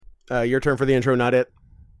Your turn for the intro, not it.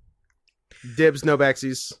 Dibs, no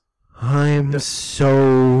backsies. I'm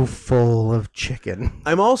so full of chicken.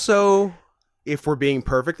 I'm also, if we're being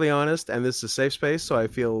perfectly honest, and this is a safe space, so I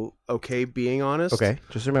feel okay being honest. Okay,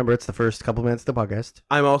 just remember it's the first couple minutes of the podcast.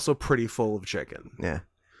 I'm also pretty full of chicken. Yeah.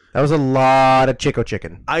 That was a lot of Chico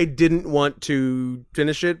chicken. I didn't want to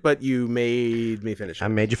finish it, but you made me finish it. I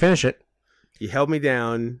made you finish it. You held me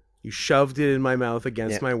down. You shoved it in my mouth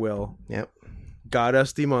against my will. Yep. Got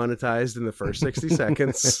us demonetized in the first 60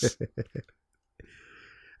 seconds.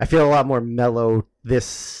 I feel a lot more mellow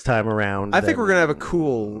this time around. I think we're going to have a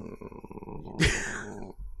cool...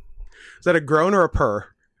 Is that a groan or a purr?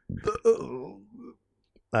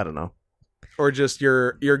 I don't know. Or just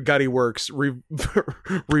your gutty works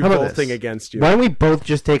revolting against you. Why don't we both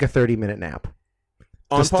just take a 30-minute nap?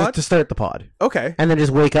 On pod? To start the pod. Okay. And then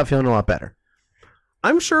just wake up feeling a lot better.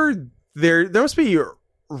 I'm sure there must be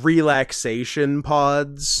relaxation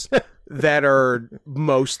pods that are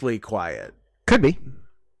mostly quiet. Could be.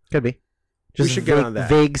 Just we should get on that.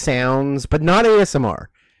 Vague sounds, but not ASMR.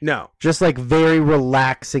 No. Just like very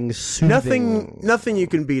relaxing, soothing. Nothing you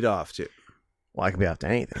can beat off to. Well, I can be off to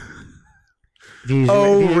anything.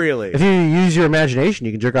 Really? If you use your imagination,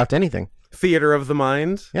 you can jerk off to anything. Theater of the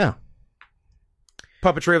mind. Yeah.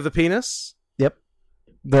 Puppetry of the penis. Yep.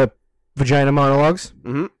 The vagina monologues.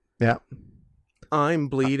 Mm-hmm. Yeah. I'm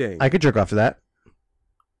bleeding. I could jerk off to that.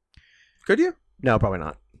 Could you? No, probably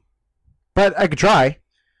not. But I could try.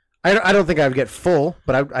 I don't think I would get full,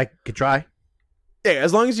 but I could try. Yeah,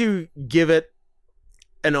 as long as you give it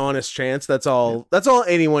an honest chance, that's all. Yeah. That's all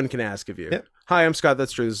anyone can ask of you. Yep. Hi, I'm Scott.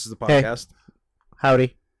 That's true. This is the podcast.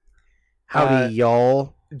 Hey. Howdy,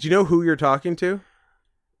 y'all. Do you know who you're talking to?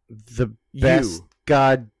 The best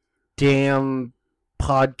goddamn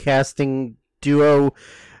podcasting duo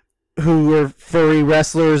who are furry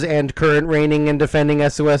wrestlers and current reigning and defending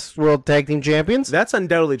SOS World Tag Team Champions. That's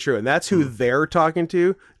undoubtedly true, and that's who they're talking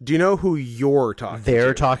to. Do you know who you're talking to?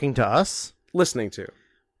 They're talking to us? Listening to.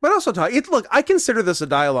 But also look, I consider this a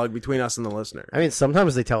dialogue between us and the listener. I mean,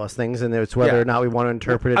 sometimes they tell us things, and it's whether or not we want to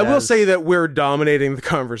interpret it I will say that we're dominating the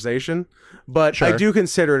conversation, but sure. I do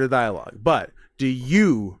consider it a dialogue. But do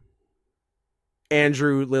you,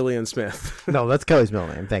 Andrew Lillian Smith... No, that's Kelly's middle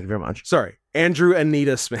name. Thank you very much. Sorry. Andrew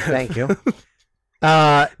Anita Smith. Thank you.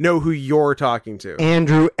 Know who you're talking to.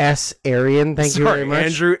 Andrew S. Arian. Thank you very much.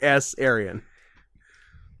 Andrew S. Arian.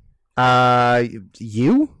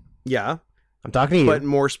 You? Yeah. I'm talking to you. But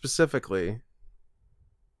more specifically,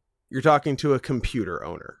 you're talking to a computer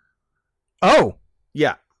owner. Oh.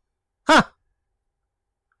 Yeah. Huh.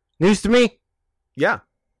 News to me. Yeah.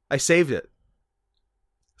 I saved it.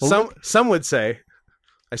 Some would say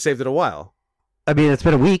I saved it a while. I mean, it's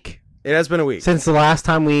been a week. It has been a week. Since the last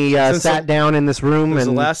time we sat down in this room. Since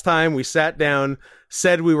the last time we sat down,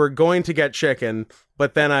 said we were going to get chicken,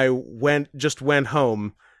 but then I went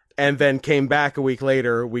home and then came back a week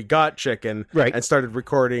later. We got chicken and started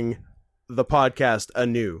recording the podcast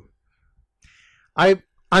anew.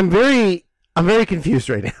 I'm very confused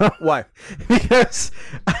right now. Why? Because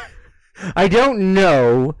I don't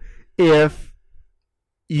know if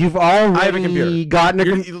you've already I have a computer. Gotten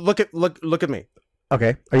a look at me.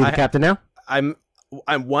 Okay. Are you the captain now? I'm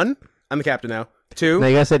one. I'm the captain now. Two. No,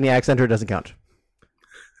 you gotta say it in the accent or it doesn't count.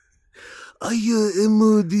 I am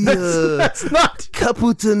the that's not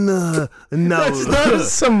Captain now. That's not a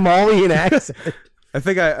Somalian accent. I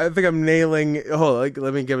think I'm nailing. Hold on,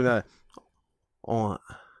 let me give it a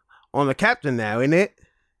on the captain now, isn't it?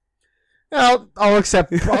 I'll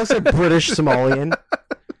accept British Somalian.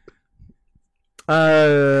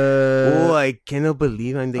 Oh, I cannot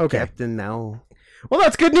believe I'm the captain now. Well,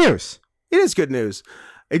 that's good news. It is good news.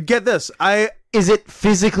 Get this. Is it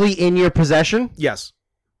physically in your possession? Yes.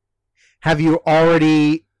 Have you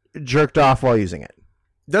already jerked off while using it?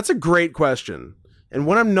 That's a great question. And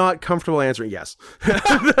one I'm not comfortable answering, yes.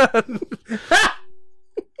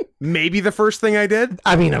 Maybe the first thing I did.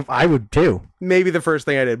 I mean, I would too. Maybe the first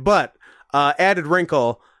thing I did. But added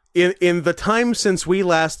wrinkle, in the time since we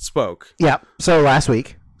last spoke. Yeah, so last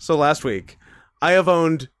week, I have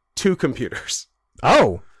owned 2 computers.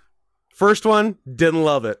 Oh. First one, didn't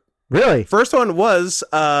love it. Really? First one was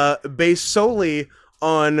based solely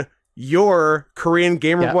on your Korean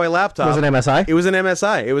Gamer Boy laptop. It was an MSI? It was an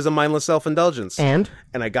MSI. It was a mindless self-indulgence. And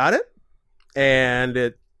I got it, and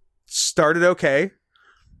it started okay.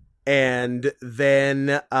 And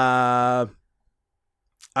then I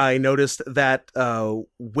noticed that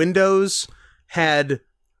Windows had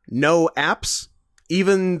no apps,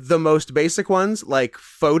 even the most basic ones, like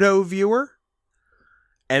Photo Viewer.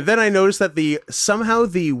 And then I noticed that somehow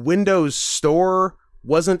the Windows Store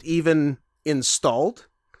wasn't even installed.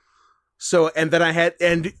 So, and then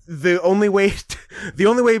and the only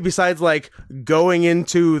way besides like going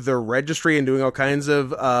into the registry and doing all kinds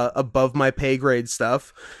of above my pay grade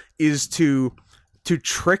stuff is to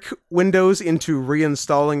trick Windows into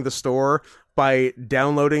reinstalling the store by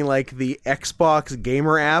downloading like the Xbox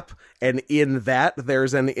Gamer app, and in that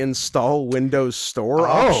there's an install Windows Store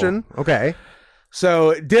option. Okay.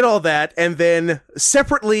 So did all that, and then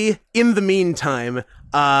separately in the meantime,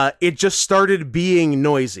 it just started being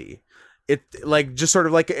noisy. It like just sort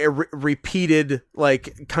of like a repeated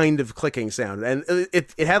like kind of clicking sound, and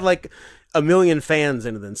it had like a million fans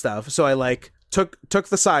in it and stuff. So I like took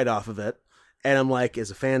the side off of it. And I'm like,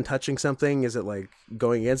 is a fan touching something? Is it like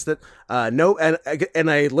going against it? No.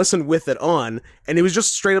 And I listened with it on, and it was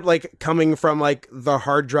just straight up like coming from like the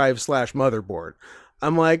hard drive / motherboard.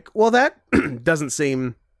 I'm like, well, that doesn't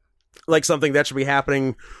seem like something that should be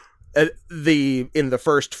happening in the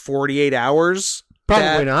first 48 hours.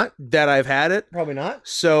 Probably not. That I've had it. Probably not.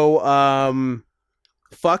 So,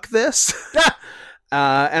 fuck this.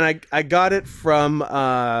 And I got it from,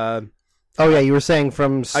 oh yeah, you were saying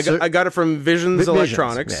from I got it from Visions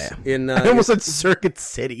Electronics. Yeah. In I almost said Circuit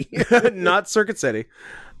City. Not Circuit City.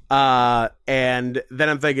 And then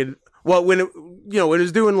I'm thinking, well, when it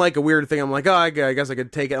was doing like a weird thing, I'm like, oh, I guess I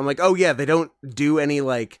could take it. I'm like, oh yeah, they don't do any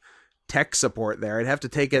like tech support there. I'd have to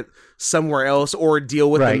take it somewhere else or deal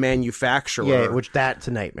with the manufacturer. Yeah, which that's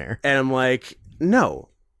a nightmare. And I'm like, no,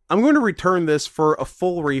 I'm going to return this for a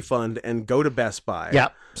full refund and go to Best Buy.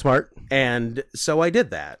 Yep, smart. And so I did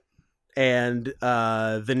that. And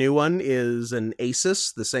the new one is an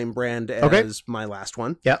Asus, the same brand as my last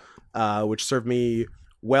one. Yep. Which served me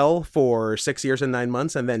well for 6 years and 9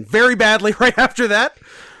 months, and then very badly right after that.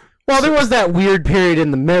 Well, there was that weird period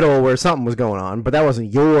in the middle where something was going on, but that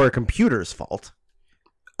wasn't your computer's fault.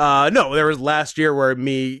 No, there was last year where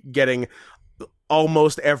me getting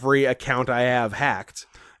almost every account I have hacked.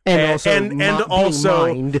 And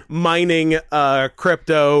also mining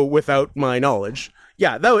crypto without my knowledge.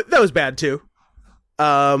 Yeah, that was bad too.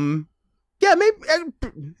 Yeah,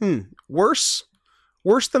 maybe worse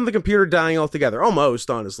than the computer dying altogether. Almost,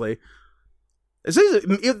 honestly.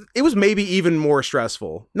 It was maybe even more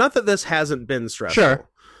stressful. Not that this hasn't been stressful. Sure.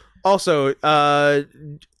 Also,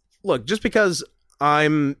 look, just because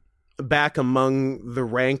I'm back among the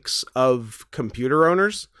ranks of computer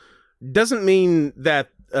owners doesn't mean that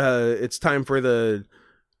it's time for the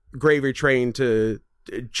gravy train to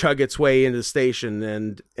chug its way into the station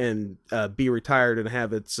and be retired and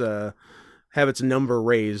have its number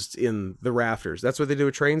raised in the rafters. That's what they do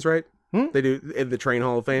with trains, right? They do in the Train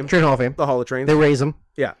Hall of Fame. Train Hall of Fame. The Hall of Trains. They raise them.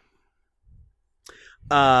 Yeah.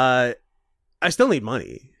 I still need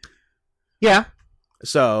money. Yeah.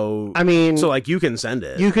 So I mean, like you can send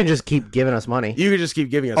it. You can just keep giving us money. You can just keep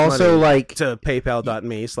giving us money. Also, like to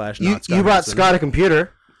PayPal.me/. You bought Scott a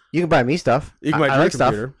computer. You can buy me stuff. You can buy my computer.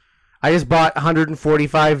 Stuff. I just bought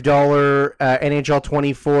 $145 NHL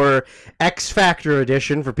 24 X Factor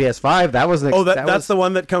edition for PS5. That was that's the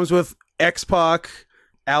one that comes with X-Pac,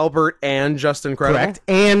 Albert, and Justin Credible. Correct,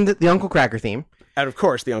 and the Uncle Cracker theme. And of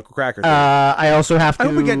course, the Uncle Cracker theme. I also have to. I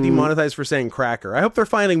hope we get demonetized for saying cracker. I hope they're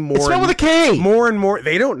finding more. It's spelled with a K. More and more.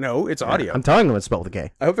 They don't know. It's audio. I'm telling them it's spelled with a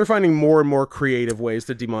K. I hope they're finding more and more creative ways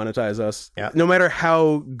to demonetize us. Yeah. No matter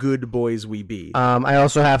how good boys we be. I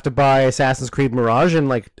also have to buy Assassin's Creed Mirage in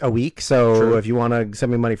like a week. So True. If you want to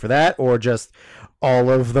send me money for that, or just all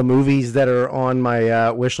of the movies that are on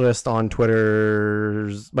my wish list on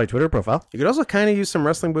my Twitter profile. You could also kind of use some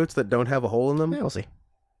wrestling boots that don't have a hole in them. Yeah, we'll see.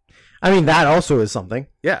 I mean, that also is something.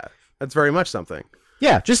 Yeah, that's very much something.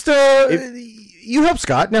 Yeah, just you help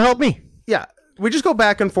Scott, now help me. Yeah, we just go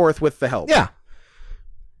back and forth with the help. Yeah.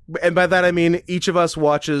 And by that I mean each of us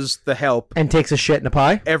watches the help and takes a shit in a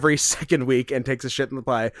pie every second week and takes a shit in the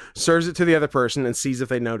pie, serves it to the other person and sees if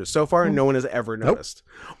they notice. So far, no one has ever noticed.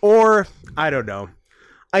 Or, I don't know.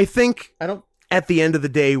 I think at the end of the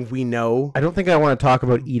day, we know. I don't think I want to talk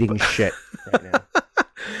about eating shit right now.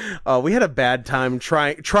 We had a bad time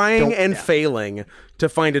trying and failing to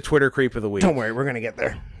find a Twitter creep of the week. Don't worry, we're going to get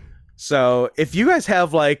there. So if you guys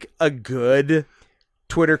have like a good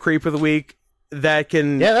Twitter creep of the week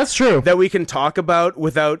that's true, that we can talk about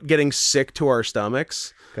without getting sick to our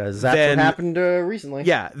stomachs, because that's what happened recently.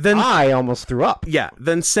 Yeah, then I almost threw up. Yeah,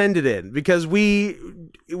 then send it in, because we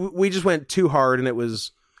just went too hard and it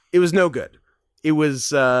was no good. It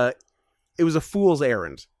was a fool's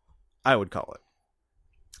errand, I would call it.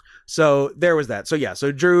 So there was that. So yeah,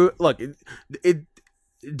 so Drew, look,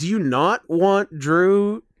 do you not want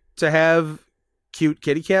Drew to have cute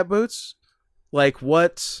kitty cat boots? Like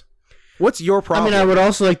what What's your problem? I would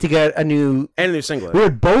also like to get a new singlet. We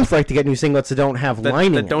would both like to get new singlets that don't have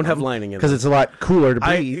lining. That don't have lining in them. Because it's a lot cooler to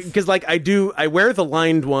breathe. Because I wear the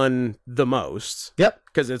lined one the most. Yep.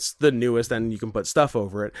 Because it's the newest and you can put stuff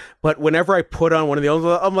over it. But whenever I put on one of the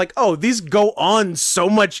others, I'm like, oh, these go on so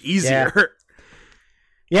much easier.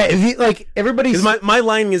 Yeah, if you, like, everybody's... My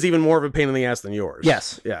lining is even more of a pain in the ass than yours.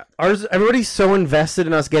 Yes. Yeah. Everybody's so invested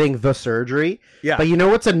in us getting the surgery. Yeah. But you know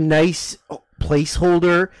what's a nice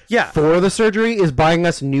placeholder for the surgery is buying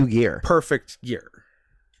us new gear. Perfect gear.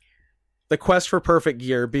 The quest for perfect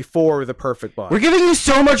gear before the perfect body. We're giving you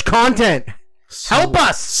so much content. Help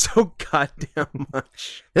us! So goddamn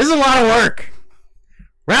much. This is a lot of work.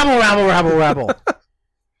 Rabble.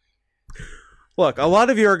 Look, a lot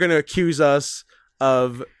of you are going to accuse us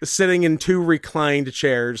of sitting in 2 reclined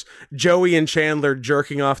chairs, Joey and Chandler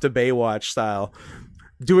jerking off to Baywatch style,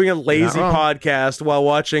 doing a lazy podcast while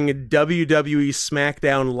watching WWE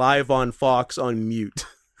SmackDown live on Fox on mute.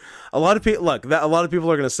 A lot of people, a lot of people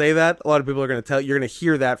are going to say that. A lot of people are going to you're going to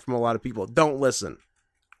hear that from a lot of people. Don't listen.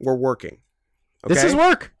 We're working. Okay? This is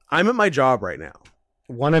work. I'm at my job right now.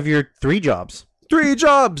 One of your 3 jobs. 3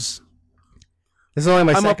 jobs. This is only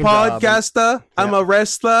my second job. I'm a podcaster, I'm a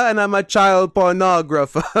wrestler, and I'm a child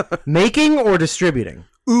pornographer. Making or distributing?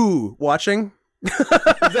 Ooh, watching? Is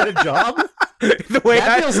that a job?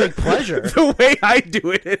 That feels like pleasure. The way I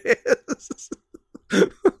do it is.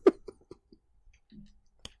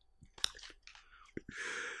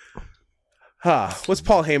 What's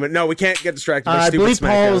Paul Heyman? No, we can't get distracted by I stupid believe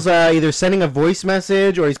SmackDown. Paul's either sending a voice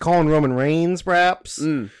message or he's calling Roman Reigns, perhaps.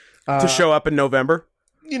 To show up in November.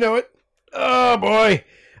 You know it. Oh, boy.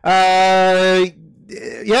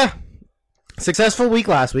 Yeah. Successful week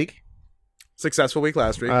last week. Successful week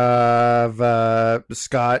last week. Of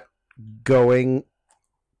Scott going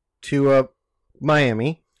to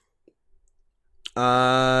Miami.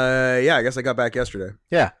 Yeah, I guess I got back yesterday.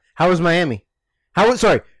 Yeah. How was Miami?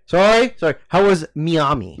 Sorry. How was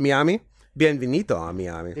Miami? Miami? Bienvenido a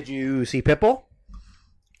Miami. Did you see Pitbull?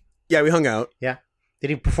 Yeah, we hung out. Yeah. Did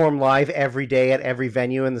he perform live every day at every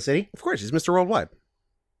venue in the city? Of course, he's Mr. Worldwide.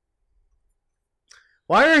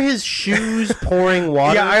 Why are his shoes pouring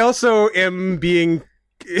water? Yeah, I also am being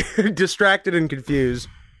distracted and confused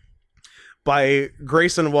by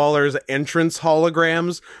Grayson Waller's entrance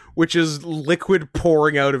holograms, which is liquid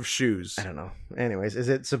pouring out of shoes. I don't know. Anyways, is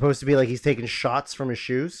it supposed to be like he's taking shots from his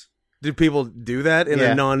shoes? Do people do that in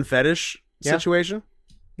a non-fetish situation?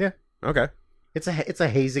 Yeah. Okay. It's a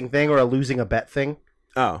hazing thing or a losing a bet thing.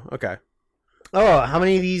 Oh, okay. Oh, how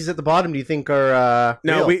many of these at the bottom do you think are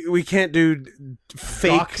No, real? we can't do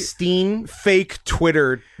fake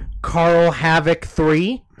Twitter. Carl Havoc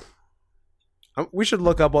 3. We should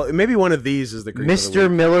look up. Maybe one of these is the creep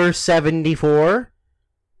Mr. Miller 74.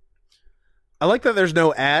 I like that there's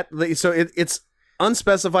no at. So it's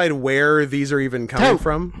unspecified where these are even coming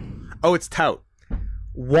from. Oh, it's Tout.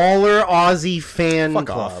 Waller Aussie Fan Fuck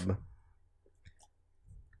Club. off.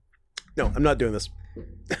 No, I'm not doing this.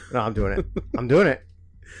 No, I'm doing it. I'm doing it.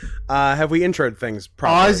 Have we introed things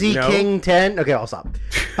properly? Aussie King 10. Okay, I'll stop.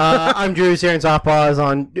 I'm Drew Sharon Softpaws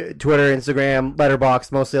on Twitter, Instagram,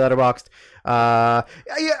 Letterboxd, mostly Letterboxd. Yeah,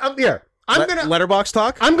 I'm here. Letterbox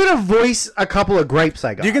talk. I'm gonna voice a couple of gripes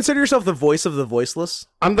I got. Do you consider yourself the voice of the voiceless?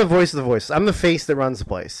 I'm the voice of the voice. I'm the face that runs the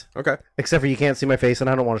place. Okay. Except for you can't see my face, and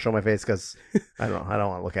I don't want to show my face because I don't know. I don't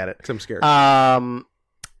want to look at it. 'Cause I'm scared. Yeah,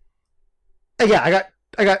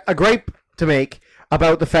 I got a gripe to make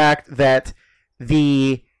about the fact that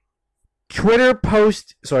the Twitter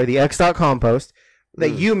post, the X.com post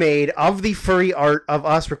that you made of the furry art of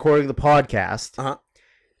us recording the podcast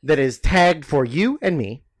that is tagged for you and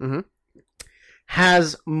me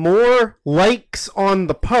has more likes on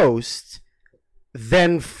the post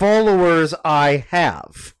than followers I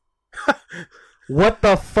have. What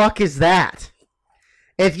the fuck is that?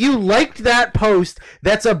 If you liked that post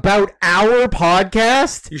that's about our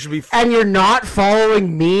podcast, you should be and you're not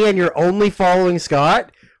following me and you're only following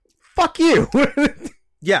Scott, fuck you.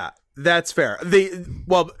 Yeah, that's fair.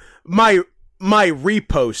 My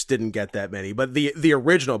repost didn't get that many, but the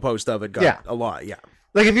original post of it got a lot. Yeah.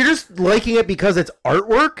 Like, if you're just liking it because it's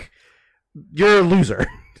artwork, you're a loser.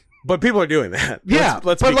 But people are doing that. Yeah,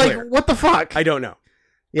 let's but be like, clear. what the fuck? I don't know.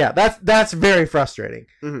 Yeah, that's very frustrating.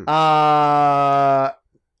 Mm-hmm.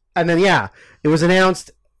 And then it was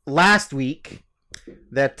announced last week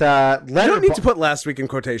that You don't need to put last week in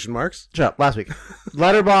quotation marks. Shut up. Last week,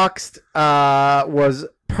 Letterboxd was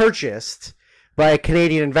purchased by a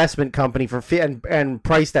Canadian investment company and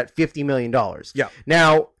priced at $50 million. Yeah.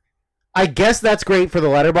 Now, I guess that's great for the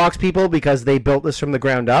Letterboxd people because they built this from the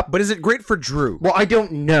ground up. But is it great for Drew? Well, I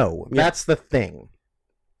don't know. Yeah. That's the thing.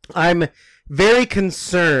 I'm very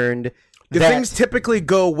concerned Do that things typically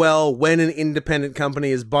go well when an independent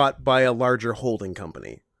company is bought by a larger holding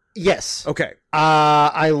company? yes. Okay.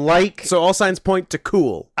 I like So all signs point to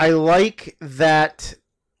cool. I like that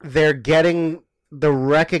they're getting the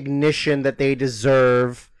recognition that they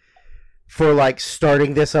deserve for like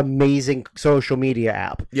starting this amazing social media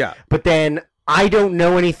app. Yeah. But then I don't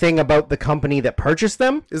know anything about the company that purchased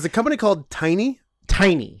them. Is the company called Tiny?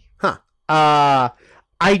 Tiny. Huh.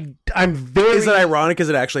 I'm very. Is it ironic? Is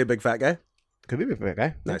it actually a big fat guy? Could be a big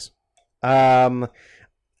guy. Nice.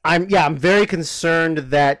 I'm very concerned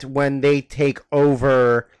that when they take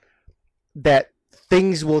over, that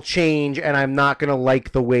things will change, and I'm not gonna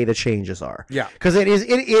like the way the changes are. Yeah. Because it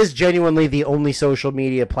is genuinely the only social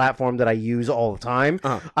media platform that I use all the time.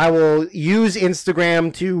 Uh-huh. I will use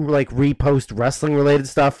Instagram to like repost wrestling related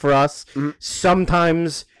stuff for us. Mhm.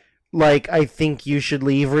 Sometimes, like I think you should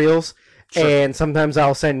leave reels, Sure. and sometimes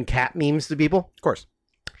I'll send cat memes to people. Of course.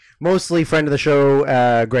 Mostly friend of the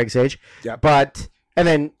show, Greg Sage. Yeah. But, and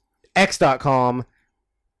then X.com,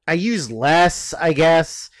 I use less, I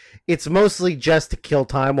guess. It's mostly just to kill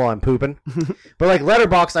time while I'm pooping. But like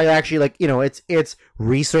Letterboxd, I actually like, it's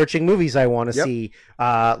researching movies I want to Yep. see.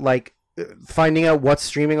 Finding out what's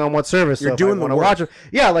streaming on what service. You're so if doing I the wanna work. watch it.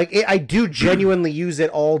 Yeah, like I do genuinely use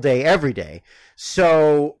it all day, every day.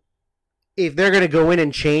 So if they're going to go in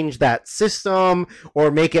and change that system or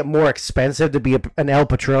make it more expensive to be an El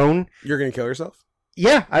Patron, You're going to kill yourself?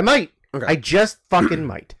 yeah, I might. Okay. I just fucking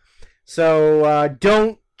might. So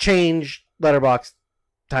don't change Letterboxd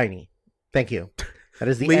Tiny. Thank you. That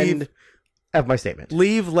is the Leave- end of my statement.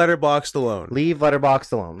 Leave Letterboxd alone. Leave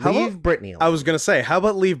Letterboxd alone. How Leave about- Brittany alone. I was going to say, how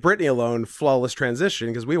about leave Britney alone? Flawless transition,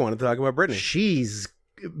 because we wanted to talk about Britney. She's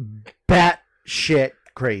batshit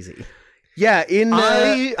crazy. Yeah,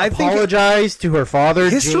 I think apologize to her father.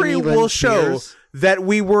 history Jamie Lynn will show Spears. that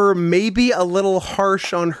we were maybe a little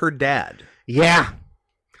harsh on her dad. Yeah.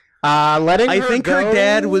 Letting I her think go... her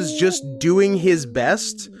dad was just doing his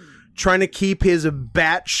best, trying to keep his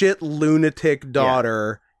batshit lunatic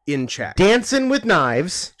daughter in check. dancing with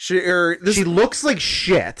knives. She looks like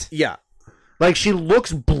shit. yeah, Like she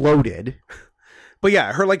looks bloated. but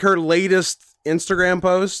yeah, her latest Instagram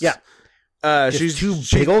post. Yeah. She's two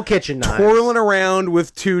big old kitchen knives. twirling around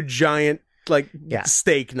with two giant Yeah.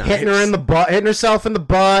 steak knives, Hitting her in the butt, hitting herself in the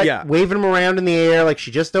butt, Yeah. waving them around in the air like she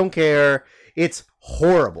just don't care. It's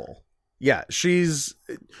horrible. Yeah,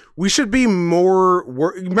 we should be more.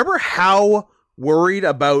 Remember how worried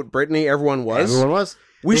about Britney everyone was? Everyone was.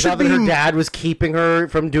 We They should thought that be her dad was keeping her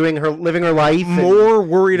from living her life. more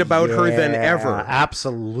worried about her than Yeah, ever.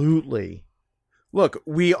 Absolutely. Look,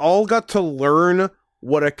 we all got to learn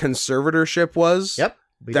what a conservatorship was. Yep.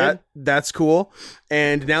 We did. That's cool.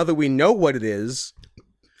 And now that we know what it is,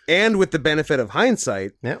 and with the benefit of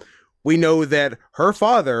hindsight, Yep. we know that her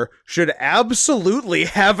father should absolutely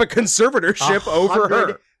have a conservatorship over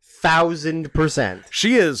her. 100,000%.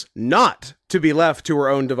 She is not to be left to her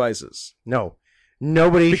own devices. No.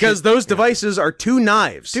 Nobody Because should- those devices are two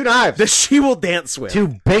knives. Two knives. That she will dance with.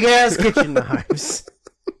 Two big ass kitchen knives.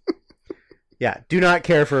 Yeah, do not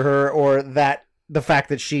care for her or the fact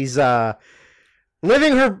that she's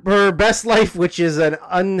living her best life, which is an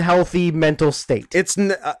unhealthy mental state. It's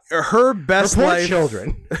her best Her poor life.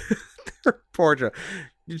 children. Her poor children.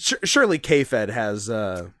 Surely K-Fed has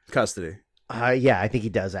custody. Yeah, I think he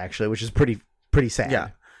does actually, which is pretty sad. Yeah.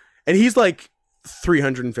 And he's like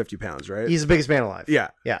 350 pounds, right? He's the biggest man alive. Yeah.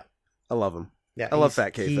 Yeah. I love him. Yeah, I love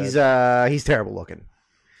fat K-Fed. He's terrible looking.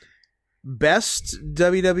 Best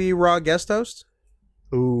WWE Raw guest host?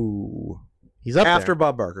 Ooh. He's up After there.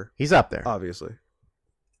 Bob Barker, He's up there. obviously.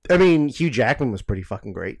 I mean, Hugh Jackman was pretty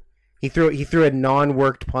fucking great. He threw a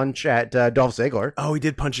non-worked punch at Dolph Ziggler. Oh, he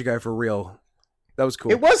did punch a guy for real. That was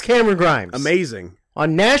cool. It was Cameron Grimes. Amazing.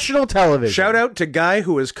 On national television. Shout out to guy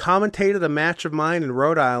who has commentated a match of mine in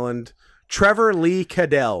Rhode Island, Trevor Lee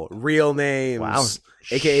Cadell, real names. Wow.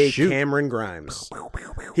 AKA Shoot. Cameron Grimes.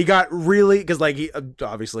 He got really, because he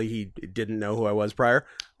obviously he didn't know who I was prior,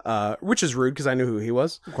 which is rude because I knew who he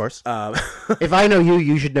was. Of course. That If I know you,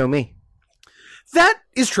 you should know me.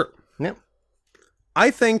 is true. Yep. I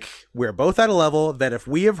think we're both at a level that if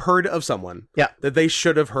we have heard of someone, Yeah. that they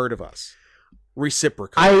should have heard of us.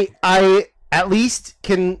 Reciprocally. I at least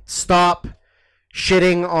can stop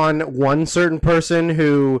shitting on one certain person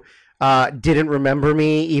who didn't remember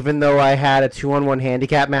me, even though I had a 2-on-1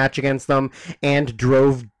 handicap match against them and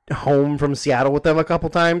drove home from Seattle with them a couple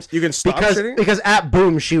times. You can stop shitting? Because at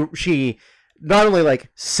Boom, she not only like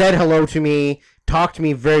said hello to me, talked to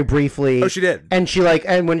me very briefly. Oh, she did. And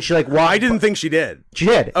when she walked, I didn't think she did. She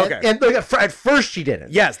did. Okay. And like, at first she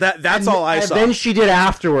didn't. Yes, that's all I saw. And then she did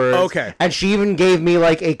afterwards. Okay. And she even gave me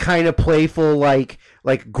like a kind of playful like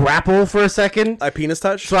grapple for a second. A penis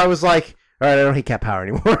touch. So I was like, all right, I don't hate cat power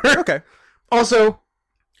anymore. Okay. Also,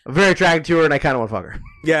 I'm very attracted to her, and I kind of want to fuck her.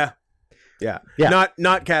 Yeah. Yeah.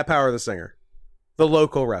 Not Cat Power the singer, the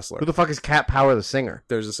local wrestler. Who the fuck is Cat Power the singer?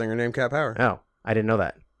 There's a singer named Cat Power. Oh, I didn't know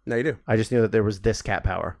that. No, you do. I just knew that there was this Cat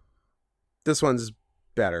Power. This one's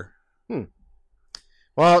better.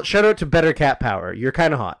 Well, shout out to Better Cat Power. You're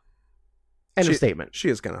kind of hot. End of statement. She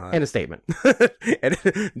is kind of hot. End of statement.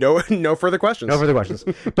 And no further questions. No further questions.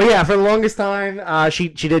 But yeah, for the longest time, she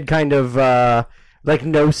did kind of like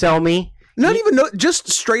no sell me. Not even just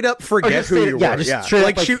straight up forget who you were. Yeah, just straight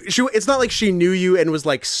like up, she. It's not like she knew you and was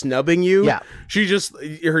like snubbing you. Yeah, she just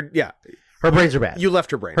her brains are bad. You left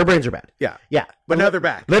her brain. Her brains are bad. Yeah, but now they're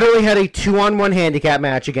back. Literally had a 2-on-1 handicap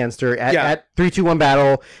match against her at 3-2-1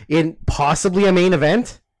 battle in possibly a main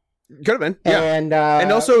event. Could have been. Yeah,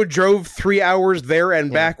 and also drove 3 hours there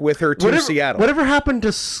and back with her to Seattle. Whatever happened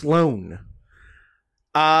to Sloan?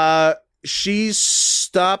 She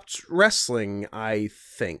stopped wrestling, I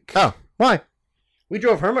think. Oh, why? We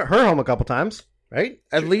drove her home a couple times, right?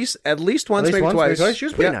 At least once, maybe twice. She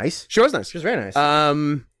was pretty nice. She was nice. She was very nice.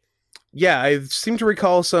 Yeah, I seem to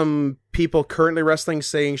recall some people currently wrestling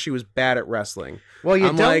saying she was bad at wrestling. Well,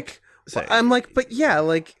 I'm like, but yeah,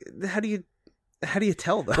 like, how do you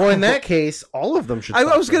tell them? Well, in that case, all of them should.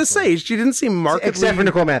 I was going to say, she didn't seem markedly... Except for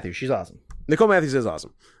Nicole Matthews. She's awesome. Nicole Matthews is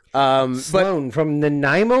awesome. Sloan from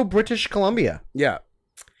Nanaimo, British Columbia. Yeah.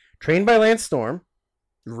 Trained by Lance Storm.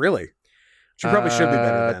 Really? She probably should be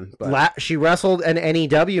better then. But... She wrestled an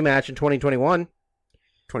NEW match in 2021.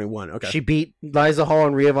 21, okay. She beat Liza Hall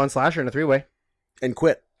and Rhea Von Slasher in a 3-way. And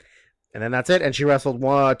quit. And then that's it. And she wrestled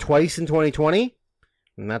twice in 2020.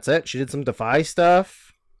 And that's it. She did some Defy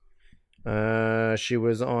stuff. She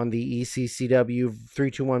was on the ECCW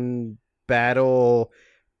 3-2-1 battle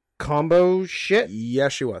combo shit.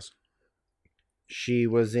 Yes, she was. She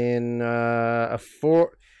was in a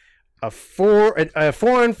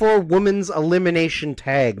 4-on-4 women's elimination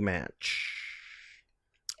tag match.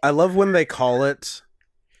 I love when they call it,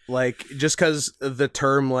 like, just because the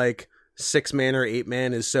term like 6-man or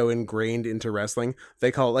 8-man is so ingrained into wrestling,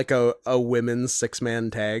 they call it like a women's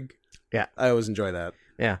 6-man tag. Yeah, I always enjoy that.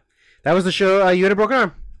 Yeah. That was the show you had a broken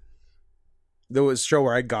arm. There was a show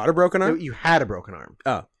where I got a broken arm? You had a broken arm.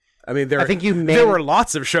 Oh. I mean, there were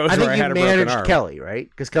lots of shows where I had a broken arm. I think you managed Kelly, right?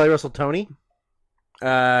 Because Kelly wrestled Tony.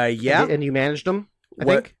 Yeah. And you managed him, I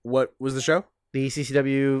think. What was the show? The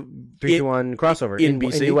CCW 3-2-1 crossover in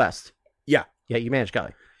BC? In the West. Yeah. Yeah, you managed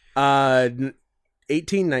Kelly. 18,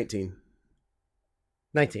 19.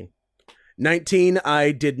 19. 19,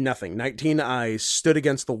 I did nothing. 19, I stood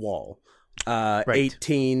against the wall. Right.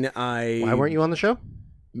 18, Why weren't you on the show?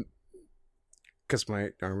 Because my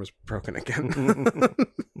arm was broken again.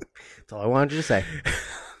 That's all I wanted you to say.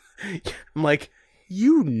 I'm like,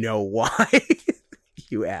 you know why,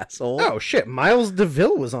 you asshole. Oh, shit. Miles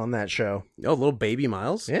DeVille was on that show. Oh, little baby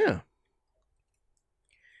Miles? Yeah.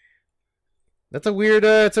 That's a weird,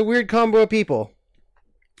 it's a weird combo of people.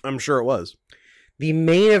 I'm sure it was. The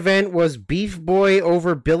main event was Beef Boy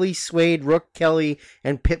over Billy Swade, Rook Kelly,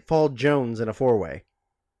 and Pitfall Jones in a 4-way.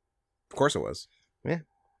 Of course it was. Yeah.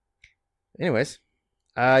 Anyways.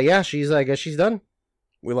 Yeah, I guess she's done.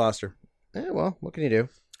 We lost her. Yeah, well, what can you do?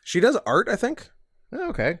 She does art, I think. Oh,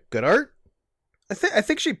 okay. Good art? I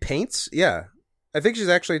think she paints. Yeah. I think she's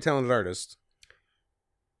actually a talented artist.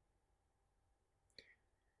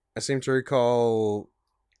 I seem to recall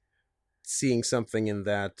seeing something in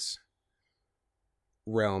that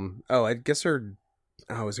realm. Oh, I guess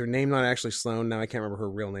is her name not actually Sloan? Now I can't remember her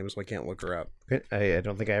real name, so I can't look her up. I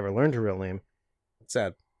don't think I ever learned her real name. It's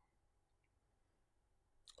sad.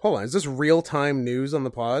 Hold on, is this real-time news on the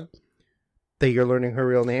pod? That you're learning her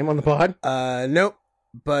real name on the pod? Nope.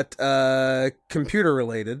 But,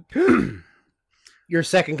 computer-related. Your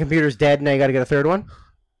second computer's dead, now you gotta get a third one?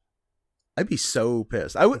 I'd be so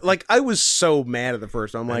pissed. I was so mad at the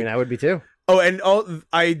first one. I would be too. Oh, and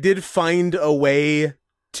I did find a way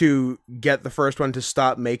to get the first one to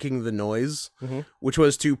stop making the noise, which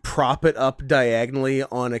was to prop it up diagonally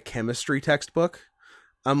on a chemistry textbook.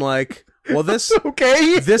 I'm like, well, this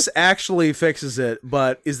okay. This actually fixes it,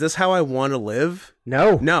 but is this how I want to live?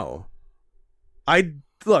 No. I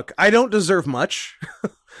don't deserve much.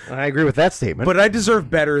 I agree with that statement. But I deserve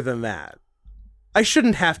better than that. I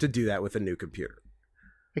shouldn't have to do that with a new computer.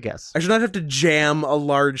 I guess. I should not have to jam a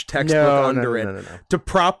large textbook under it to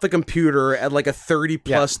prop the computer at like a 30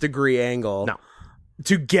 plus degree angle. No.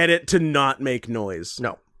 to get it to not make noise.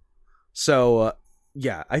 No. So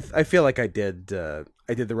yeah, I feel like I did the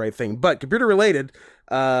right thing. But computer related,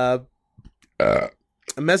 a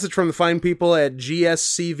message from the fine people at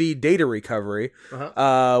GSCV Data Recovery.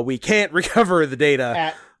 We can't recover the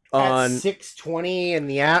data at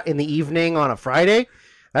 6:20 in the evening on a Friday.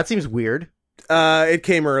 That seems weird. It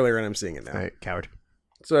came earlier, and I'm seeing it now. All right, coward.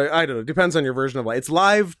 So I don't know. Depends on your version of live. It's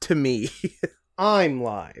live to me. I'm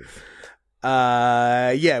live.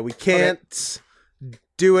 Yeah, we can't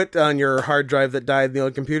do it on your hard drive that died in the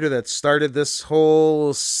old computer that started this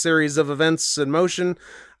whole series of events in motion.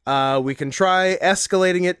 We can try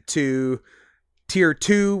escalating it to tier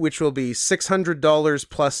 2, which will be $600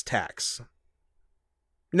 plus tax.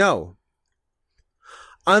 No.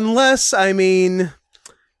 Unless, I mean,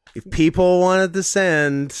 if people wanted to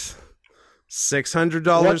send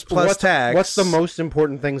 $600 plus tax. What's the most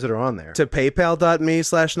important things that are on there? To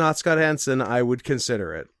paypal.me/NotScottHansen, I would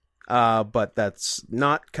consider it. But that's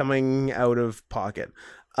not coming out of pocket.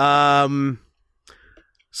 Some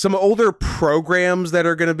older programs that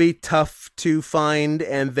are going to be tough to find,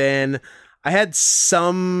 and then I had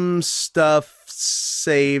some stuff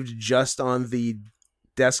saved just on the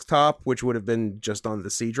desktop, which would have been just on the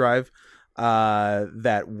C drive,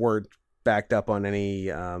 that weren't backed up on any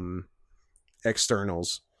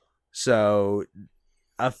externals. So,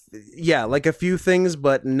 yeah, like a few things,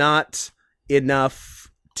 but not enough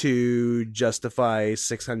to justify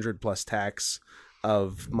 600 plus tax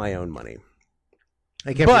of my own money.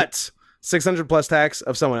 But 600 plus tax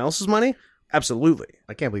of someone else's money? Absolutely.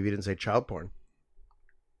 I can't believe you didn't say child porn.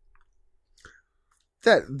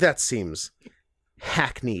 That seems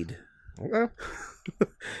hackneyed. Okay.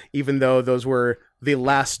 Even though those were the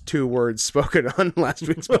last two words spoken on last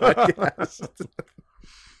week's podcast.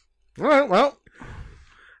 All right, well.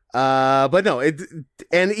 But no,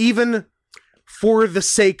 and even for the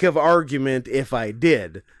sake of argument, if I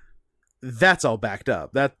did, that's all backed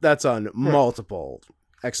up. That's on multiple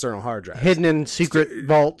external hard drives. Hidden in secret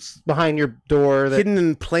vaults behind your door. Hidden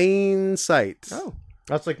in plain sight. Oh,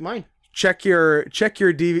 that's like mine. Check your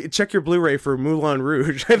Blu-ray for Moulin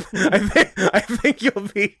Rouge. I think you'll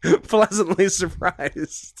be pleasantly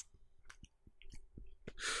surprised.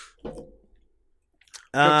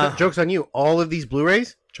 Joke's on you. All of these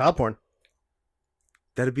Blu-rays, child porn.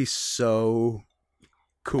 That'd be so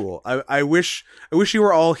cool. I wish you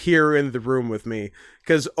were all here in the room with me,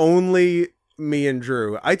 because only me and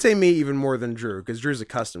Drew, I'd say me even more than Drew, because Drew's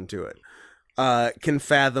accustomed to it, can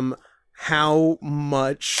fathom how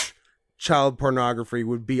much child pornography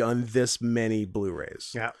would be on this many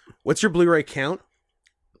Blu-rays. Yeah. What's your Blu-ray count?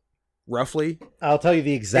 Roughly? I'll tell you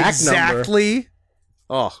the exact number. Exactly.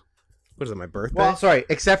 Oh, what is it, my birthday? Well, sorry,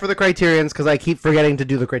 except for the criterions, because I keep forgetting to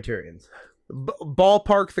do the criterions.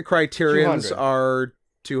 Ballpark, the criterions 200. are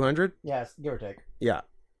 200? Yes, give or take. Yeah.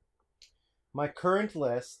 My current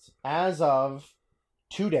list, as of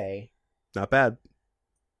today, Not bad.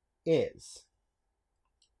 is...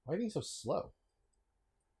 Why are you being so slow?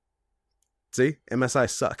 See? MSI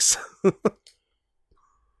sucks.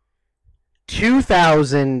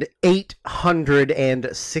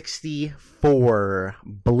 2,864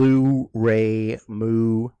 Blu-ray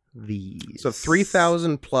movies. So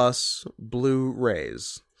 3,000 plus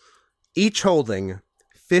Blu-rays, each holding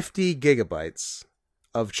 50 gigabytes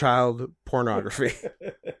of child pornography,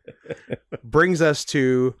 brings us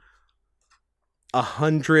to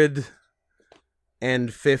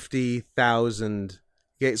 150,000.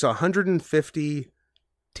 Okay, so 150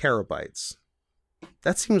 terabytes.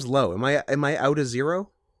 That seems low. Am I out of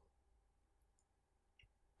zero?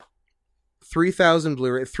 3,000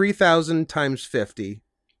 Blu-ray, 3,000 times 50.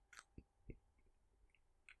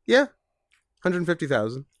 Yeah,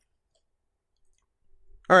 150,000.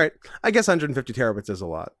 All right, I guess 150 terabytes is a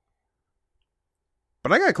lot,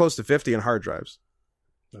 but I got close to 50 in hard drives.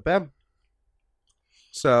 Not bad.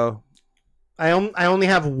 So I only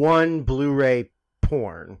have one Blu-ray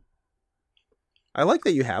porn, I like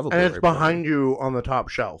that you have a and Blu-ray it's behind you on the top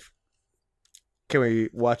shelf. Can we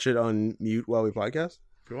watch it on mute while we podcast?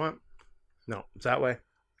 If you want. No, it's that way.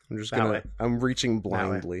 I'm just That gonna. way. I'm reaching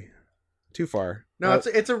blindly. Too far. No,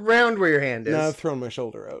 it's around where your hand is. No, I've thrown my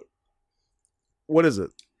shoulder out. What is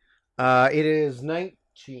it? It is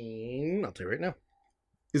 19. I'll tell you right now.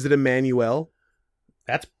 Is it Emmanuel?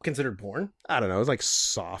 That's considered porn. I don't know. It's like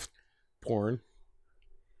soft porn.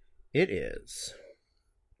 It is.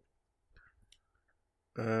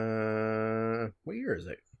 What year is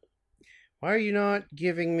it? Why are you not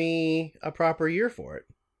giving me a proper year for it?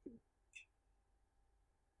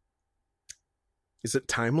 Is it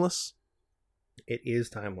timeless? It is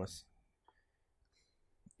timeless.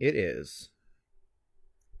 It is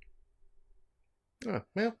Oh,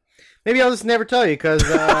 well, maybe I'll just never tell you because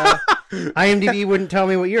IMDb wouldn't tell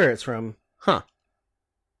me what year it's from. Huh.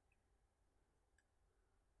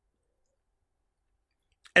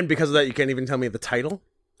 And because of that, you can't even tell me the title?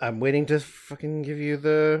 I'm waiting to fucking give you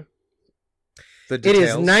the details? It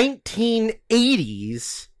is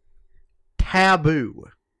 1980s Taboo.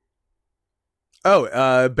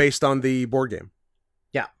 Oh, based on the board game.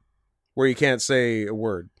 Yeah. Where you can't say a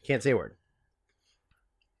word. Can't say a word.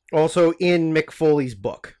 Also in Mick Foley's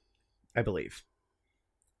book, I believe.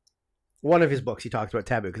 One of his books he talks about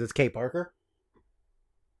Taboo because it's Kay Parker.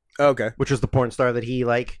 Okay. Which was the porn star that he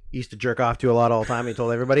used to jerk off to a lot all the time. He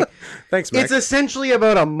told everybody. Thanks, Mick. It's essentially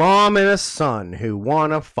about a mom and a son who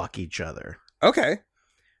want to fuck each other. Okay.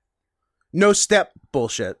 No step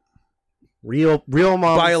bullshit. Real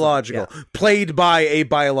mom. Biological. Yeah. Played by a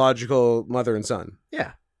biological mother and son.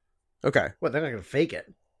 Yeah. Okay. Well, they're not going to fake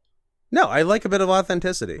it. No, I like a bit of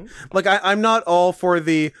authenticity. Like, I'm not all for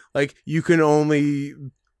the, you can only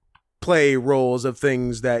play roles of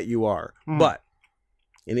things that you are. But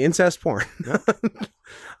in incest porn,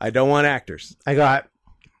 I don't want actors. I got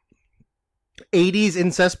 80s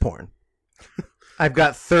incest porn. I've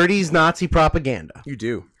got 30s Nazi propaganda. You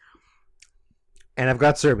do. And I've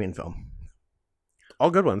got Serbian film.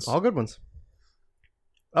 All good ones. All good ones.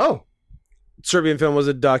 Oh. Serbian film was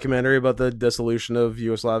a documentary about the dissolution of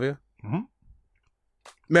Yugoslavia. Mm-hmm.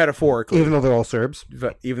 Metaphorically. Even though they're all Serbs.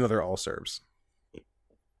 Even though they're all Serbs.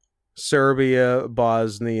 Serbia,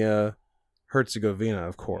 Bosnia, Herzegovina,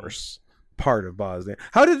 of course. Part of Bosnia.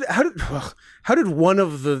 How did one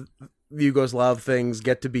of the Yugoslav things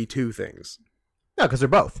get to be two things? No, because they're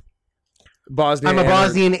both. Bosnia. I'm a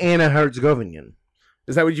Bosnian and a Herzegovinian.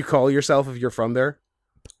 Is that what you call yourself if you're from there?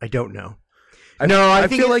 I don't know. I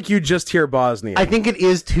feel like you just hear Bosnia. I think it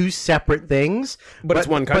is two separate things, but it's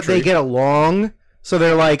one country. But they get along, so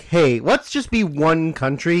they're like, "Hey, let's just be one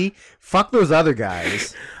country. Fuck those other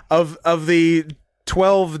guys." of the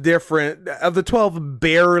 12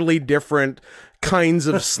 barely different kinds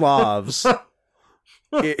of Slavs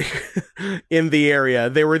in the area,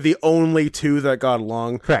 they were the only two that got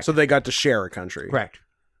along. Correct. So they got to share a country. Correct.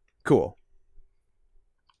 Cool.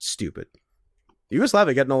 Stupid.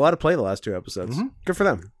 Yugoslavia getting a lot of play the last two episodes. Mm-hmm. Good for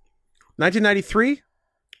them. 1993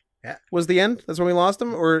 was the end. That's when we lost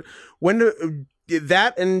them. Or when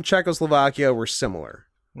that and Czechoslovakia were similar,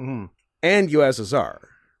 and USSR.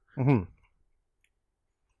 Mm-hmm.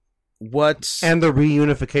 What and the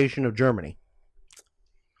reunification of Germany?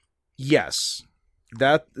 Yes,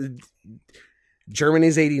 that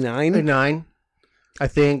Germany's 89. 89. I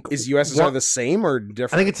think is USSR the same or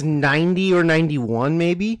different? I think it's 90 or 91,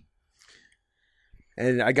 maybe.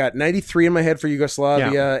 And I got 93 in my head for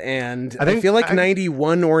Yugoslavia, and I feel like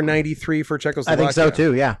 91 or 93 for Czechoslovakia. I think so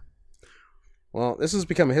too, yeah. Well, this has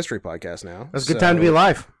become a history podcast now. That's a good time to be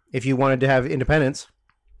alive if you wanted to have independence.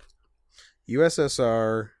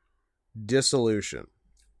 USSR dissolution.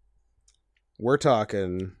 We're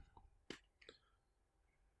talking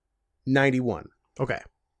 91. Okay.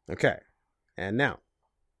 And now,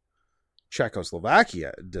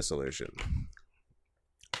 Czechoslovakia dissolution.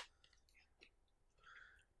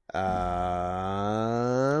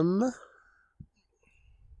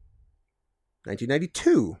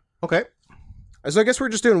 1992. Okay. So I guess we're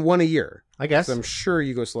just doing one a year. I guess. I'm sure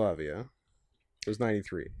Yugoslavia was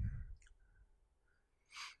 93.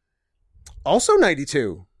 Also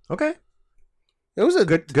 92. Okay. It was a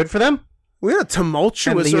good for them. We had a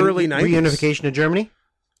tumultuous early 90s. Reunification of Germany.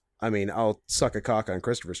 I mean, I'll suck a cock on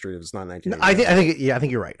Christopher Street if it's not 19. I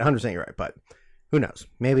think you're right. 100% you're right, but who knows?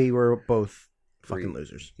 Maybe we're both fucking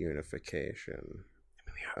losers. Unification.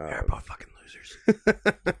 We are both fucking losers.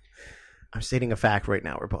 I'm stating a fact right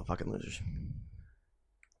now. We're both fucking losers.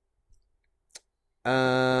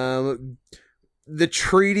 The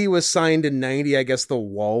treaty was signed in 90. I guess the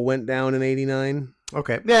wall went down in 89.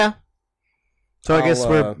 Okay. Yeah. So I guess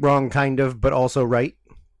we're wrong, kind of, but also right.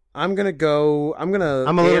 I'm a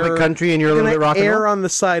little bit country and you're a little bit rock and roll. Err on the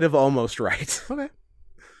side of almost right. Okay.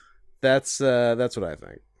 That's what I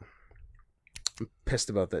think. I'm pissed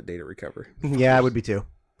about that data recovery. Yeah, I would be too.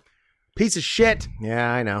 Piece of shit.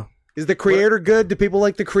 Yeah, I know. Is the creator good? Do people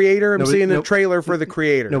like the creator? I'm seeing a trailer for the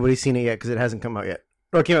creator. Nobody's seen it yet because it hasn't come out yet.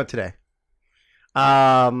 Oh, it came out today.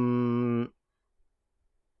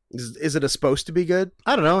 Is it supposed to be good?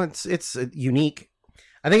 I don't know. It's unique.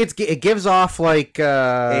 I think it gives off like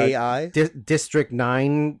AI District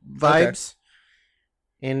 9 vibes.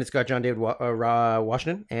 Okay. And it's got John David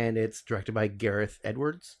Washington, and it's directed by Gareth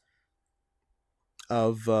Edwards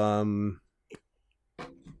of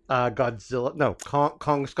Godzilla. No,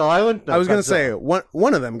 Kong Skull Island. No, I was going to say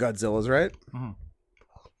one of them Godzillas, right? Mm-hmm.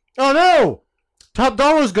 Oh no! Top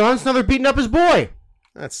dollar's gone, so now they're beating up his boy.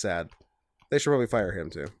 That's sad. They should probably fire him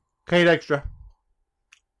too. Paid extra.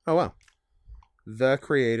 Oh wow. The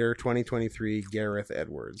Creator 2023 Gareth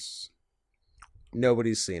Edwards.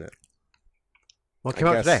 Nobody's seen it. What came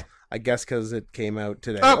out today? I guess because it came out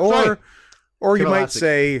today. Oh, sorry. Or you Came out might last week.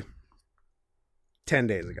 say 10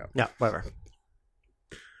 days ago. Yeah, whatever.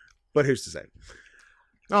 But who's to say?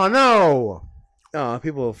 Oh, no.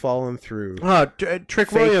 People have fallen through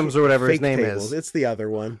Trick Williams or whatever his fake name tables. is. It's the other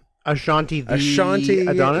one. Ashanti the Ashanti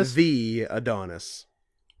Adonis? the Adonis.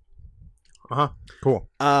 Uh-huh. Cool.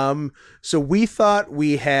 So we thought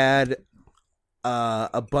we had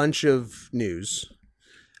a bunch of news.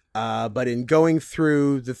 But in going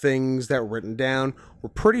through the things that were written down, we're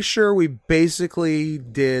pretty sure we basically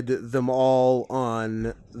did them all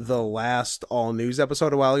on the last all news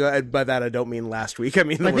episode a while ago. And by that, I don't mean last week. I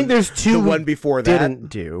mean, I think there's two the one before that. didn't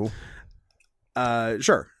do.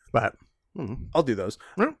 Sure. But I'll do those.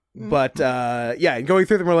 Mm-hmm. But yeah, and going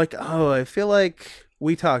through them, we're like, oh, I feel like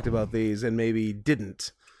we talked about these and maybe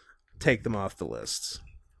didn't take them off the lists.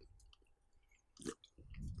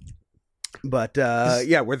 But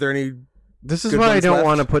yeah, were there any? this is Good why I ones don't left?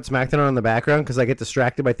 want to put SmackDown on the background, because I get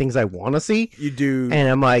distracted by things I want to see. You do. And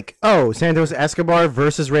I'm like, oh, Santos Escobar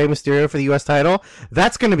versus Rey Mysterio for the U.S. title?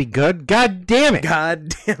 That's going to be good. God damn it.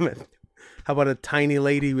 God damn it! How about a tiny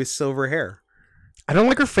lady with silver hair? I don't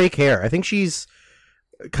like her fake hair. I think she's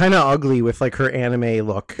kind of ugly with like her anime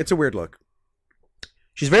look. It's a weird look.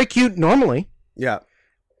 She's very cute normally. Yeah.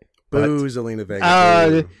 But, Boo, Zelina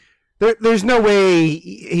Vega. Boo. There's no way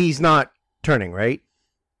he's not turning, right?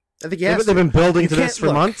 I think yes. They've been building You to this can't for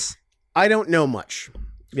look. months. I don't know much,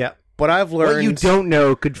 Yeah. but I've learned What you don't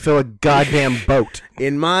know could fill a goddamn boat.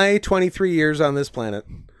 in my 23 years on this planet.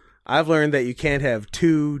 I've learned that you can't have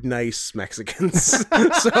two nice Mexicans.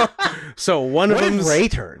 so one What of if them's Ray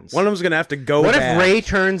turns? one of them's gonna have to go. What bad. if Ray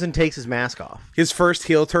turns and takes his mask off? His first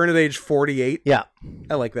heel turn at age 48? Yeah.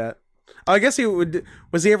 I like that. I guess he would.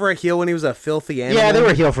 Was he ever a heel when he was a filthy animal? Yeah, they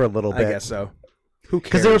were heel for a little bit. I guess so. Who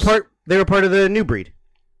cares? Because they were part of the new breed.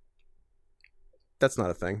 That's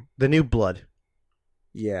not a thing. The new blood.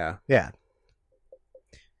 Yeah. Yeah.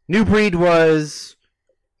 New breed was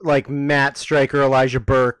like Matt Stryker, Elijah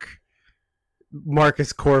Burke,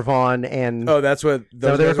 Marcus Corvon, and Oh, that's what is that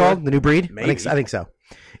those what they were guys were? called? The new breed? Maybe. I think so.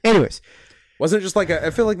 Anyways. Wasn't it just like a?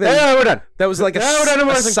 I feel like Yeah, we're done. that was like a, No, we're done.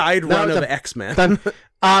 a side No, run it's of done. X-Men. Done.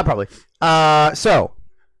 Probably. So,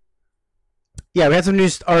 yeah, we had some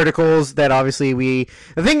news articles that obviously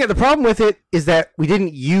the problem with it is that we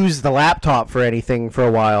didn't use the laptop for anything for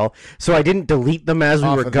a while, so I didn't delete them as we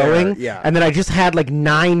Off were of there, going. yeah. And then I just had like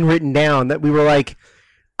 9 written down that we were like,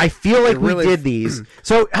 I feel like really- we did these.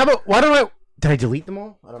 So how about, did I delete them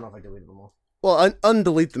all? I don't know if I deleted them all. Well,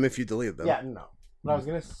 undelete them if you delete them. Yeah, no. What I was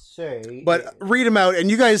going to say. But read them out,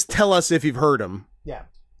 and you guys tell us if you've heard them. Yeah.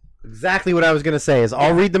 Exactly what I was going to say is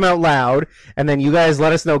I'll read them out loud, and then you guys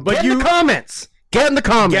let us know. But Get in the comments. Get in the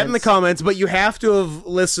comments. Get in the comments, but you have to have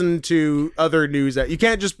listened to other news. You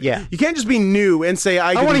can't just you can't just be new and say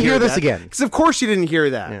I want to hear this that. again. Because of course you didn't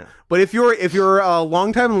hear that. Yeah. But if you're a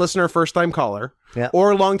longtime listener, first time caller, Yeah.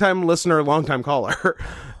 or longtime listener, long time caller,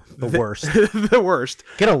 The worst. the worst.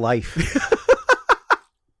 Get a life.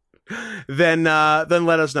 Then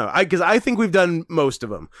let us know. Because I think we've done most of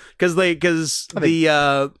them. Because the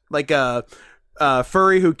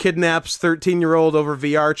furry who kidnaps 13-year-old over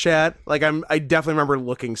VR chat. Like I definitely remember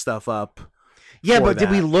looking stuff up. Yeah, for but did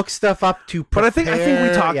we that. look stuff up to But prepare? I think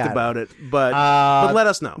we talked Yeah. about it. But let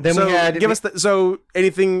us know. then so we had- give us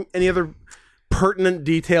any other pertinent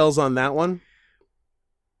details on that one?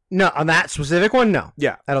 No, on that specific one, no.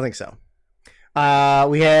 Yeah. I don't think so.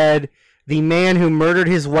 We had the man who murdered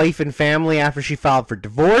his wife and family after she filed for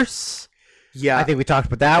divorce. Yeah. I think we talked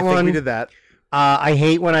about that I one. think we did that. I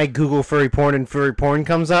hate when I Google furry porn and furry porn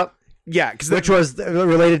comes up, Yeah, because which was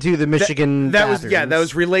related to the Michigan that bathrooms.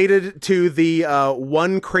 was related to the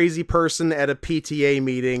one crazy person at a PTA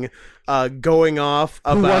meeting going off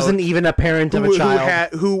about who wasn't even a parent of a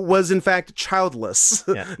child. who was in fact childless.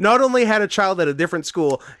 Yeah. Not only had a child at a different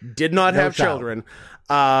school, did not No have child. children.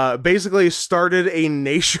 Basically started a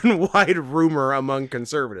nationwide rumor among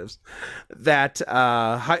conservatives that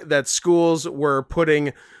that schools were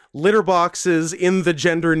putting litter boxes in the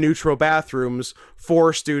gender neutral bathrooms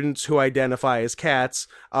for students who identify as cats.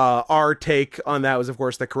 Our take on that was, of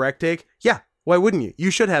course, the correct take. Yeah, why wouldn't you?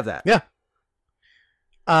 You should have that. Yeah.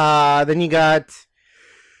 Then you got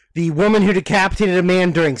the woman who decapitated a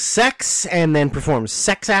man during sex and then performed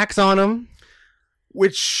sex acts on him.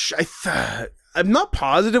 Which I'm not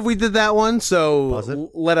positive we did that one, so Was it?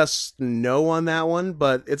 let us know on that one,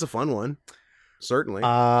 but it's a fun one. certainly.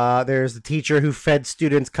 There's the teacher who fed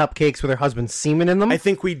students cupcakes with her husband's semen in them. I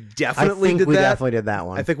think we definitely did that. Definitely did that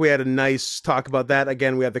one. I think we had a nice talk about that.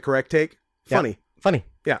 Again, we had the correct take. Funny. Yep. Funny.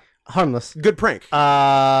 Yeah. Harmless. Good prank.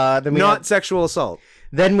 Then we Not sexual assault.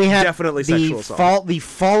 Then we had Definitely sexual assault. The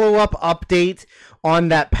follow-up update on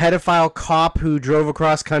that pedophile cop who drove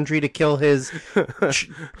across country to kill his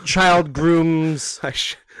child grooms. I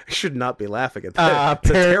should not be laughing at that. It's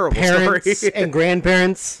a terrible parents story. and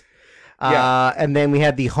grandparents. And then we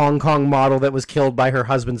had the Hong Kong model that was killed by her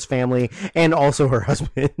husband's family and also her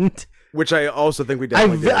husband. Which I also think we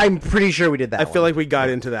definitely did. I'm pretty sure we did that I feel like we got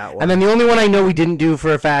into that one. And then the only one I know we didn't do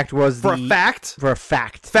for a fact was For a fact? For a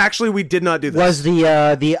fact. Factually, we did not do this. Was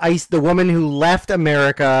the woman who left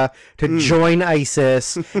America to join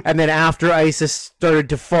ISIS, and then after ISIS started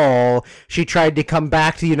to fall, she tried to come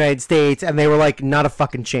back to the United States, and they were like, "Not a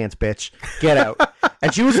fucking chance, bitch, get out."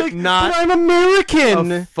 And she was like, Not "But I'm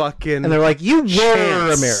American." a fucking And they're like, "You were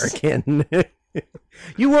chance. American.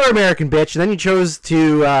 You were American, bitch, and then you chose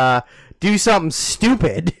to do something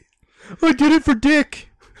stupid." I did it for dick.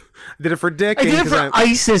 I did it for Dick. I did it for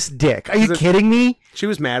ISIS dick. Are you kidding me? She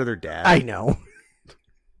was mad at her dad. I know.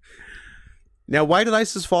 Now, why did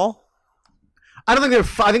ISIS fall? I don't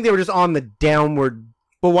think I think they were just on the downward.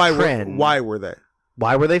 But why trend. why were they?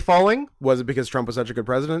 Why were they falling? Was it because Trump was such a good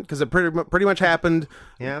president? Because it pretty much happened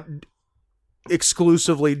Yeah.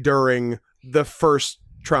 exclusively during the first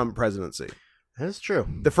Trump presidency. That's true.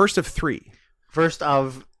 The first of three. The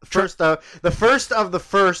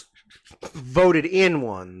first voted in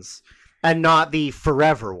ones, and not the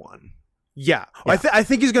forever one. Yeah. Yeah. I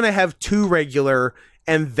think he's going to have two regular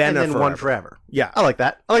and then one forever. Yeah. I like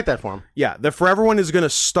that. I like that for him. Yeah. The forever one is going to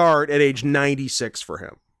start at age 96 for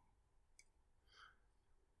him.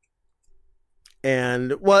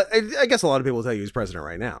 And, well, I guess a lot of people will tell you he's president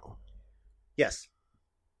right now. Yes.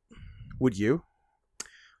 Would you?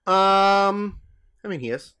 I mean, he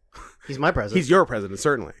is. He's my president. He's your president,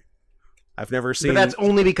 certainly. I've never seen... But that's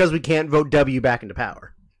only because we can't vote W back into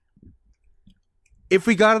power. If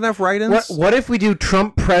we got enough write-ins... What if we do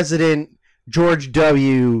Trump president, George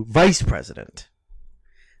W. vice president?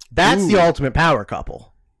 That's the ultimate power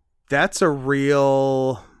couple. That's a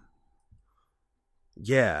real...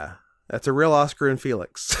 Yeah. That's a real Oscar and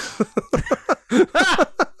Felix.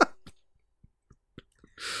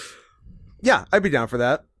 Yeah, I'd be down for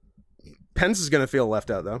that. Pence is going to feel left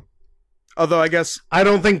out, though. Although, I guess... I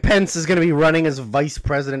don't think Pence is going to be running as vice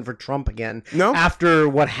president for Trump again. No? After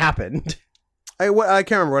what happened. I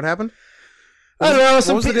can't remember what happened. I don't know.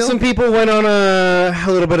 Some people went on a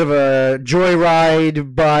little bit of a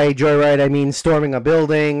joyride. By joyride, I mean storming a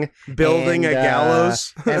building. Building a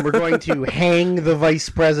gallows. And we're going to hang the vice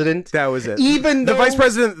president. That was it. Even the though vice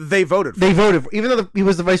president they voted for. They voted for. Even though he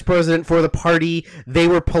was the vice president for the party they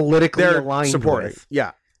were politically aligned supporting. with.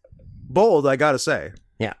 Yeah. Bold, I gotta say.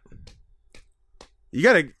 Yeah. You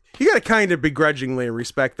gotta kind of begrudgingly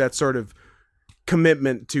respect that sort of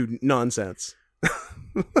commitment to nonsense.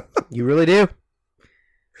 You really do.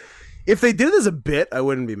 If they did it as a bit, I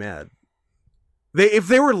wouldn't be mad. If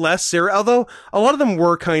they were less serious, although a lot of them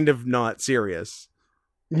were kind of not serious.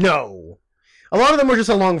 No. A lot of them were just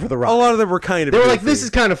along for the ride. A lot of them were kind of They were goofy. like, this is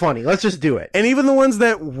kind of funny. Let's just do it. And even the ones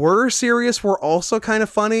that were serious were also kind of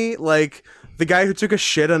funny. Like the guy who took a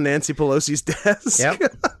shit on Nancy Pelosi's desk.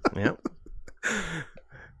 Yep.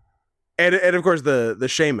 And of course the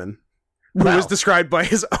shaman. Who was described by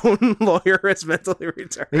his own lawyer as mentally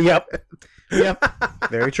retarded. Yep.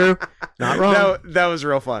 Very true. Not wrong. That was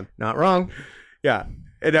real fun. Not wrong. Yeah.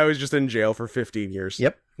 And now he's just in jail for 15 years.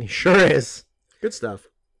 Yep. He sure is. Good stuff.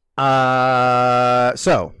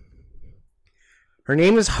 So her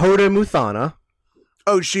name is Hoda Muthana.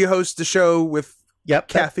 Oh, she hosts a show with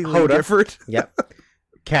Kathy Lee Gifford. Yep.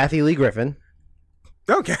 Kathy Lee Griffin.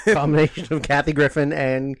 Okay. Combination of Kathy Griffin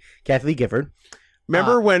and Kathy Lee Gifford.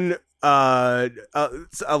 Remember when a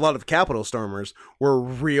lot of Capitol stormers were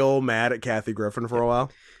real mad at Kathy Griffin for a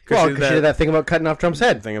while? Well, because she did that thing about cutting off Trump's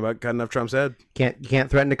head. Thing about cutting off Trump's head. You can't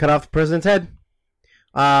threaten to cut off the president's head.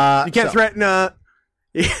 You can't threaten.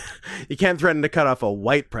 You can't threaten to cut off a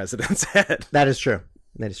white president's head. That is true.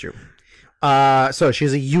 So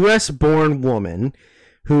she's a U.S.-born woman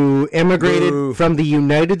who immigrated from the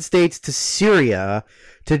United States to Syria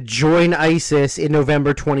to join ISIS in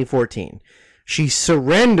November 2014. She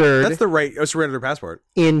surrendered. That's the right. Oh, surrendered her passport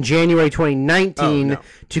in January 2019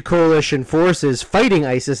 to coalition forces fighting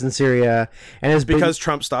ISIS in Syria, and has because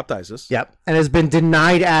Trump stopped ISIS. Yep, and has been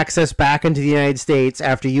denied access back into the United States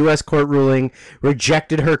after U.S. court ruling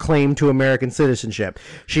rejected her claim to American citizenship.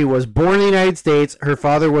 She was born in the United States. Her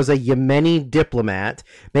father was a Yemeni diplomat,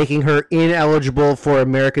 making her ineligible for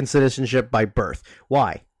American citizenship by birth.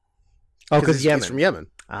 Why? Oh, because he's from Yemen.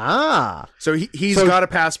 Ah, so he's got a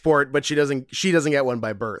passport, but she doesn't get one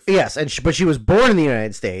by birth. Yes, but she was born in the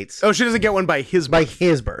United States. Oh, she doesn't get one by his birth. By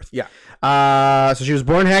his birth. Yeah. So she was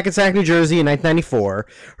born in Hackensack, New Jersey in 1994.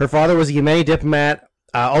 Her father was a Yemeni diplomat,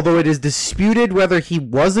 although it is disputed whether he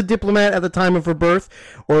was a diplomat at the time of her birth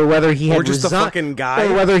or whether he had a fucking guy,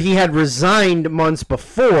 or whether he had resigned months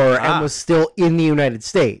before and was still in the United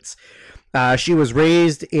States. She was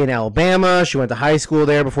raised in Alabama. She went to high school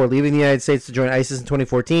there before leaving the United States to join ISIS in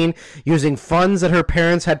 2014, using funds that her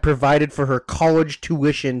parents had provided for her college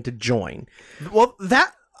tuition to join. Well,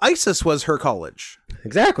 that ISIS was her college.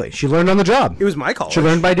 Exactly. She learned on the job. It was my college. She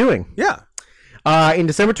learned by doing. Yeah. In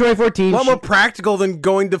December 2014... A lot more practical than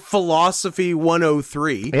going to Philosophy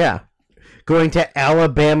 103. Yeah. Going to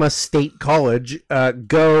Alabama State College.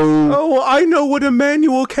 Oh, I know what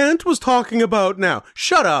Immanuel Kant was talking about now.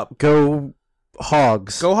 Shut up. Go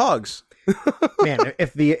Hogs. Go Hogs. Man,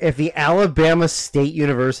 if the Alabama State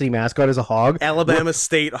University mascot is a hog... Alabama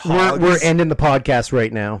State Hogs. We're ending the podcast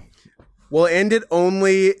right now. We'll end it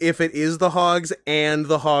only if it is the Hogs and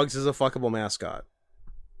the Hogs is a fuckable mascot.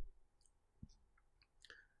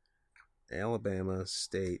 Alabama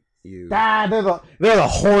State U. They're the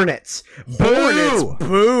Hornets. Hornets.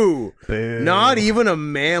 Boo. Boo. Not even a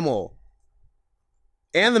mammal.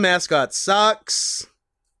 And the mascot sucks.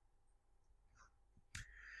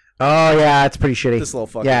 Oh yeah, it's pretty shitty. This little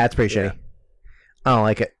fucker. Yeah, it's pretty shitty. I don't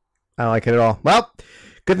like it. I don't like it at all. Well,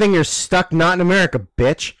 good thing you're stuck not in America,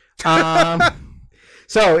 bitch.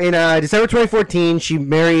 So in December 2014, she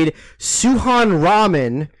married Suhan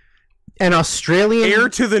Rahman, an Australian heir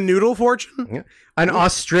to the noodle fortune, an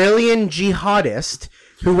Australian jihadist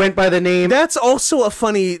who went by the name. That's also a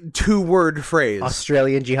funny 2-word phrase.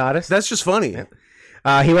 Australian jihadist. That's just funny.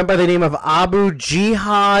 He went by the name of Abu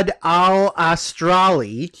Jihad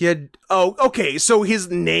al-Astrali. Okay, so his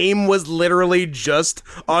name was literally just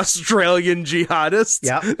Australian jihadist.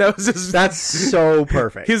 Yeah, that's so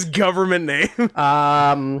perfect. His government name.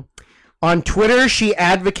 On Twitter, she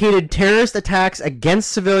advocated terrorist attacks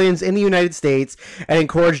against civilians in the United States and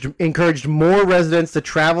encouraged more residents to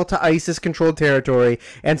travel to ISIS-controlled territory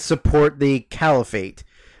and support the caliphate.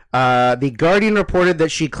 The Guardian reported that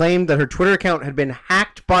she claimed that her Twitter account had been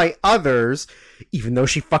hacked by others, even though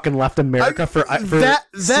she fucking left America for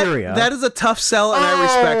Syria. That is a tough sell, and I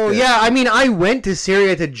respect it. Yeah, I mean, I went to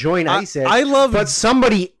Syria to join ISIS. But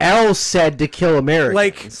somebody else said to kill Americans.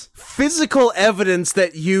 Like, physical evidence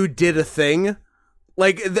that you did a thing,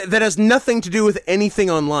 like, that has nothing to do with anything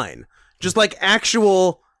online. Just, like,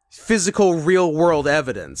 actual physical, real-world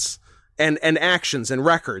evidence and actions and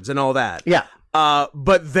records and all that. Yeah.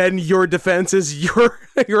 But then your defense is your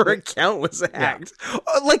account was hacked. Yeah.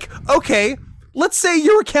 Like, okay, let's say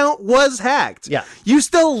your account was hacked. Yeah. You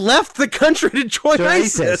still left the country to join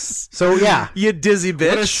ISIS. So, yeah. You dizzy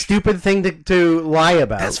bitch. What a stupid thing to lie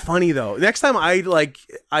about. That's funny, though. Next time I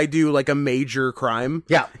do, like, a major crime.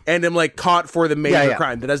 Yeah. And am, like, caught for the major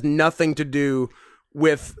crime that has nothing to do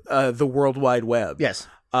with the World Wide Web. Yes.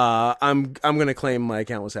 I'm going to claim my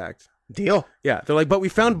account was hacked. Deal. Yeah, they're like, but we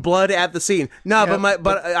found blood at the scene. No,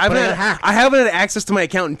 but I haven't had access to my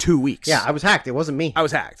account in 2 weeks. Yeah, I was hacked. It wasn't me. I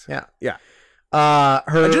was hacked. Yeah. Yeah.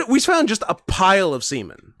 We found just a pile of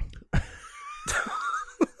semen.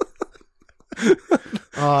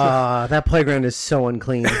 That playground is so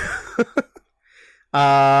unclean.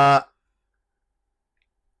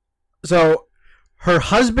 So her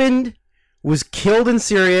husband was killed in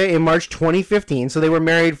Syria in March 2015. So they were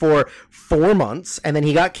married for 4 months, and then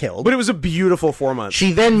he got killed. But it was a beautiful 4 months.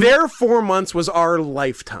 Their 4 months was our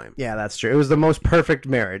lifetime. Yeah, that's true. It was the most perfect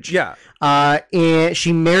marriage. Yeah. And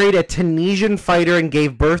she married a Tunisian fighter and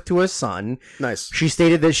gave birth to a son. Nice. She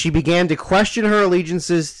stated that she began to question her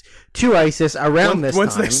allegiances to ISIS around this time.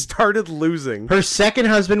 Once they started losing. Her second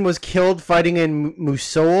husband was killed fighting in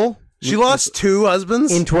Mosul. She lost 2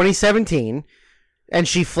 husbands? In 2017. And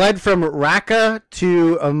she fled from Raqqa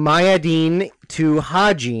to Mayadin to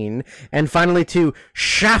Hajin and finally to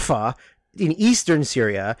Shafa in eastern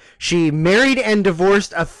Syria. She married and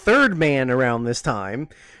divorced a third man around this time.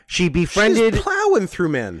 She's plowing through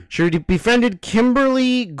men. She befriended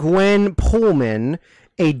Kimberly Gwen Pullman,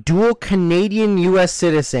 a dual Canadian U.S.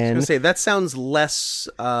 citizen. I was gonna say, that sounds less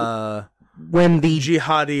when the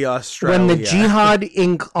jihadi Australia. When the jihad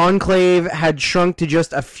enclave had shrunk to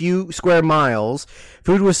just a few square miles,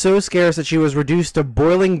 food was so scarce that she was reduced to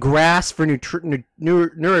boiling grass for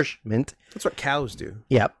nourishment. That's what cows do.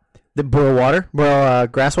 Yep. The boil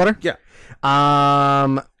grass water? Yeah.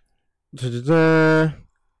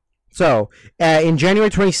 So, in January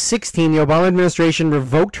 2016, the Obama administration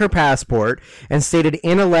revoked her passport and stated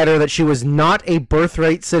in a letter that she was not a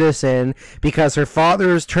birthright citizen because her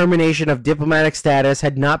father's termination of diplomatic status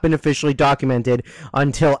had not been officially documented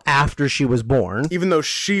until after she was born. Even though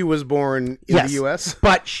she was born in the U.S.?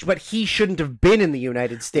 But he shouldn't have been in the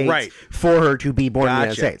United States for her to be born in the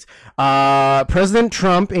United States. President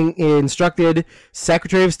Trump instructed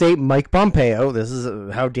Secretary of State Mike Pompeo, this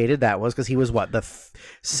is how dated that was, because he was, what, the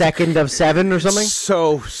second of 7 or something?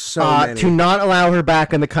 So many. To not allow her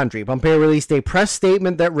back in the country. Pompeo released a press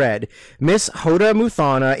statement that read, Miss Hoda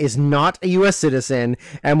Muthana is not a U.S. citizen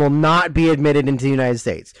and will not be admitted into the United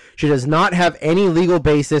States. She does not have any legal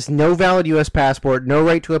basis, no valid U.S. passport, no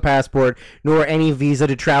right to a passport, nor any visa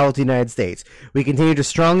to travel to the United States. We continue to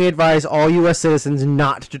strongly advise all U.S. citizens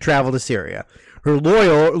not to travel to Syria. Her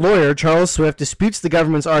lawyer, Charles Swift, disputes the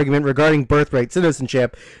government's argument regarding birthright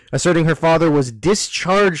citizenship, asserting her father was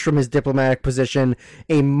discharged from his diplomatic position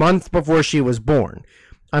a month before she was born.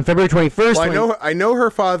 On February 21st... Well, I know her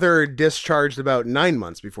father discharged about 9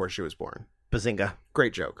 months before she was born. Bazinga.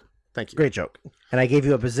 Great joke. Thank you. Great joke. And I gave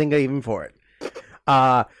you a bazinga even for it.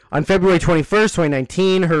 On February 21st,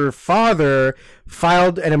 2019, her father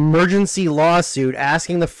filed an emergency lawsuit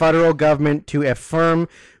asking the federal government to affirm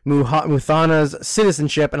Muthana's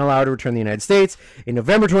citizenship and allow her to return to the United States. In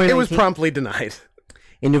November 2019... It was promptly denied.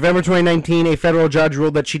 In November 2019, a federal judge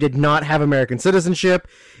ruled that she did not have American citizenship.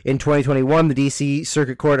 In 2021, the D.C.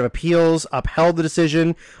 Circuit Court of Appeals upheld the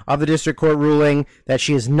decision of the district court ruling that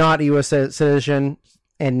she is not a U.S. citizen.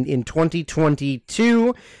 And in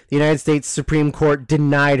 2022, the United States Supreme Court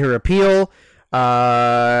denied her appeal.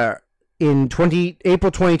 In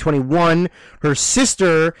April 2021, her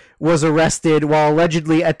sister was arrested while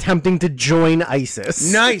allegedly attempting to join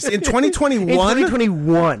ISIS. Nice. In 2021? In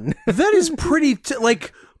 2021. That is pretty...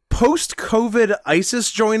 post-COVID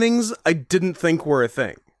ISIS joinings, I didn't think were a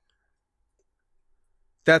thing.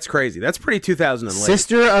 That's crazy. That's pretty 2000 and late.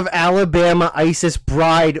 Sister of Alabama ISIS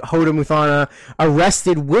bride Hoda Muthana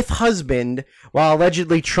arrested with husband while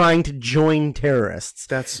allegedly trying to join terrorists.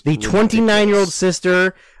 That's the 29-year-old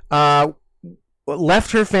sister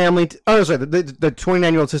left her family. The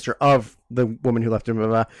 29-year-old sister of the woman who left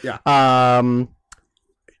her.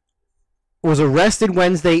 Was arrested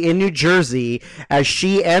Wednesday in New Jersey as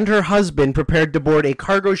she and her husband prepared to board a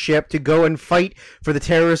cargo ship to go and fight for the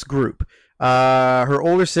terrorist group. Her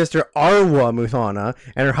older sister, Arwa Muthana,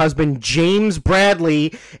 and her husband, James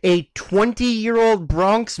Bradley, a 20-year-old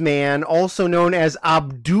Bronx man, also known as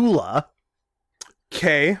Abdullah,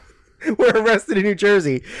 were arrested in New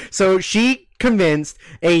Jersey. So she convinced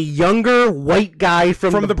a younger white guy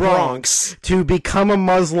from the Bronx to become a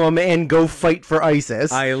Muslim and go fight for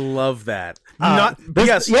ISIS. I love that. Not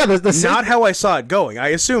how I saw it going. I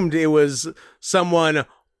assumed it was someone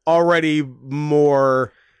already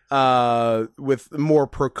more... with more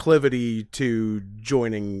proclivity to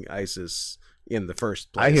joining ISIS in the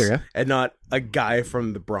first place. I hear you. And not a guy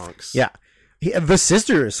from the Bronx. Yeah. The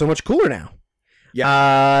sister is so much cooler now.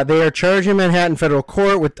 Yeah. They are charged in Manhattan federal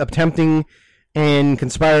court with attempting and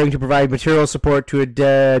conspiring to provide material support to a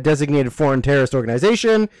designated foreign terrorist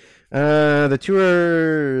organization. The two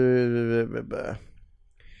are...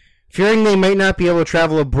 Fearing they might not be able to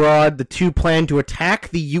travel abroad, the two plan to attack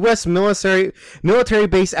the U.S. military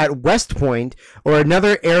base at West Point or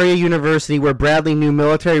another area university where Bradley knew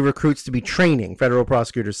military recruits to be training, federal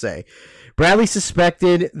prosecutors say. Bradley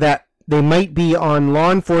suspected that they might be on law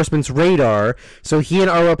enforcement's radar, so he and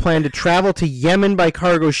Arwa planned to travel to Yemen by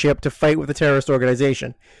cargo ship to fight with the terrorist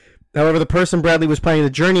organization. However, the person Bradley was planning the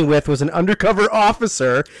journey with was an undercover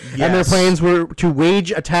officer, and their plans were to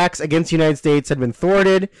wage attacks against the United States had been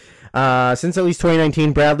thwarted. Since at least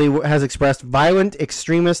 2019, Bradley has expressed violent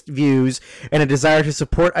extremist views and a desire to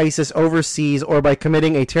support ISIS overseas or by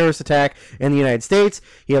committing a terrorist attack in the United States.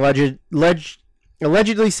 He allegedly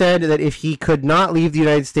said that if he could not leave the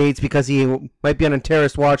United States because he might be on a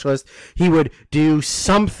terrorist watch list, he would do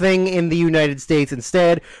something in the United States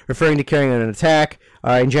instead, referring to carrying out an attack.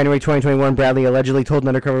 In January 2021, Bradley allegedly told an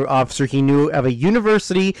undercover officer he knew of a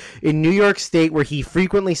university in New York State where he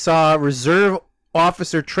frequently saw Reserve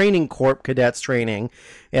Officer Training Corps cadets training.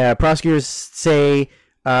 Prosecutors say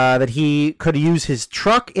that he could use his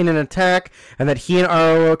truck in an attack and that he and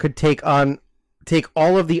Arwa could take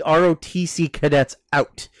all of the ROTC cadets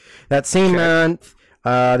out. That same month,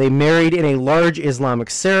 They married in a large Islamic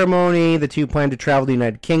ceremony. The two planned to travel to the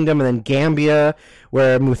United Kingdom and then Gambia,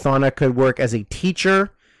 where Muthana could work as a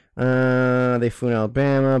teacher. They flew in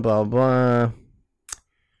Alabama, blah, blah.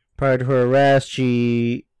 Prior to her arrest,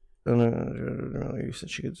 she... you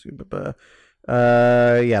said she could...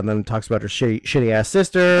 and then it talks about her shitty-ass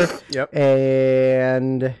sister. Yep.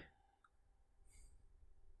 And...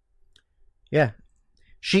 yeah.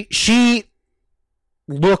 She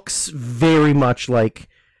looks very much like...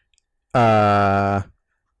 that's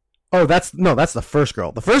the first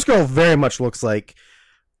girl. The first girl very much looks like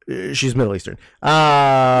she's Middle Eastern.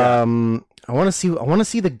 I want to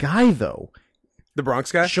see the guy though. The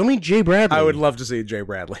Bronx guy? Show me Jay Bradley. I would love to see Jay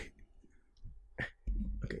Bradley.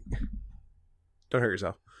 Okay. Don't hurt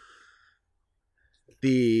yourself.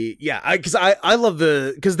 Because I love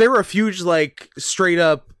because there were a few just like straight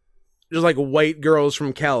up just like white girls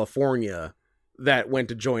from California that went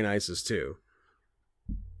to join ISIS too.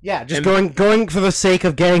 Yeah, just going for the sake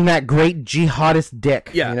of getting that great jihadist dick.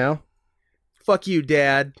 Yeah. You know? Fuck you,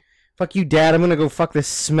 Dad. Fuck you, Dad. I'm gonna go fuck this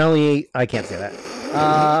smelly... I can't say that.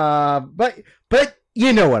 But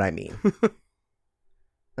you know what I mean.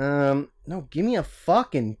 No, give me a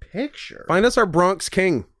fucking picture. Find us our Bronx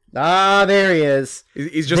king. Ah, there he is.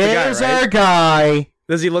 He's just There's a guy, right? our guy.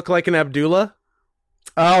 Does he look like an Abdullah?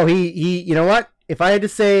 Oh, he. You know what? If I had to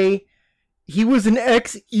say, he was an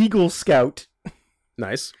ex-Eagle Scout.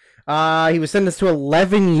 Nice. He was sentenced to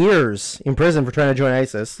 11 years in prison for trying to join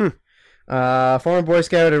ISIS. Former Boy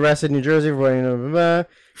Scout arrested in New Jersey for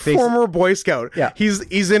former Boy Scout. Yeah.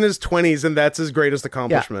 He's in his 20s and that's his greatest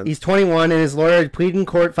accomplishment. Yeah, he's 21 and his lawyer pleaded in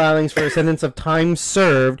court filings for a sentence of time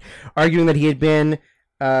served, arguing that he had been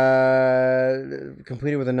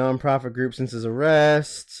completed with a non-profit group since his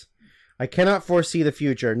arrest. I cannot foresee the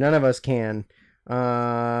future. None of us can.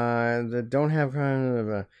 That don't have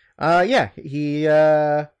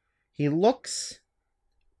he looks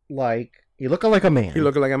like a man. He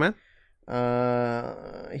looked like a man?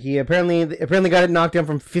 He apparently got it knocked down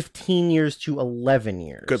from 15 years to 11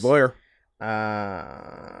 years. Good lawyer.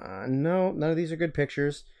 No, none of these are good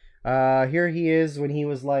pictures. Here he is when he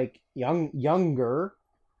was like younger.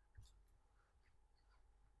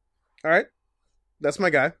 All right. That's my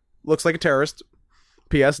guy. Looks like a terrorist.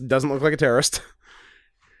 P.S. Doesn't look like a terrorist.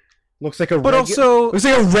 Looks like a looks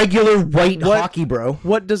like a regular white hockey bro.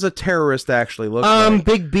 What does a terrorist actually look like?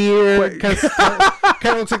 Big beard, kind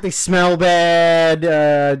of looks like they smell bad.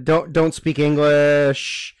 Don't speak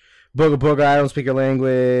English. Booga booga. I don't speak your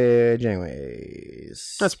language.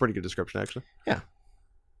 Anyways, that's a pretty good description, actually. Yeah.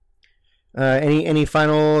 Any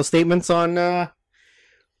final statements on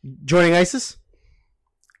joining ISIS?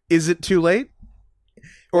 Is it too late?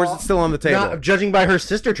 Or is it still on the table? Judging by her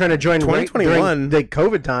sister trying to join 2021, during the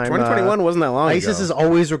COVID time. 2021 wasn't that long ago. ISIS is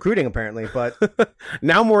always recruiting, apparently, but...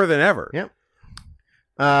 now more than ever. Yep.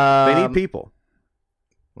 They need people.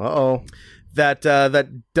 Uh-oh. That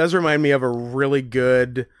does remind me of a really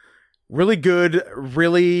good,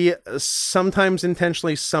 sometimes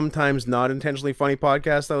intentionally, sometimes not intentionally funny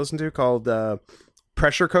podcast I listen to called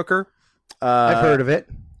Pressure Cooker. I've heard of it.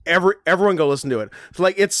 Everyone go listen to it.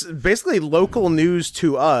 It's basically local news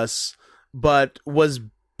to us, but was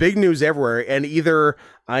big news everywhere. And either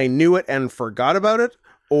I knew it and forgot about it,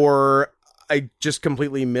 or I just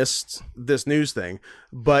completely missed this news thing.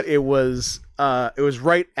 But it was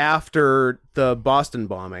right after the Boston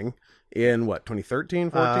bombing in 2013,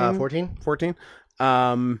 14? 14.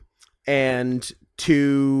 And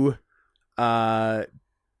to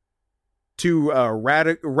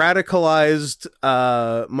radicalized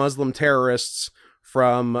Muslim terrorists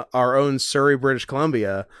from our own Surrey, British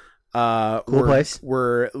Columbia. Place.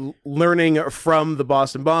 We're learning from the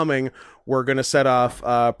Boston bombing. We're going to set off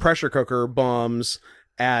pressure cooker bombs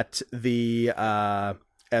at at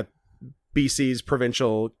BC's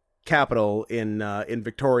provincial capital in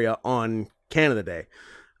Victoria on Canada Day.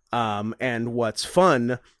 And what's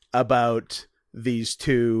fun about these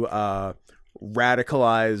two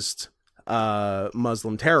radicalized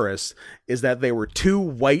Muslim terrorists is that they were two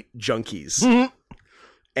white junkies. Mm-hmm.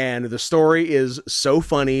 And the story is so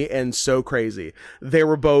funny and so crazy. They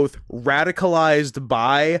were both radicalized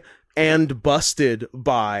by and busted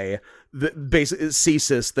by the basically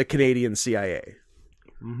CSIS, the Canadian CIA.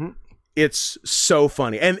 Mm-hmm. It's so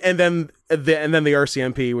funny. And then the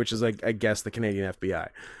RCMP, which is like, I guess, the Canadian FBI.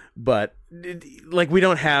 But we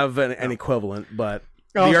don't have an equivalent, but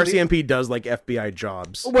the RCMP does like FBI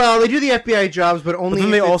jobs. Well, they do the FBI jobs, but only. But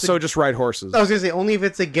then they also just ride horses. I was gonna say only if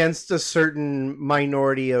it's against a certain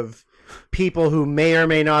minority of people who may or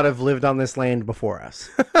may not have lived on this land before us.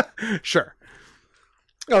 Sure.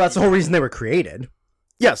 Oh, that's the whole reason they were created.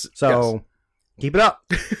 Yes. So Keep it up.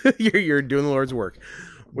 You're doing the Lord's work.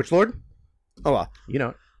 Which Lord? Oh well. You know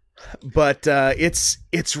it. But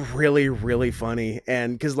it's really, really funny,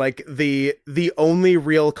 and because like the only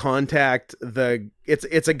real contact,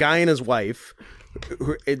 it's a guy and his wife,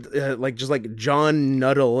 who, like just like John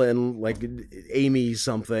Nuttall and like Amy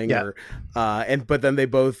something, Yeah. or but then they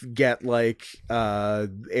both get like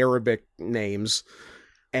Arabic names,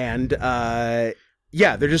 and they're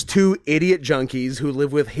just two idiot junkies who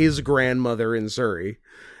live with his grandmother in Surrey,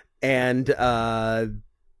 and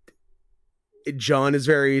John is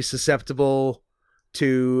very susceptible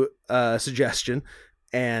to suggestion,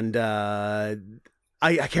 and I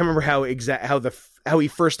can't remember how he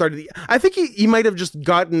first started. I think he might have just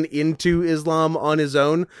gotten into Islam on his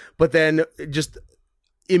own, but then just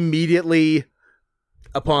immediately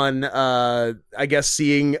upon I guess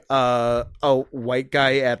seeing a white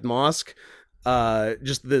guy at mosque,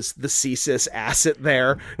 just the CSIS asset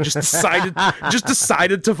there just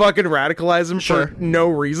decided to fucking radicalize him for no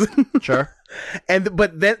reason. Sure.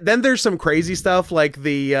 But then there's some crazy stuff like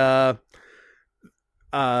there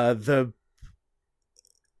was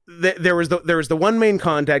the one main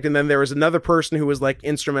contact, and then there was another person who was like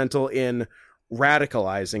instrumental in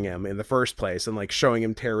radicalizing him in the first place and like showing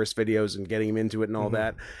him terrorist videos and getting him into it and all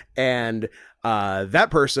that. And that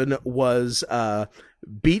person was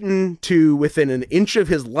beaten to within an inch of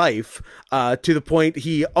his life, to the point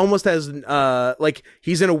he almost has like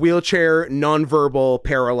he's in a wheelchair, nonverbal,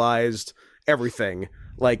 paralyzed, everything,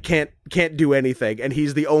 like can't do anything, and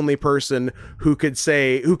he's the only person who could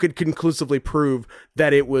conclusively prove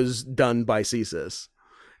that it was done by CSIS.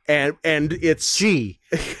 And it's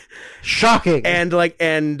shocking. And like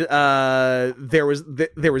there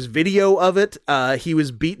was video of it. He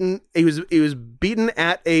was beaten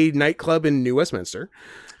at a nightclub in New Westminster.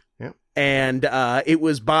 Yeah. And it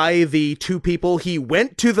was by the two people he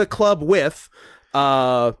went to the club with.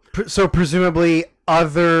 So presumably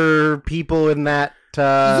other people in that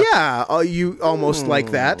you almost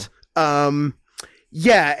like that. And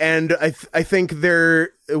I think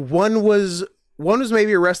one was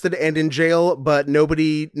maybe arrested and in jail, but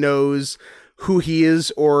nobody knows who he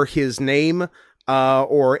is or his name,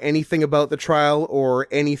 or anything about the trial or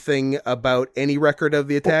anything about any record of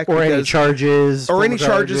the attack, or any charges,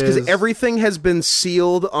 because everything has been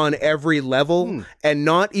sealed on every level, and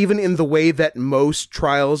not even in the way that most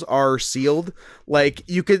trials are sealed. Like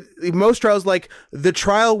most trials, like the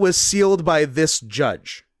trial was sealed by this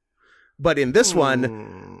judge, but in this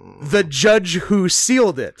one, the judge who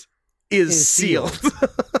sealed it is sealed.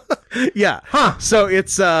 Yeah. Huh. So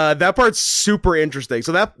it's that part's super interesting.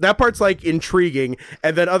 So that part's like intriguing,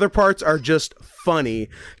 and then other parts are just funny,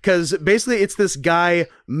 because basically it's this guy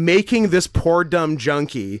making this poor dumb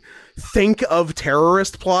junkie think of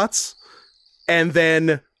terrorist plots and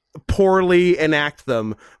then poorly enact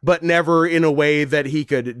them, but never in a way that he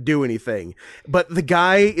could do anything. But the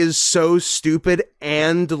guy is so stupid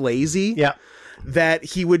and lazy, that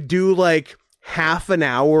he would do like half an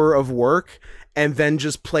hour of work and then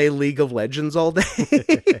just play League of Legends all day.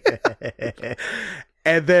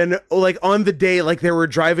 And then like on the day, like they were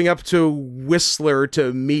driving up to Whistler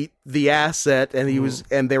to meet the asset, and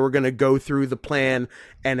they were going to go through the plan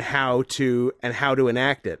and how to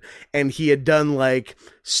enact it. And he had done like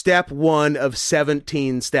step 1 of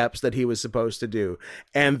 17 steps that he was supposed to do.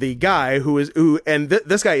 And the guy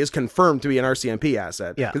this guy is confirmed to be an RCMP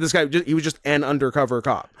asset. Yeah. 'Cause this guy, he was just an undercover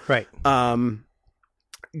cop. Right.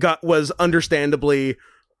 Was understandably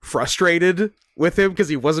frustrated with him because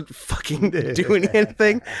he wasn't fucking doing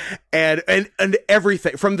anything, and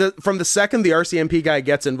everything from the second the RCMP guy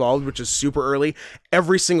gets involved, which is super early,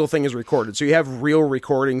 every single thing is recorded, so you have real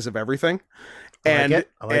recordings of everything. I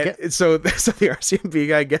like it. So the RCMP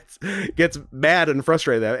guy gets mad and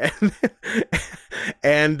frustrated,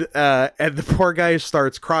 and the poor guy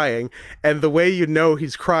starts crying, and the way you know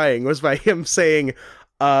he's crying was by him saying,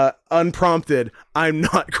 unprompted, "I'm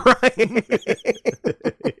not crying."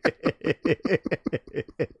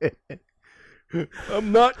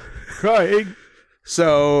 I'm not crying.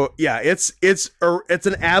 So yeah, it's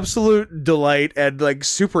an absolute delight and like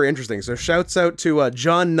super interesting. So shouts out to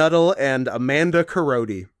John Nuttall and Amanda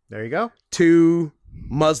Karodi. There you go. 2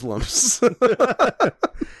 Muslims.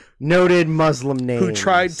 Noted Muslim names. Who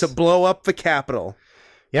tried to blow up the Capitol.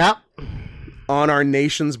 Yeah. On our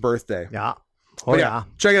nation's birthday. Yeah. Oh, yeah.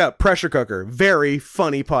 Check it out. Pressure Cooker. Very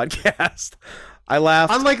funny podcast. I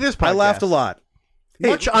laughed. Unlike this podcast. I laughed a lot.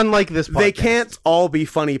 Much unlike this podcast. They can't all be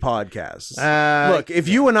funny podcasts. Look, if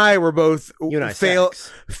you and I were both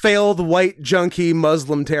failed white junkie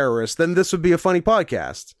Muslim terrorists, then this would be a funny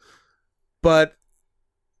podcast. But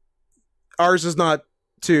ours is not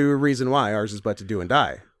to Reason Why. Ours is But to Do and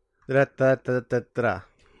Die. The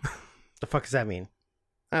fuck does that mean?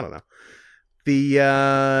 I don't know.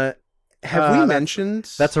 The have we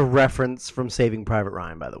mentioned that's a reference from Saving Private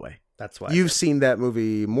Ryan, by the way. That's why you've seen that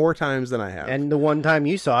movie more times than I have. And the one time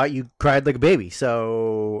you saw it, you cried like a baby.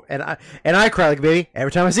 So and I cry like a baby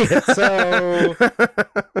every time I see it. So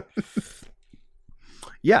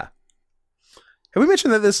yeah. Have we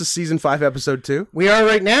mentioned that this is season 5, episode 2? We are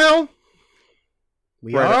right now.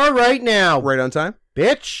 Right now. Right on time,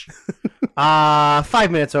 bitch.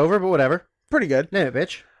 5 minutes over, but whatever. Pretty good. Yeah,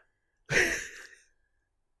 bitch.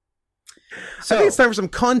 So, I think it's time for some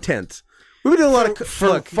content. We've been doing a lot of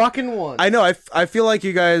fucking one. I know. I feel like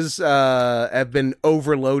you guys have been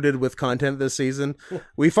overloaded with content this season.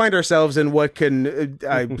 We find ourselves in what can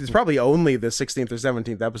it's probably only the 16th or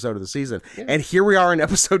 17th episode of the season, and here we are in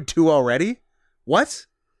episode 2 already. What?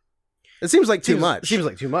 It seems like too much. Seems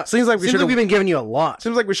like too much. Seems like we've been giving you a lot.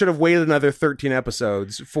 Seems like we should have waited another 13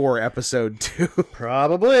 episodes for episode 2.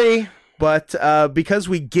 Probably. But because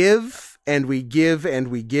we give and we give and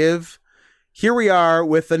we give, here we are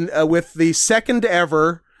with the second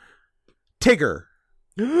ever Tigger.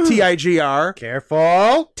 Tigr.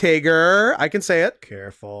 Careful. Tigger. I can say it.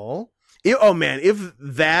 Careful. Oh man, if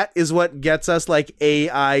that is what gets us like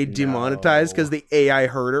AI demonetized because the AI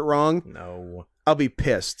heard it wrong, no, I'll be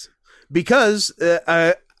pissed. Because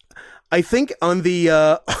I think on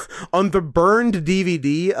the burned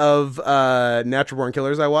DVD of Natural Born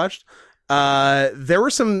Killers I watched, there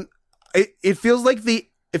were some. It feels like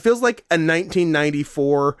a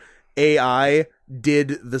 1994 AI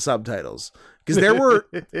did the subtitles because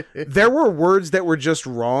there were words that were just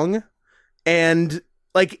wrong, and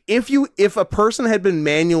like if a person had been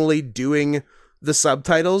manually doing the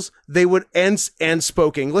subtitles, they would and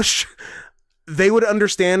spoke English. They would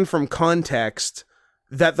understand from context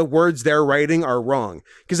that the words they're writing are wrong.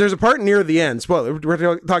 Because there's a part near the end. Spoiler,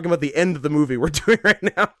 we're talking about the end of the movie we're doing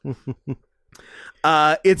right now.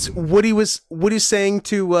 It's Woody's saying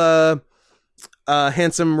to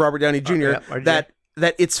handsome Robert Downey Jr. That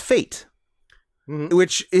it's fate,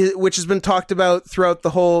 which has been talked about throughout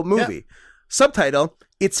the whole movie. Yeah. Subtitle: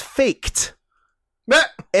 it's faked.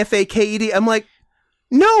 F-A-K-E-D. I'm like,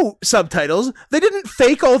 no, subtitles. They didn't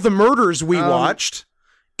fake all the murders we watched.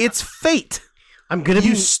 It's fate.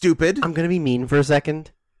 You stupid. I'm gonna be mean for a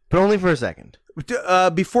second, but only for a second.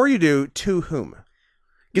 Before you do, to whom?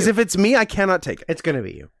 Because if it's me, I cannot take it. It's gonna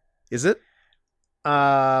be you. Is it?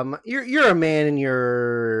 You're a man in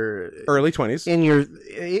your early 20s.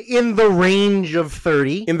 In the range of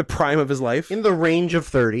 30. In the prime of his life. In the range of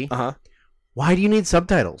 30. Uh-huh. Why do you need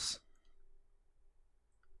subtitles?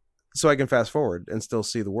 So I can fast forward and still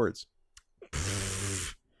see the words.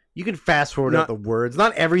 You can fast forward out the words.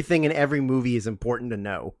 Not everything in every movie is important to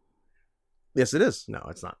know. Yes, it is. No,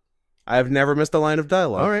 it's not. I've never missed a line of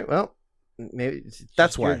dialogue. All right, well, maybe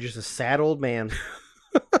that's why you're just a sad old man.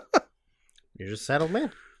 You're just a sad old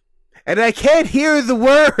man. And I can't hear the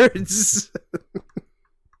words.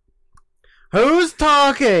 Who's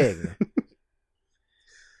talking?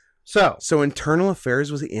 So Internal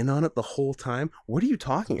Affairs was in on it the whole time? What are you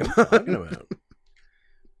talking about?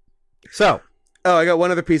 I got one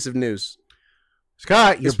other piece of news.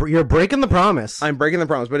 Scott, you're breaking the promise. I'm breaking the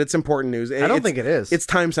promise, but it's important news. I don't think it is. It's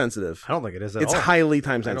time sensitive. I don't think it is at all. It's highly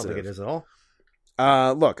time sensitive. I don't think it is at all.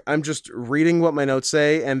 Look, I'm just reading what my notes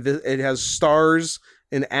say, and it has stars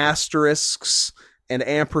and asterisks and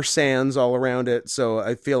ampersands all around it. So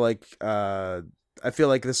I feel like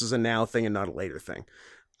this is a now thing and not a later thing.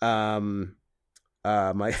 My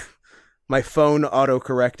phone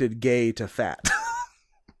auto-corrected gay to fat.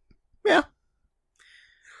 Yeah.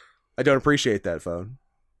 I don't appreciate that phone.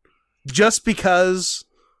 Just because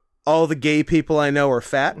all the gay people I know are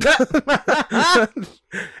fat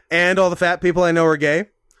and all the fat people I know are gay,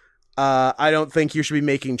 I don't think you should be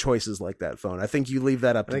making choices like that, phone. I think you leave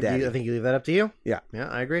that up to Daddy. I think you leave that up to you? Yeah. Yeah,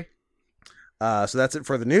 I agree. So that's it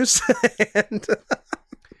for the news.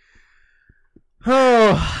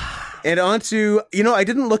 And on to, I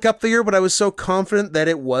didn't look up the year, but I was so confident that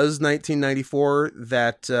it was 1994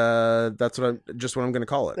 that that's what I'm going to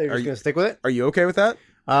call it. Are you just going to stick with it? Are you okay with that?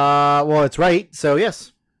 Well, it's right, so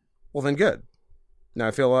yes. Well, then good. Now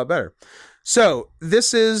I feel a lot better. So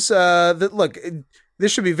this is, look,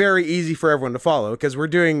 this should be very easy for everyone to follow because we're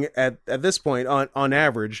doing at this point on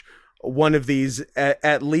average one of these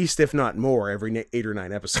at least, if not more, every 8 or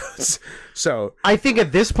 9 episodes. So I think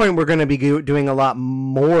at this point we're going to be doing a lot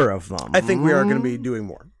more of them. I think we are going to be doing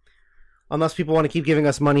more, unless people want to keep giving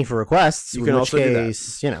us money for requests. You can also do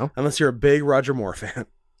that, unless you're a big Roger Moore fan.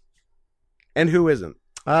 And who isn't?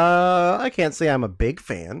 I can't say I'm a big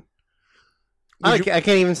fan. I can't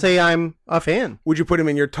even say I'm a fan. Would you put him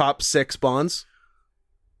in your top 6 Bonds?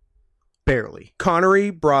 Barely. Connery,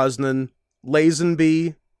 Brosnan,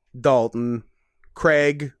 Lazenby, Dalton,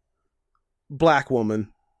 Craig, Black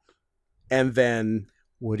Woman, and then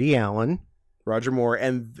Woody Allen, Roger Moore,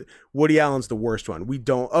 and Woody Allen's the worst one. We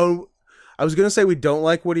don't. Oh, I was gonna say we don't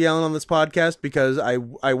like Woody Allen on this podcast because I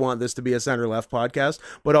want this to be a center left podcast,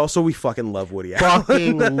 but also we fucking love Woody Allen.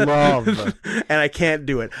 Fucking love, and I can't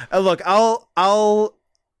do it. Look, I'll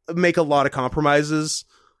make a lot of compromises,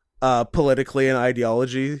 politically and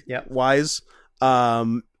ideology wise.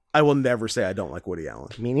 I will never say I don't like Woody Allen.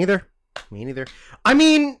 Me neither. I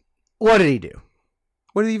mean, what did he do?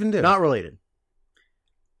 What did he even do? Not related.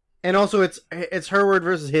 And also, it's her word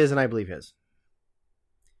versus his, and I believe his.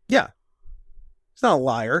 Yeah. He's not a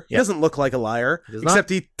liar. He doesn't look like a liar. Except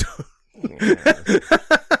he...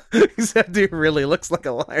 except he really looks like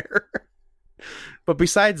a liar. But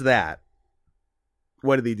besides that,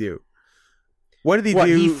 what did he do? What did he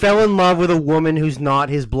do? He fell in love with a woman who's not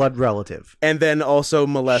his blood relative. And then also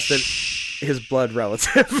molested his blood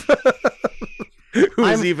relative.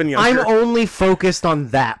 Who's even younger. I'm only focused on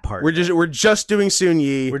that part. We're just doing Sun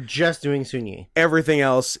Yi. We're just doing Sun Yi. Everything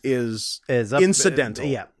else is incidental.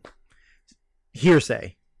 Yeah.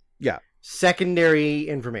 Hearsay. Yeah. Secondary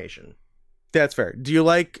information. That's fair. Do you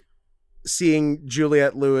like seeing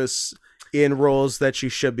Juliette Lewis in roles that she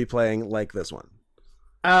should be playing like this one?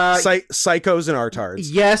 Psychos and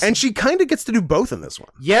Artards. Yes. And she kind of gets to do both in this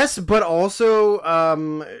one. Yes, but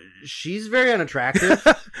also she's very unattractive.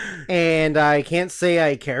 And I can't say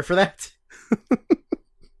I care for that.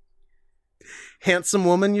 Handsome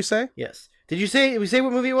woman, you say? Yes. Did we say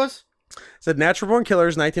what movie it was? It said Natural Born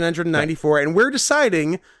Killers, 1994, right. And we're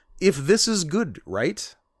deciding if this is good,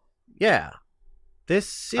 right? Yeah.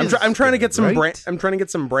 This is I'm trying to get some right? I'm trying to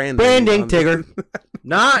get some branding. Branding, Tigger.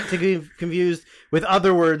 Not to be confused with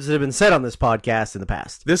other words that have been said on this podcast in the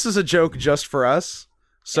past. This is a joke just for us.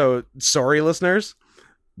 So, sorry, listeners.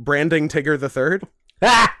 Branding Tigger the Third.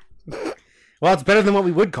 Ah! Well, it's better than what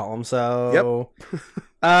we would call him, so...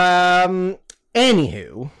 Yep.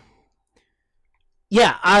 Anywho.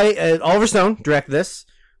 Yeah, Oliver Stone directed this.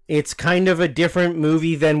 It's kind of a different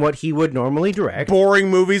movie than what he would normally direct. Boring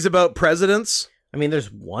movies about presidents. I mean,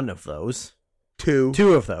 there's one of those. Two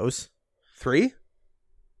of those. 3?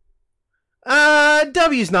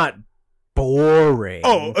 W's not boring.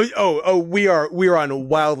 We are on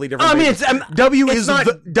wildly different. I mean, W is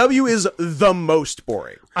the most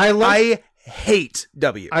boring. I hate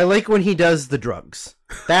W. I like when he does the drugs.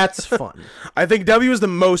 That's fun. I think W is the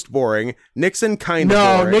most boring. Nixon kind of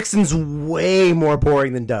boring. No, Nixon's way more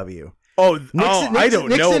boring than W. Nixon, I don't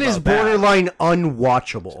know about Nixon is borderline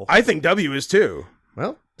unwatchable. I think W is too.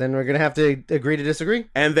 Well, then we're going to have to agree to disagree.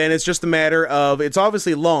 And then it's just a matter of, it's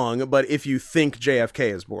obviously long, but if you think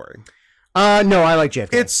JFK is boring. No, I like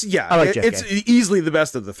JFK. I like JFK. It's easily the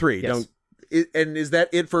best of the 3. Yes. And is that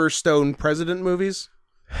it for Stone president movies?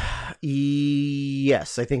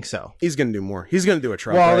 Yes, I think so. He's going to do more. He's going to do a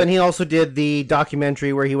Trump. Well, then he also did the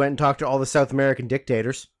documentary where he went and talked to all the South American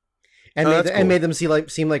dictators. And made them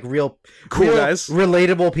seem like real guys,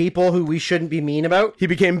 relatable people who we shouldn't be mean about. He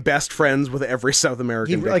became best friends with every South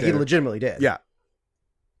American dictator. He legitimately did. Yeah,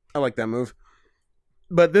 I like that move.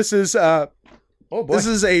 But this is oh boy,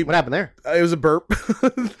 what happened there? It was a burp.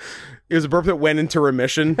 It was a burp that went into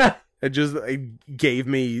remission. It gave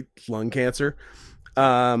me lung cancer.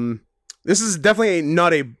 This is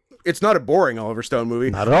definitely it's not a boring Oliver Stone movie.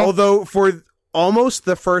 Not at all. Although for almost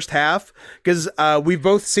the first half, because we've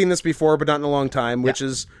both seen this before, but not in a long time, which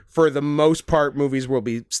is, for the most part, movies we'll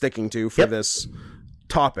be sticking to for this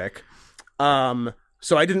topic. So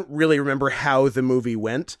I didn't really remember how the movie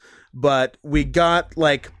went, but we got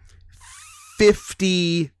like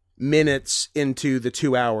 50 minutes into the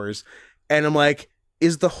 2 hours, and I'm like,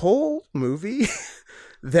 is the whole movie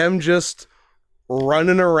them just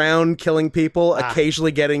running around killing people,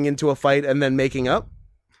 occasionally getting into a fight, and then making up?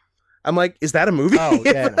 I'm like, is that a movie? Oh,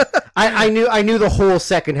 yeah. No. I knew the whole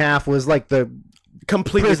second half was like the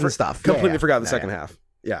prison stuff. Completely forgot the second half.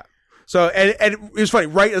 Yeah. So, and it was funny.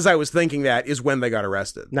 Right as I was thinking that is when they got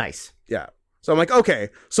arrested. Nice. Yeah. So I'm like, okay.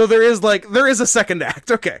 So there is a second act.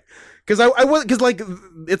 Okay. Because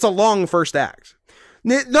it's a long first act.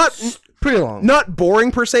 Not pretty long. Not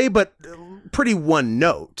boring per se, but pretty one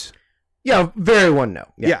note. Yeah, very one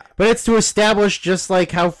note. Yeah. But it's to establish just like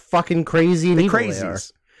how fucking crazy and evil they are.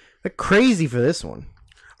 They're crazy for this one.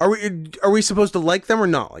 Are we supposed to like them or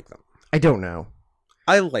not like them? I don't know.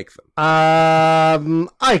 I like them.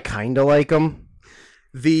 I kind of like them.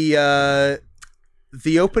 The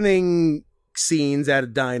opening scenes at a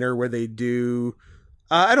diner where they do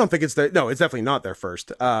I don't think it's it's definitely not their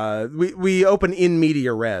first. We open in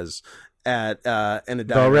media res at in a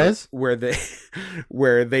diner where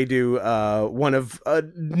they do one of a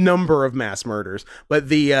number of mass murders, but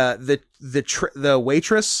the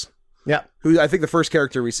waitress, yeah, who I think the first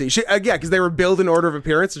character we see, she because they were billed in order of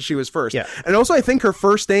appearance and she was first, yeah, and also I think her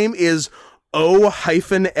first name is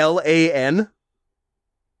O-Lan,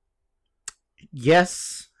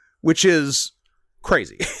 yes, which is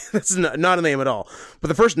crazy. That's not a name at all. But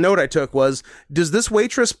the first note I took was, does this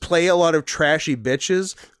waitress play a lot of trashy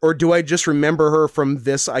bitches, or do I just remember her from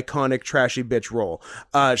this iconic trashy bitch role?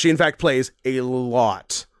 She in fact plays a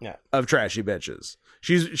lot of trashy bitches.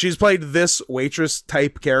 She's played this waitress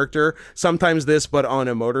type character, sometimes this, but on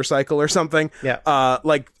a motorcycle or something. Yeah.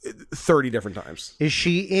 Like 30 different times. Is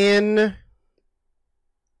she in...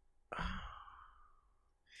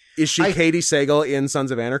 Is she Katie Sagal in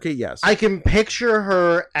Sons of Anarchy? Yes. I can picture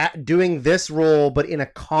her doing this role, but in a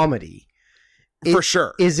comedy. For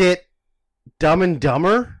sure. Is it Dumb and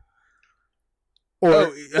Dumber? Or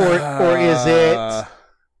is it...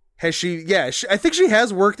 Has she... Yeah, I think she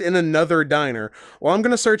has worked in another diner. Well, I'm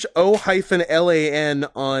going to search O-Lan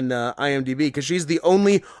on IMDb, because she's the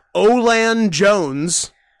only Olan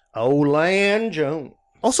Jones. Olan Jones.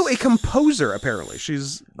 Also a composer, apparently.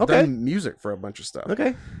 She's done music for a bunch of stuff.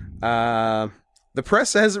 Okay. The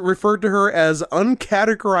press has referred to her as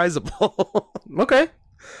uncategorizable. Okay.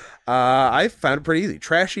 I found it pretty easy.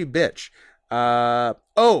 Trashy bitch. I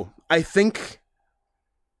think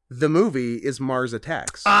the movie is Mars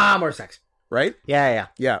Attacks. Mars Attacks. Right? Yeah.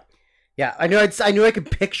 Yeah, I knew I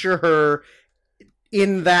could picture her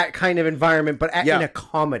in that kind of environment, but in a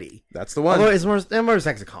comedy. That's the one. Although is Mars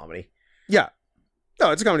Attacks a comedy? Yeah.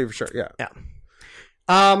 No, it's a comedy for sure. Yeah. Yeah.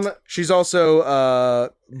 She's also a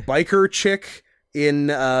biker chick in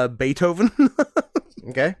Beethoven.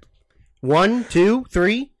 Okay. 1, 2,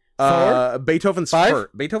 3, 4. Beethoven's 5?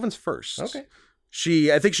 Beethoven's first. Okay.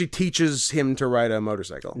 I think she teaches him to ride a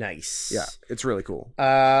motorcycle. Nice. Yeah, it's really cool.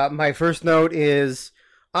 My first note is,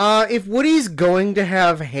 if Woody's going to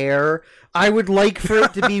have hair, I would like for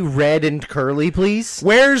it to be red and curly, please.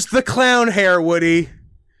 Where's the clown hair, Woody?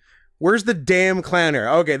 Where's the damn clown hair?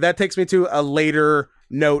 Okay, that takes me to a later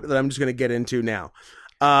note that I'm just going to get into now.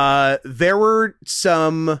 There were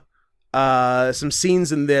some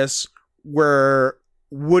scenes in this where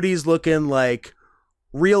Woody's looking like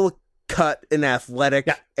real cut and athletic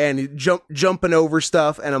and jumping over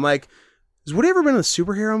stuff, and I'm like, has Woody ever been in a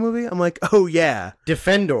superhero movie? I'm like, oh yeah,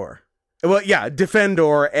 Defendor. Well, yeah,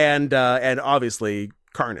 Defendor and obviously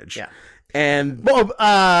Carnage. Yeah. And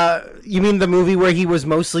you mean the movie where he was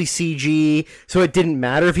mostly CG, so it didn't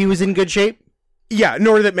matter if he was in good shape? Yeah,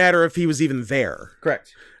 nor did it matter if he was even there.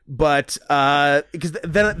 Correct. But because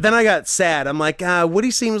then I got sad. I'm like,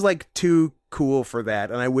 Woody seems like too cool for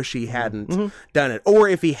that, and I wish he hadn't done it. Or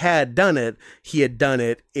if he had done it, he had done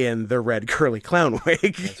it in the red curly clown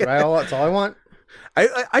wig. That's right. That's all I want.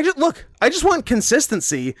 I just want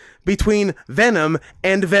consistency between Venom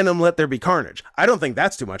and Venom Let There Be Carnage. I don't think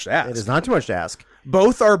that's too much to ask. It is not too much to ask.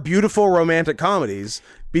 Both are beautiful romantic comedies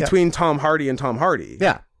between Tom Hardy and Tom Hardy.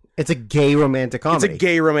 Yeah. It's a gay romantic comedy. It's a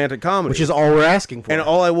gay romantic comedy. Which is all we're asking for. And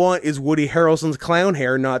all I want is Woody Harrelson's clown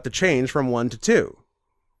hair not to change from 1 to 2.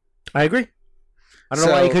 I agree. I don't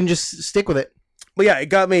know why you couldn't just stick with it. But yeah, it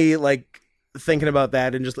got me like thinking about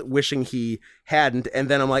that and just wishing he hadn't. And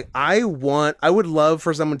then I'm like, I would love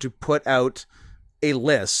for someone to put out a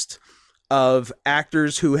list of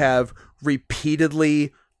actors who have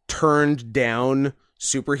repeatedly turned down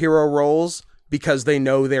superhero roles because they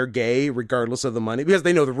know they're gay regardless of the money, because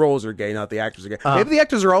they know the roles are gay, not the actors are gay. Maybe the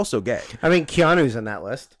actors are also gay. I mean, Keanu's in that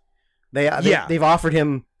list. They've offered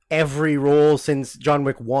him every role since John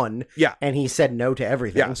Wick 1. Yeah. And he said no to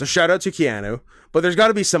everything. Yeah. So shout out to Keanu. But there's got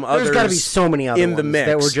to be some others. There's got to be so many others in the mix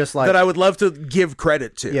that were just like, that I would love to give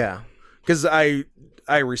credit to. Yeah. Because I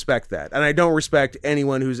respect that. And I don't respect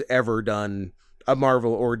anyone who's ever done a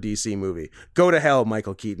Marvel or DC movie. Go to hell,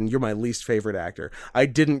 Michael Keaton. You're my least favorite actor. I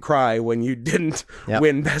didn't cry when you didn't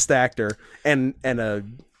win Best Actor, and a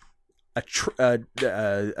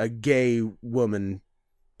gay woman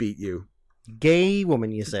beat you. Gay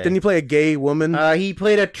woman, you say? Didn't he play a gay woman? He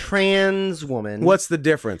played a trans woman. What's the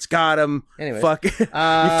difference? Got him. Anyway, fuck. You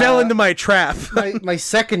fell into my trap. my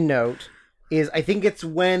second note is, I think it's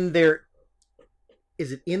when they're...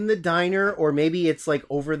 Is it in the diner, or maybe it's like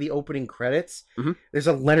over the opening credits? Mm-hmm. There's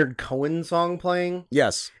a Leonard Cohen song playing.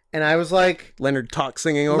 Yes. And I was like... Leonard Talk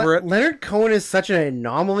singing over it. Leonard Cohen is such an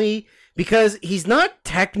anomaly because he's not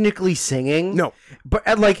technically singing. No.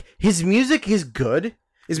 But like his music is good.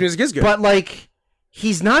 His music is good. But like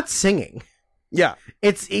he's not singing. Yeah.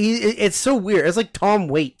 It's so weird. It's like Tom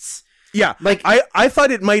Waits. Yeah. Like I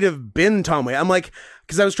thought it might have been Tom Waits. I'm like,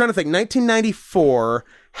 because I was trying to think, 1994,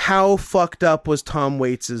 how fucked up was Tom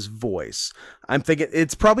Waits' voice? I'm thinking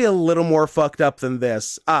it's probably a little more fucked up than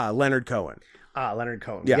this. Leonard Cohen. Leonard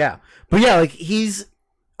Cohen. Yeah. Yeah. But yeah, like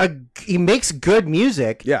he makes good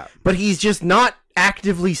music. Yeah. But he's just not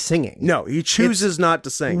actively singing. No, he chooses not to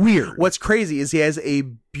sing. Weird. What's crazy is he has a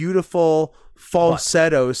beautiful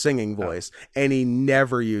falsetto singing voice, and he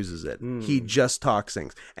never uses it. He just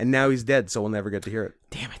sings. And now he's dead, so we'll never get to hear it.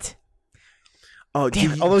 Damn it. Oh,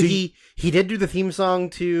 Damn it. Although he did do the theme song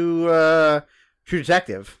to True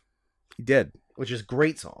Detective. He did. Which is a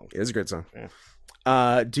great song. It is a great song.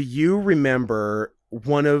 Yeah. Do you remember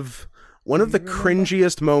one of the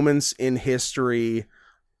cringiest moments in history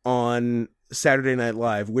on Saturday Night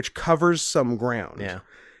Live, which covers some ground? Yeah.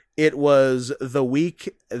 It was the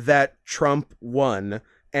week that Trump won,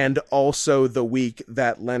 and also the week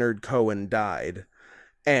that Leonard Cohen died.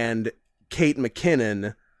 And Kate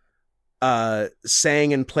McKinnon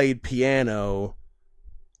sang and played piano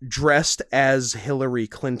dressed as Hillary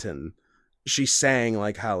Clinton. She sang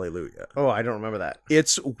like Hallelujah. Oh, I don't remember that.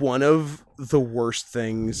 It's one of the worst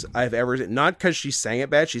things I've ever seen. Not because she sang it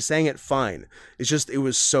bad. She sang it fine. It's just, it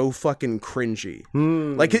was so fucking cringy.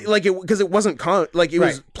 Because it wasn't, it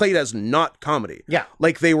was played as not comedy. Yeah.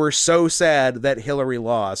 Like, they were so sad that Hillary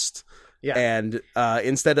lost. Yeah. And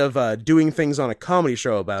instead of doing things on a comedy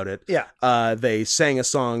show about it, they sang a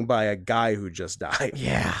song by a guy who just died.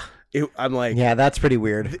 Yeah. I'm like... Yeah, that's pretty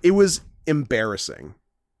weird. It was embarrassing.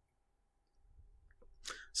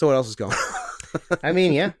 So what else is going on? I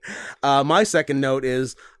mean, yeah. My second note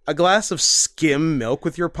is a glass of skim milk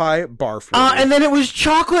with your pie, barf. And then it was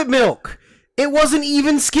chocolate milk. It wasn't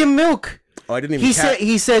even skim milk. Oh, I didn't even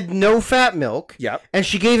He said no fat milk. Yep. And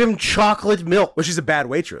she gave him chocolate milk. Well, she's a bad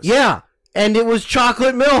waitress. Yeah. And it was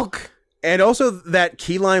chocolate milk. And also that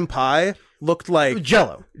key lime pie looked like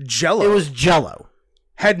Jello. Jello. It was Jello.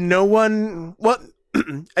 Had no one... What...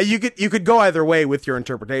 you could go either way with your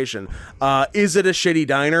interpretation. Is it a shitty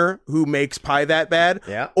diner who makes pie that bad?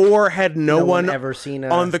 Yeah. Or had no one ever seen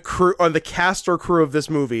on the cast or crew of this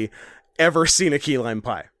movie ever seen a key lime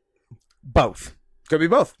pie? Both. Could be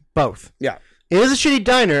both. Both. Yeah. It is a shitty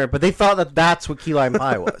diner, but they thought that that's what key lime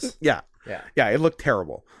pie was. Yeah. Yeah. Yeah. It looked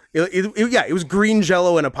terrible. It was green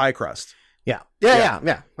Jello and a pie crust. Yeah. Yeah.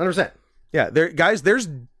 100%. Yeah. There's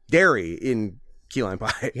dairy in key lime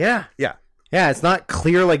pie. Yeah. Yeah. Yeah, it's not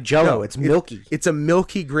clear like Jello. No, it's milky. It's a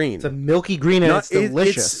milky green. It's a milky green, and it's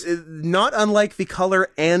delicious. It's not unlike the color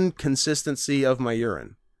and consistency of my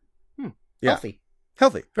urine. Yeah.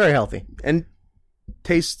 Healthy. Very healthy. And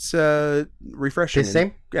tastes refreshing. Tastes the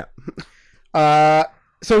same? Yeah.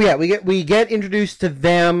 So yeah, we get introduced to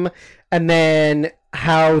them, and then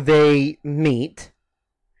how they meet.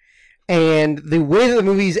 And the way that the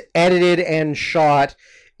movie's edited and shot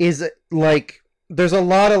is like... There's a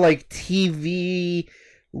lot of like TV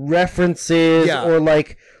references or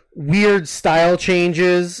like weird style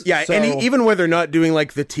changes. Yeah, so... and even when they're not doing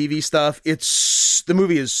like the TV stuff, the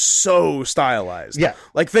movie is so stylized. Yeah.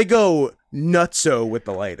 Like they go nutso with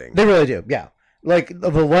the lighting. They really do, yeah. Like the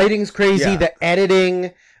lighting's crazy, the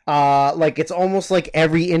editing, like it's almost like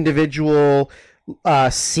every individual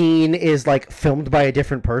scene is like filmed by a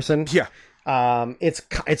different person. Yeah.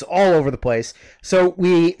 It's all over the place. So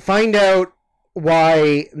we find out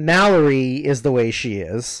why Mallory is the way she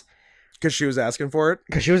is. Because she was asking for it?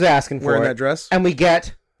 Because she was asking for it. Wearing that dress? And we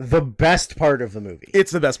get the best part of the movie.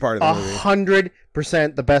 It's the best part of the movie.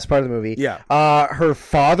 100% the best part of the movie. Yeah. Her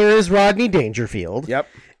father is Rodney Dangerfield. Yep.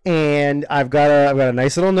 And I've got a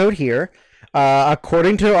nice little note here.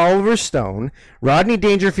 According to Oliver Stone, Rodney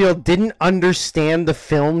Dangerfield didn't understand the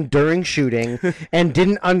film during shooting and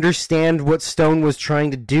didn't understand what Stone was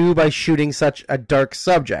trying to do by shooting such a dark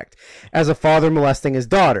subject as a father molesting his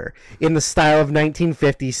daughter in the style of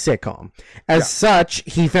 1950s sitcom. As such,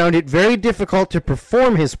 he found it very difficult to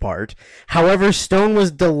perform his part. However, Stone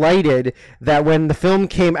was delighted that when the film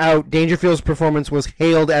came out, Dangerfield's performance was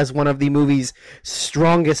hailed as one of the movie's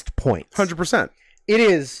strongest points. 100%.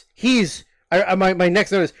 My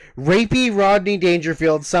next note is rapey Rodney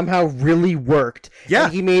Dangerfield somehow really worked. Yeah.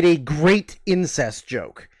 And he made a great incest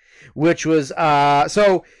joke, which was, he's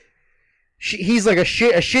like a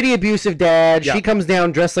shitty abusive dad. Yeah. She comes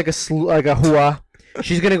down dressed like a hua.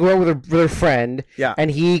 She's going to go out with her friend. Yeah.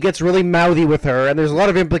 And he gets really mouthy with her. And there's a lot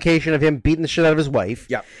of implication of him beating the shit out of his wife.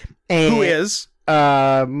 Yeah. And, who is?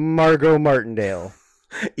 Margot Martindale.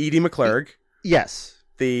 Edie McClurg. Yes.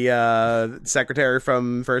 The secretary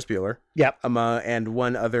from Ferris Bueller. Yep. And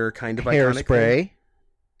one other kind of iconic Hairspray.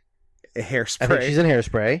 thing. Hairspray. I think she's in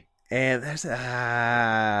Hairspray. And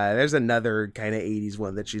there's another kind of 80s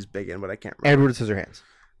one that she's big in, but I can't remember. Edward Scissorhands.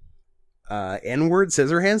 N-word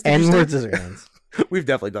Scissorhands? N-word Scissorhands. We've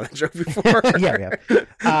definitely done that joke before. Yeah, we have.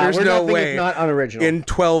 There's no way. It's not unoriginal. In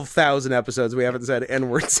 12,000 episodes, we haven't said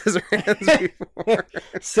N-word Scissorhands before.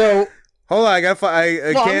 So... Hold on, I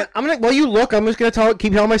can't... I'm gonna... While you look, I'm just gonna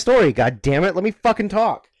keep telling my story. God damn it, let me fucking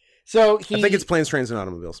talk. So I think it's Planes, Trains, and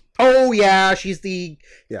Automobiles. Oh yeah, she's the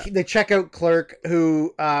checkout clerk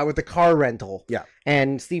who with the car rental. Yeah,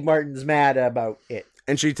 and Steve Martin's mad about it.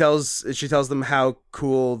 And she tells them how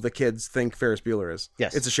cool the kids think Ferris Bueller is.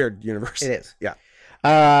 Yes, it's a shared universe. It is. Yeah.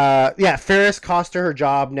 Ferris cost her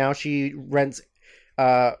job. Now she rents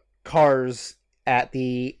cars at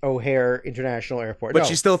the O'Hare International Airport. But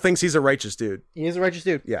she still thinks he's a righteous dude. He is a righteous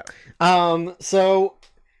dude. Yeah. So,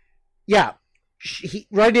 yeah.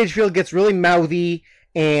 Rodney Dangerfield gets really mouthy,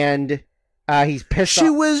 and he's pissed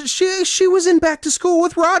off. She was in Back to School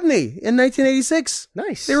with Rodney in 1986.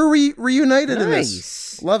 Nice. They were reunited in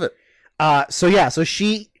this. Love it. So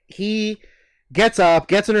he gets up,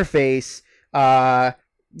 gets in her face,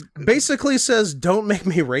 basically says, "Don't make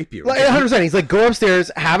me rape you." Like 100%. He's like, "Go upstairs,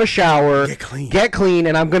 have a shower, get clean,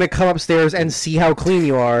 and I'm gonna come upstairs and see how clean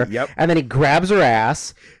you are." Yep. And then he grabs her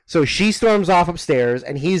ass. So she storms off upstairs,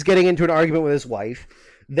 and he's getting into an argument with his wife.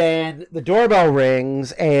 Then the doorbell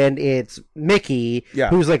rings, and it's Mickey,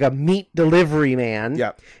 who's like a meat delivery man.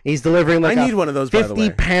 Yeah. He's delivering like I need one of those, by the way.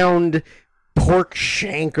 50-pound pork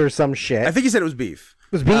shank or some shit. I think he said it was beef.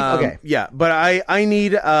 It was beef? Okay. Yeah, but I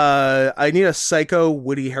need a psycho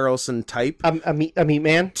Woody Harrelson type. A meat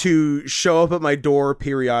man? To show up at my door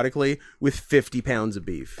periodically with 50 pounds of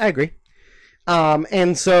beef. I agree.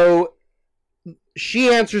 And so... she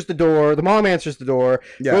answers the door. The mom answers the door.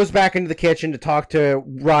 Yeah. Goes back into the kitchen to talk to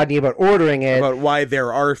Rodney about ordering it. About why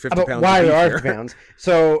there are 50 pounds. About why there are 50 pounds.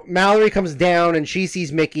 So Mallory comes down and she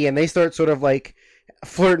sees Mickey, and they start sort of like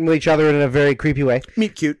flirting with each other in a very creepy way.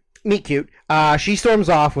 Meet cute. She storms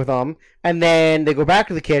off with them, and then they go back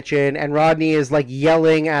to the kitchen, and Rodney is like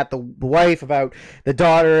yelling at the wife about the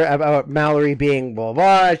daughter, about Mallory being blah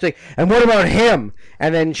blah. She's like, "And what about him?"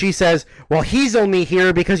 And then she says, "Well, he's only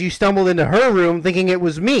here because you stumbled into her room thinking it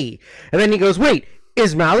was me." And then he goes, "Wait,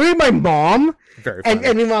 is Mallory my mom?" Very funny.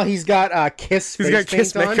 And meanwhile, he's got Kiss. He's got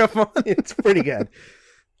Kiss makeup on. It's pretty good.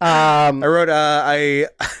 I wrote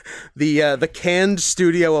the canned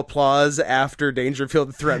studio applause after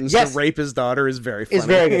Dangerfield threatens to rape his daughter is very funny. It's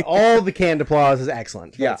very good. All the canned applause is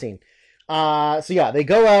excellent for that scene. They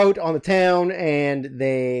go out on the town, and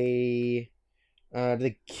they do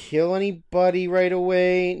they kill anybody right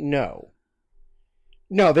away? No,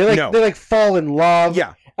 they fall in love.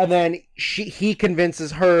 Yeah. And then he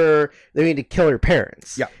convinces her they need to kill her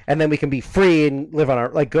parents. Yeah. And then we can be free and live on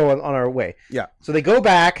our way. Yeah. So they go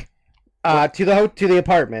back to the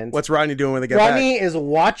apartment. What's Rodney doing when they get back? Rodney is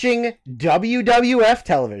watching WWF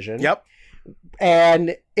television. Yep.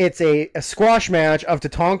 And it's a squash match of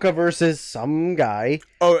Tatanka versus some guy.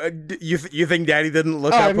 Oh, you think Daddy didn't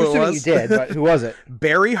look up who it was? I'm assuming you did, but who was it?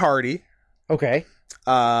 Barry Hardy. Okay.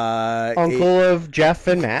 Uncle of Jeff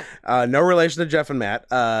and Matt. No relation to Jeff and Matt.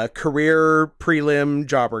 Career prelim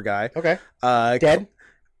jobber guy. Okay. Dead?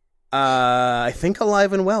 I think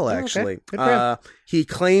alive and well, actually. Okay. He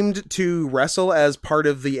claimed to wrestle as part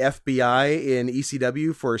of the FBI in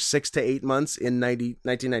ECW for 6 to 8 months in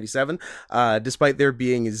 1997, despite there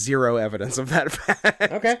being zero evidence of that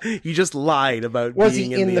fact. Okay. He just lied about Was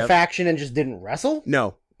being he in the faction and just didn't wrestle?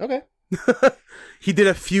 No. Okay. He did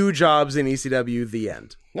a few jobs in ECW, the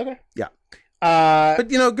end. Okay. Yeah. But,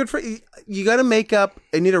 good for you got to make up,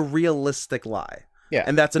 I need a realistic lie. Yeah.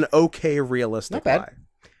 And that's an okay realistic lie.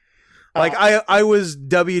 Like, I was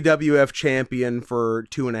WWF champion for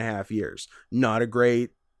 2.5 years. Not a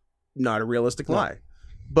realistic lie.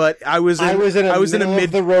 But I was in a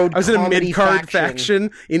mid-card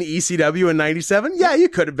faction in ECW in 97. Yeah, you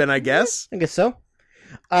could have been, I guess. I guess so.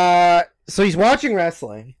 So he's watching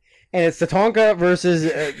wrestling, and it's Tatanka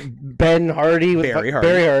versus Ben Hardy with Barry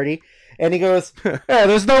Hardy. And he goes, "Hey,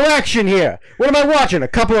 there's no action here. What am I watching? A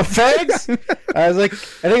couple of fags?" I was like,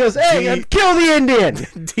 and he goes, "Hey, kill the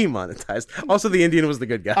Indian." Demonetized. Also, the Indian was the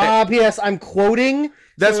good guy. P.S. I'm quoting.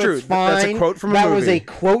 That's true. That's a quote from a movie. That was a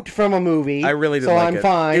quote from a movie. I really didn't like it. So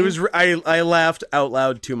I'm fine. It was. I laughed out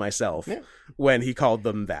loud to myself when he called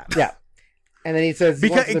them that. Yeah. And then he says he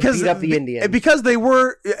wants to beat up the Indian. Because they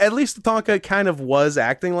were, at least Tatanka kind of was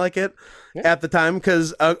acting like it at the time.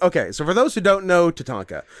 Because, so for those who don't know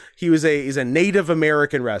Tatanka, he's a Native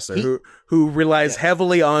American wrestler who relies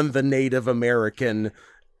heavily on the Native American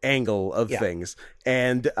angle of Yeah. things,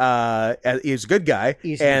 and he's a good guy.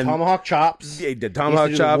 He's and tomahawk chops. he did He used tomahawk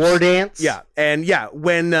to do the chops, war dance. Yeah, and yeah,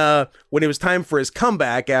 when it was time for his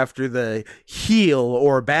comeback after the heel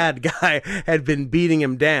or bad guy had been beating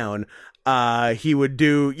him down, he would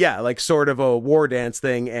do like sort of a war dance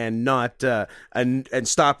thing and not and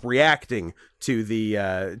stop reacting to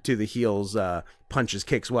the heel's punches,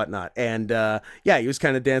 kicks, whatnot, and he was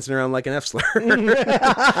kind of dancing around like an F slur.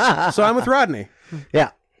 So I'm with Rodney.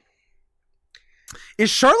 Yeah. Is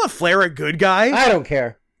Charlotte Flair a good guy? I don't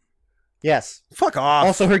care. Yes. Fuck off.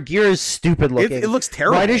 Also, her gear is stupid looking. It looks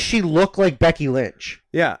terrible. Why does she look like Becky Lynch?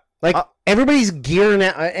 Yeah. Like, everybody's gear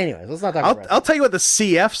now. Anyways, let's not talk about I'll tell you what the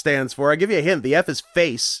CF stands for. I'll give you a hint. The F is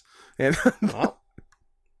face. And well.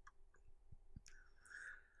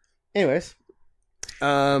 Anyways.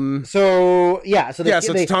 So So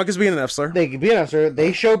Tatanka's being an F slur. They be an officer.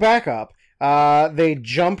 They show back up. They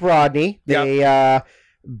jump Rodney. They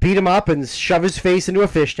beat him up and shove his face into a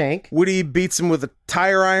fish tank. Woody beats him with a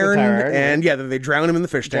tire iron, and then they drown him in the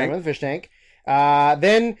fish tank.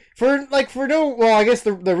 Then I guess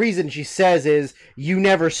the reason she says is you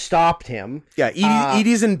never stopped him. Yeah,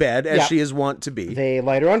 Edie's in bed as she is wont to be. They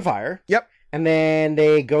light her on fire. Yep. And then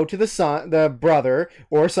they go to the brother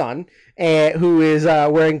or son, who is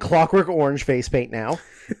wearing Clockwork Orange face paint now.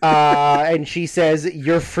 And she says,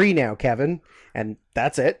 "You're free now, Kevin." And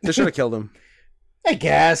that's it. They should have killed him. I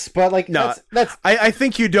guess, but that's I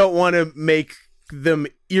think you don't want to make them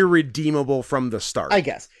irredeemable from the start. I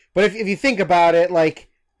guess. But if you think about it, like,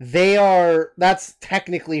 that's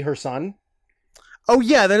technically her son. Oh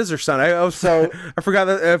yeah, that is her son. I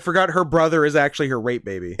forgot her brother is actually her rape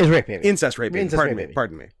baby. Is rape baby. Incest rape baby.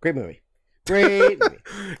 Pardon me. Great movie. Great movie.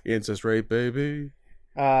 Incest rape baby.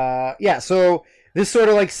 So this sort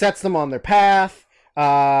of like sets them on their path.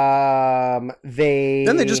 Then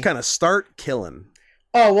they just kind of start killing.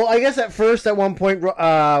 Oh, well, I guess at one point,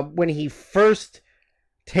 when he first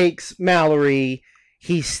takes Mallory,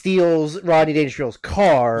 he steals Rodney Dangerfield's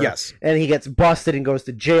car. Yes. And he gets busted and goes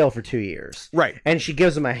to jail for 2 years. Right. And she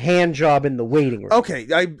gives him a hand job in the waiting room. Okay,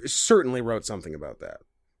 I certainly wrote something about that.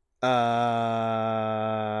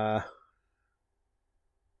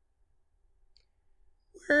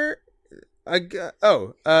 Where...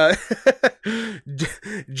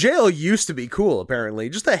 jail used to be cool. Apparently,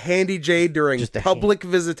 just a handy J during public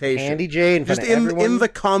visitation. Handy J in front of everyone. In the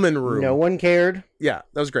common room. No one cared. Yeah,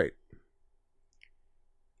 that was great.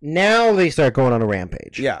 Now they start going on a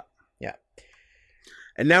rampage. Yeah.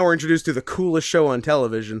 And now we're introduced to the coolest show on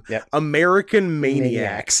television, American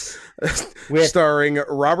Maniacs, starring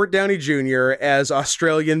Robert Downey Jr. as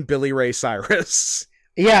Australian Billy Ray Cyrus.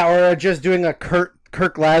 Yeah, or just doing a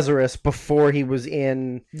Kirk Lazarus before he was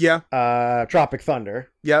in Tropic Thunder.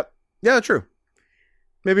 Yep. Yeah, true.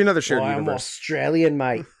 Maybe another shared universe. I'm Australian,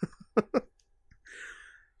 mate.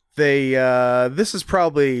 This is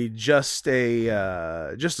probably just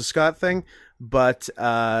a Scott thing, but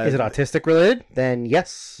is it autistic related? Then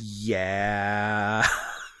yes. Yeah.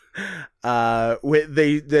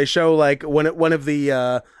 They show like one of the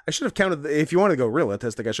I should have counted if you want to go real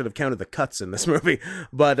autistic, I should have counted the cuts in this movie,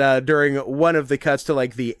 but during one of the cuts to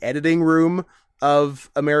like the editing room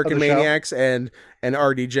of American Maniacs, and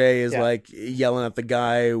RDJ is like yelling at the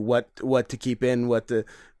guy what to keep in, what to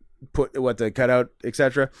cut out,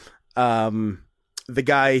 etc. The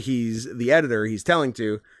guy the editor he's telling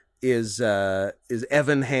to is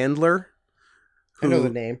Evan Handler. I know the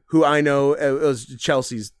name. Who I know it was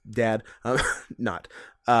Chelsea's dad, not.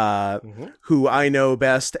 Who I know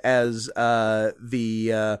best as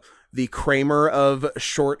the Kramer of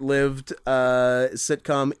short-lived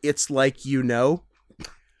sitcom It's Like You Know.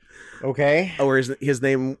 Okay. Or his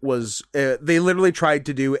name was. They literally tried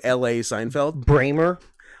to do L.A. Seinfeld. Bramer.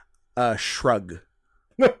 Shrug.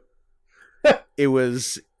 It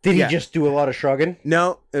was. Did he just do a lot of shrugging?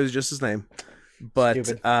 No, it was just his name.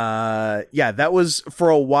 But that was for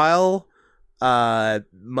a while.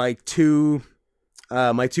 My two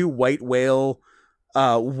White Whale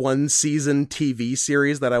one season TV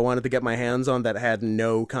series that I wanted to get my hands on that had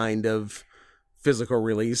no kind of physical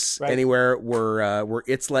release anywhere were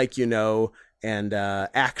It's Like You Know and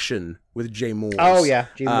Action with Jay Moores. Oh yeah,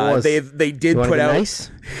 Jay Moores. They did put out. Nice?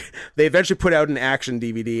 They eventually put out an Action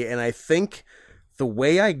DVD, and I think the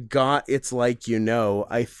way I got It's Like You Know,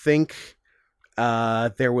 I think.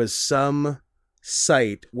 There was some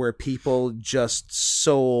site where people just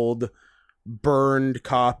sold burned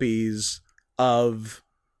copies of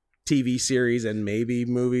TV series and maybe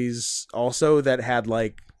movies also that had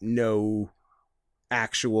like no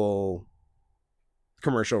actual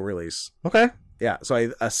commercial release. Okay. Yeah.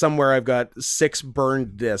 So somewhere I've got 6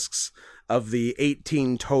 burned discs of the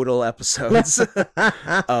 18 total episodes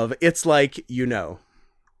of It's Like You Know.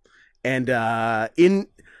 And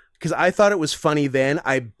because I thought it was funny then,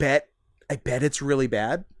 I bet it's really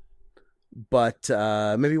bad. But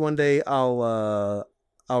maybe one day I'll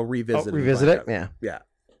revisit it. Yeah. Yeah.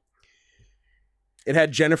 It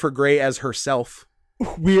had Jennifer Grey as herself.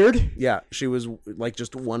 Weird. Yeah, she was like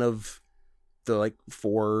just one of the like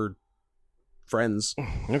 4 friends.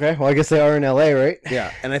 Okay, well I guess they are in LA, right?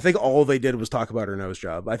 Yeah, and I think all they did was talk about her nose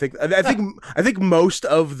job. I think most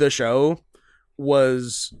of the show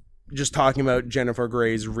was just talking about Jennifer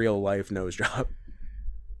Grey's real life nose job.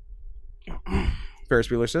 Ferris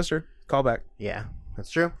Bueller's sister. Callback. Yeah,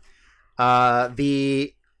 that's true.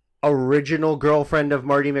 The original girlfriend of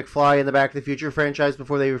Marty McFly in the Back to the Future franchise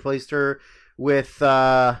before they replaced her with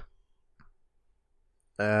what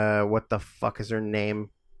the fuck is her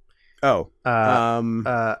name? Oh.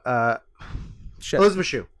 Shit. Elizabeth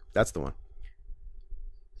Shue. That's the one.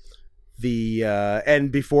 The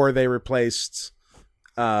and before they replaced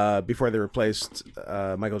Michael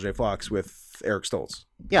J. Fox with Eric Stoltz.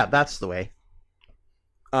 Yeah, that's the way.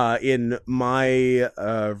 In my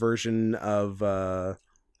version of the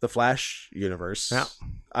Flash universe, yeah.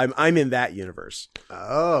 I'm in that universe.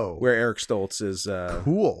 Oh, where Eric Stoltz is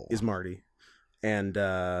cool is Marty, and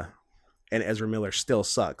Ezra Miller still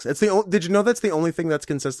sucks. It's the did you know that's the only thing that's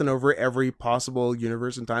consistent over every possible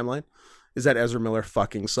universe and timeline is that Ezra Miller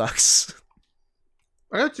fucking sucks.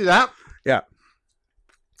 I don't see that. Yeah,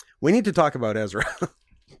 we need to talk about Ezra.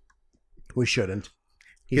 We shouldn't.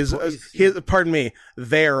 His pardon me,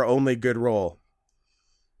 their only good role.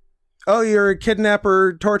 Oh, you're a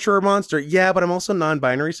kidnapper, torturer, monster. Yeah, but I'm also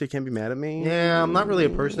non-binary, so you can't be mad at me. Yeah, I'm not really a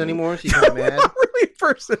person anymore, so you can't be mad. I'm not really a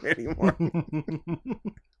person anymore.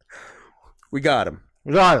 We got him.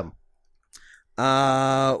 What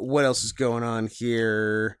else is going on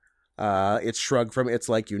here? It's Shrug from It's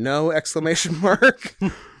Like You Know! !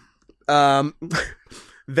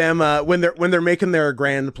 Them when they're making their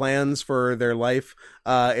grand plans for their life,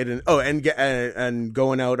 and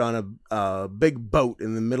going out on a big boat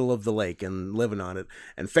in the middle of the lake and living on it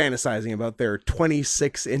and fantasizing about their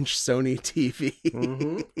 26-inch Sony TV.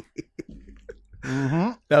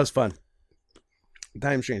 Mm-hmm. That was fun.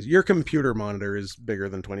 Time change. Your computer monitor is bigger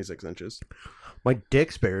than 26 inches. My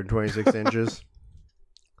dick's bigger than 26 inches.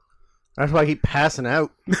 That's why I keep passing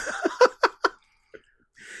out.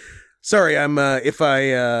 Sorry, I'm if you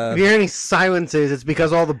hear any silences, it's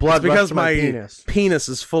because all the blood rushed to my penis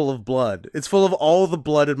is full of blood. It's full of all the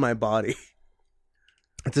blood in my body.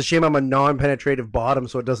 It's a shame I'm a non-penetrative bottom,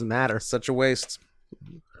 so it doesn't matter. Such a waste.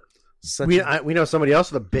 We know somebody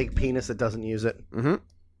else with a big penis that doesn't use it. Mm-hmm.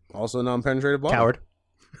 Also a non-penetrative bottom.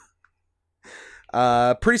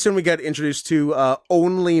 Coward. Pretty soon we got introduced to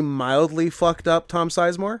only mildly fucked up Tom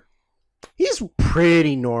Sizemore. He's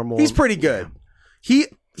pretty normal. He's pretty good.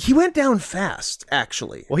 He went down fast,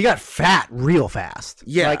 actually. Well, he got fat real fast.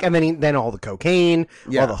 Yeah. And then all the cocaine,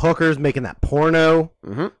 all the hookers making that porno.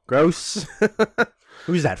 Mm-hmm. Gross.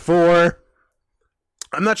 Who's that for?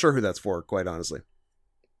 I'm not sure who that's for, quite honestly.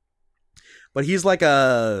 But he's like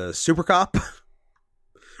a super cop.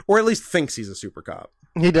 Or at least thinks he's a super cop.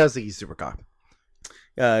 He does think he's super cop.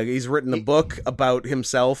 He's written a book about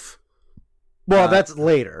himself. Well, that's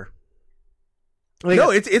later.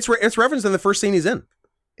 No, it's referenced in the first scene he's in.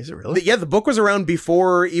 Is it really? The book was around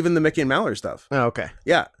before even the Mickey and Mallory stuff. Oh, okay.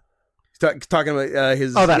 Yeah. He's talking about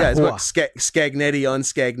his book, Scagnetti on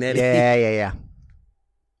Scagnetti. Yeah.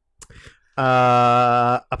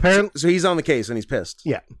 Apparently, so he's on the case and he's pissed.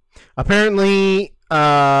 Yeah. Apparently,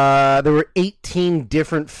 there were 18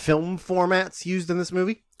 different film formats used in this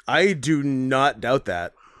movie. I do not doubt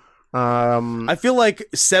that. I feel like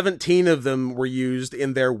 17 of them were used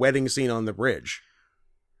in their wedding scene on the bridge.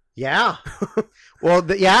 Yeah. Well,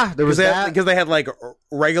 there was that. Because they had like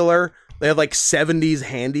regular, they had like 70s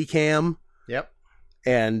handy cam. Yep.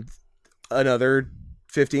 And another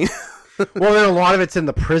 15. Well, then a lot of it's in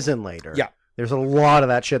the prison later. Yeah. There's a lot of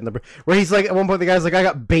that shit in the where he's like, at one point the guy's like, I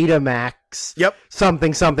got Betamax. Yep.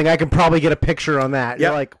 Something. I can probably get a picture on that. Yep.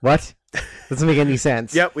 You're like, what? Doesn't make any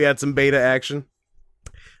sense. Yep. We had some beta action.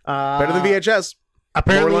 Better than VHS.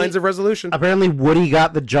 Apparently, more lines of resolution. Apparently, Woody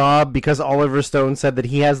got the job because Oliver Stone said that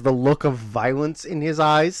he has the look of violence in his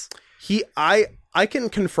eyes. I can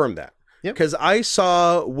confirm that. Yep. Because I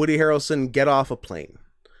saw Woody Harrelson get off a plane,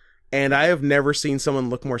 and I have never seen someone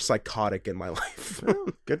look more psychotic in my life.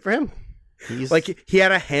 Good for him. Like, he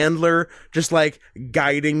had a handler just like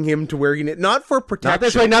guiding him to where he not for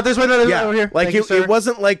protection. Not this way. Yeah, over here. Like it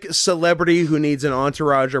wasn't like celebrity who needs an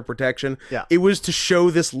entourage or protection. Yeah, it was to show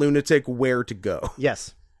this lunatic where to go.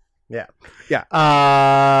 Yes, Yeah. Yeah.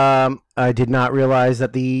 I did not realize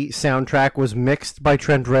that the soundtrack was mixed by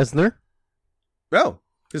Trent Reznor. Oh,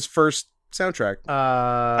 his first soundtrack.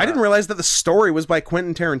 I I didn't realize that the story was by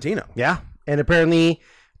Quentin Tarantino. Yeah, and apparently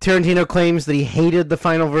Tarantino claims that he hated the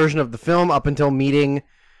final version of the film up until meeting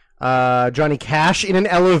Johnny Cash in an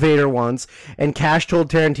elevator once, and Cash told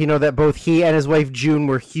Tarantino that both he and his wife June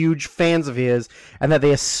were huge fans of his, and that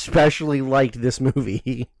they especially liked this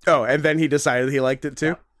movie. Oh, and then he decided he liked it too?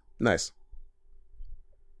 Yeah. Nice.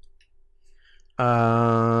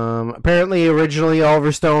 Apparently, originally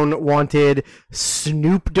Oliver Stone wanted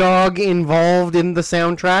Snoop Dogg involved in the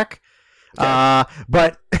soundtrack,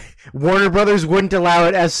 but Warner Brothers wouldn't allow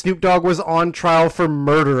it as Snoop Dogg was on trial for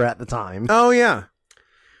murder at the time. Oh, yeah.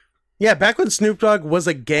 Yeah, back when Snoop Dogg was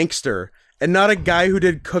a gangster and not a guy who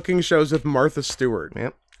did cooking shows with Martha Stewart.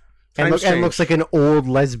 Yep. And looks like an old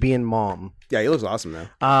lesbian mom. Yeah, he looks awesome now.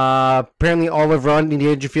 Apparently all of Rodney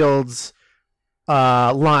Dangerfield's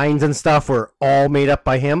lines and stuff were all made up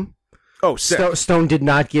by him. Oh, sick. Stone did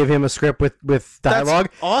not give him a script with dialogue.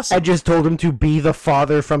 That's awesome. I just told him to be the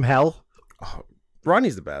father from hell. Oh,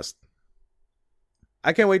 Rodney's the best.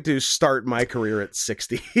 I can't wait to start my career at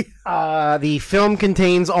 60. The film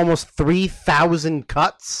contains almost 3,000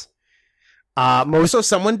 cuts. So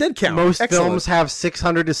someone did count. Most Excellent. films have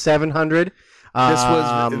 600 to 700. This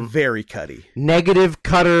was very cutty. Negative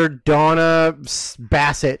cutter Donna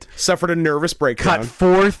Bassett suffered a nervous breakdown. Cut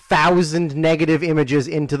 4,000 negative images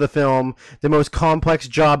into the film, the most complex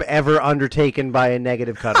job ever undertaken by a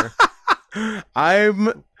negative cutter.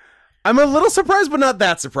 I'm a little surprised, but not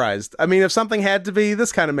that surprised. I mean, if something had to be,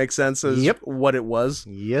 this kind of makes sense as what it was.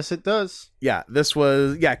 Yes, it does. Yeah, this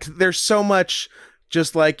was... Yeah, there's so much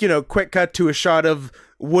just like, quick cut to a shot of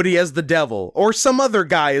Woody as the devil or some other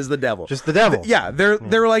guy as the devil. Just the devil.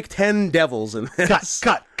 There are like 10 devils in this.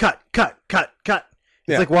 Cut. It's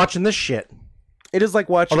like watching this shit. It is like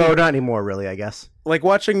watching... Although not anymore, really, I guess. Like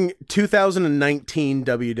watching 2019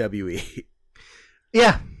 WWE.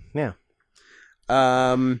 Yeah.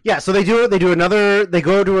 So they get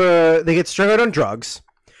strung out on drugs.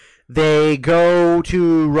 They go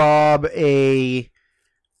to rob a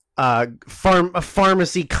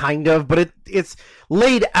pharmacy, kind of, but it's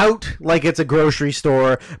laid out like it's a grocery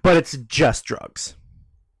store, but it's just drugs.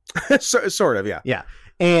 Sort of, yeah. Yeah.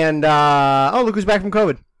 And look who's back from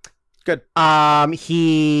COVID. Good.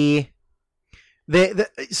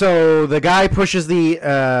 So the guy pushes the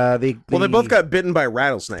well, they both got bitten by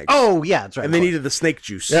rattlesnakes. Oh yeah, that's right. And they needed the snake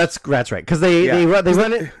juice. That's right. Because they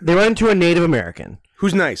run into a Native American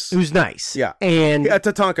who's nice. Yeah, and a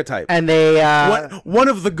Tatanka type. And they one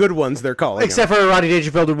of the good ones they're calling. Except for Rodney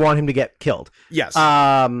Dangerfield would want him to get killed. Yes.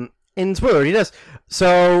 In spoiler, he does.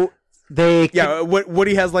 So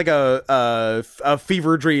Woody has like a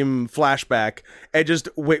fever dream flashback and just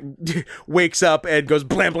wakes up and goes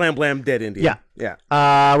blam blam blam, dead Indian. Yeah.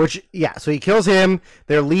 So he kills him.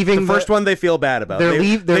 They're leaving. The first one they feel bad about.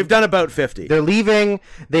 They've done about 50. They're leaving.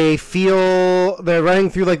 They're running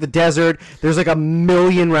through like the desert. There's like 1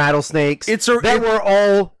 million rattlesnakes that were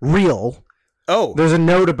all real. Oh, there's a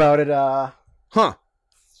note about it. Huh.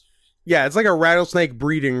 Yeah, it's like a rattlesnake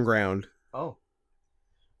breeding ground. Oh.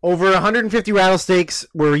 Over 150 rattlesnakes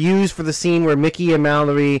were used for the scene where Mickey and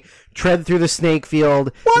Mallory tread through the snake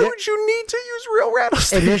field. Why would you need to use real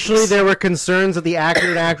rattlesnakes? Initially, there were concerns that the actor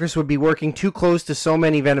and actress would be working too close to so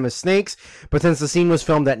many venomous snakes, but since the scene was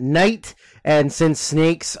filmed at night, and since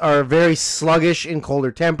snakes are very sluggish in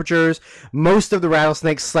colder temperatures, most of the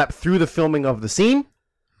rattlesnakes slept through the filming of the scene.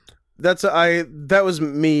 That was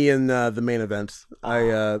me in the main event.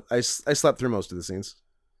 I slept through most of the scenes.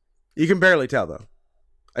 You can barely tell, though.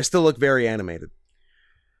 I still look very animated.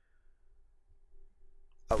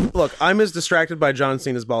 Look, I'm as distracted by John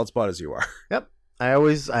Cena's bald spot as you are. Yep, I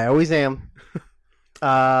always am.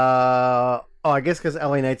 I guess because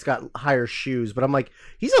LA Knight's got higher shoes, but I'm like,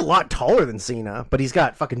 he's a lot taller than Cena, but he's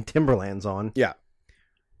got fucking Timberlands on. Yeah.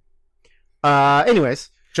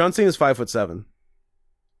 Anyways, John Cena's 5'7".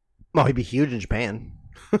 Oh, he'd be huge in Japan.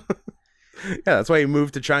 Yeah, that's why he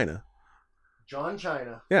moved to China. John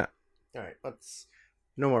China. Yeah. All right,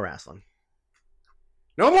 no more wrestling.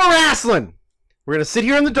 No more wrestling! We're going to sit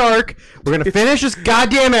here in the dark. We're going to finish this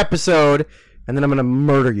goddamn episode, and then I'm going to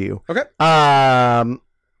murder you. Okay.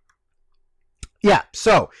 Yeah,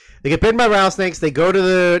 so they get bitten by rattlesnakes. They go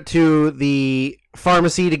to the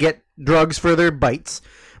pharmacy to get drugs for their bites.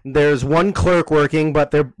 There's one clerk working,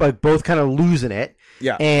 but they're like both kind of losing it.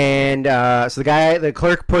 Yeah. And so the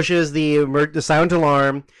clerk pushes the silent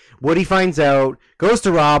alarm. Woody finds out, goes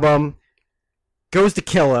to rob him, goes to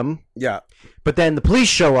kill him. Yeah. But then the police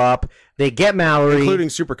show up. They get Mallory, including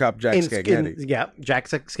Super Cop Jack Scagnetti. Jack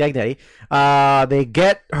Scagnetti. They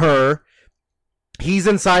get her. He's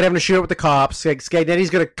inside having to shoot up with the cops.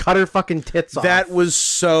 Scagnetti's gonna cut her fucking tits off. That was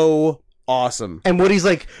so awesome. And Woody's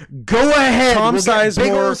like, "Go ahead, Tom Sizemore,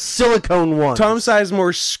 big old silicone one." Tom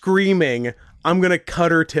Sizemore screaming, "I'm gonna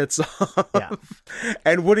cut her tits off." Yeah.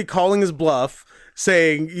 And Woody calling his bluff,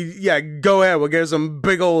 saying, "Yeah, go ahead. We'll get her some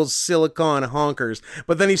big old silicone honkers."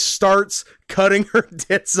 But then he starts cutting her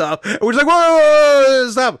tits up, and we're just like, "Whoa,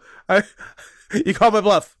 stop! You called my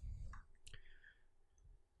bluff."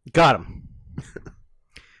 Got him.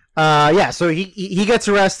 So he gets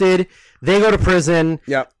arrested. They go to prison.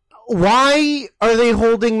 Yeah. Why are they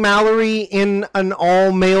holding Mallory in an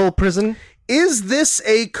all-male prison? Is this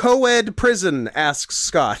a co-ed prison? Asks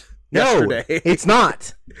Scott yesterday. No, it's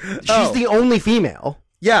not. She's the only female.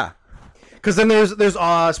 Yeah. Because then there's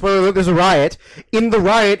spoiler alert, there's a riot. In the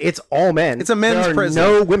riot, it's all men. It's a men's prison.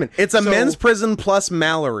 No women. It's a men's prison plus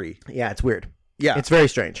Mallory. Yeah, it's weird. Yeah. It's very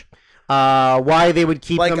strange. Why they would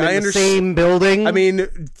keep them in the same building? I mean,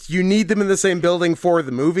 you need them in the same building for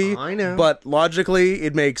the movie. I know. But logically,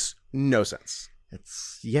 it makes no sense.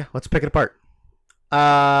 Let's pick it apart.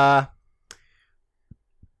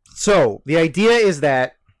 So, the idea is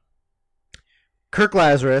that Kirk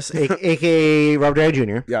Lazarus, a.k.a. Robert Downey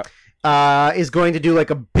Jr., is going to do like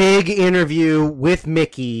a big interview with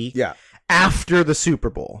Mickey after the Super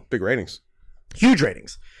Bowl. Big ratings. Huge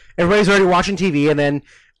ratings. Everybody's already watching TV, and then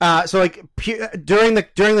during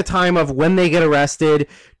the time of when they get arrested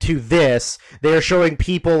to this, they are showing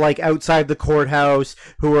people like outside the courthouse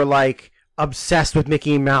who are like obsessed with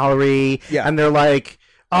Mickey and Mallory, and they're like,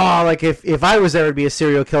 "Oh, like if I was there to be a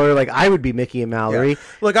serial killer, like I would be Mickey and Mallory." Yeah.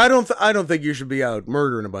 Look, I don't think you should be out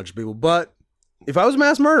murdering a bunch of people, but if I was a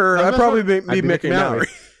mass murderer, I'd probably be Mickey and Mallory.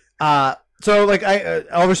 So, like,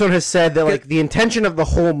 Oliver Stone has said that, like, the intention of the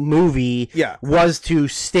whole movie was to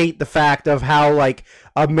state the fact of how, like,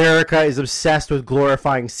 America is obsessed with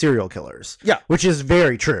glorifying serial killers. Yeah. Which is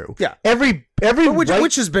very true. Yeah.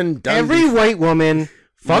 Which has been done. Every white woman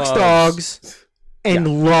fucks dogs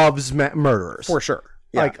and loves murderers. For sure.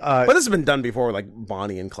 Yeah. Like, but this has been done before, like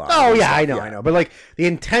Bonnie and Clyde. Oh, yeah, I know. But, like, the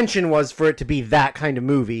intention was for it to be that kind of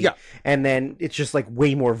movie. Yeah. And then it's just, like,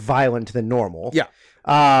 way more violent than normal. Yeah.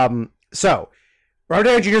 So, Robert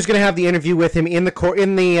Downey Jr. is going to have the interview with him in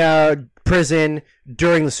the prison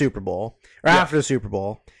during the Super Bowl or after the Super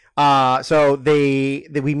Bowl. So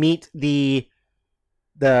we meet the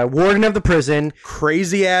warden of the prison,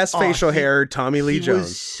 crazy ass facial hair, Tommy Lee Jones. He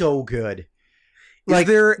was so good.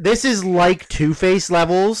 This is like Two-Face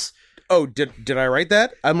levels. Oh, did I write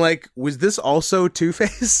that? I'm like, was this also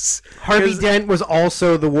Two-Face? Harvey Dent was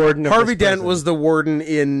also the warden of Harvey Dent was the warden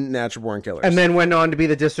in Natural Born Killers. And then went on to be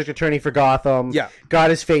the district attorney for Gotham. Yeah. Got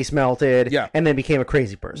his face melted. Yeah. And then became a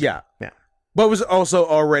crazy person. Yeah. Yeah. But was also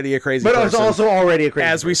already a crazy person. But was also already a crazy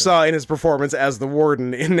person. As we saw in his performance as the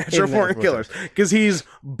warden in Natural Born Killers. Because he's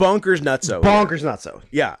bonkers nutso. Bonkers nutso.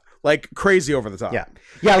 Yeah. Like crazy over the top. Yeah.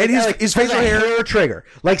 Yeah, and his facial hair trigger,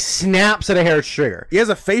 like snaps at a hair trigger. He has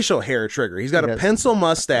a facial hair trigger. He's got a pencil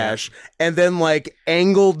mustache and then like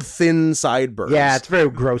angled thin sideburns. Yeah, it's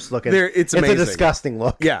very gross looking. It's amazing. It's a disgusting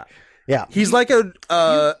look. Yeah, yeah. He's like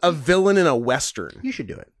a villain in a western. You should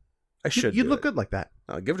do it. I should. You'd look good like that.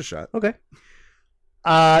 I'll give it a shot. Okay.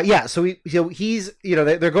 So he's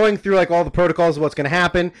they're going through like all the protocols of what's going to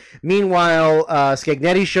happen. Meanwhile,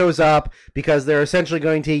 Scagnetti shows up because they're essentially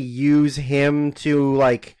going to use him to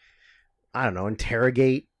like, I don't know,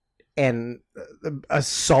 interrogate and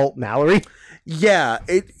assault Mallory. Yeah,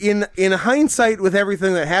 in hindsight with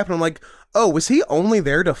everything that happened, I'm like, oh, was he only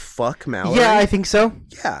there to fuck Mallory? Yeah, I think so.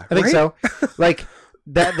 Yeah, I think so. Like.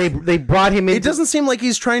 That they brought him in. It doesn't seem like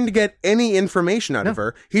he's trying to get any information out of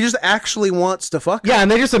her. He just actually wants to fuck her. Yeah, and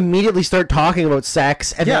they just immediately start talking about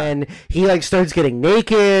sex, and then he like starts getting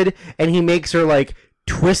naked, and he makes her like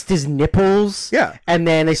twist his nipples. Yeah, and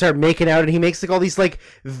then they start making out, and he makes like all these like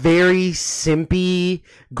very simpy,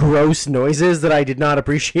 gross noises that I did not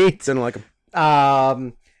appreciate. Didn't like him.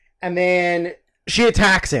 And then she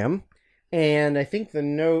attacks him, and I think the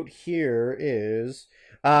note here is.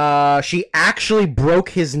 She actually broke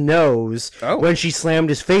his nose when she slammed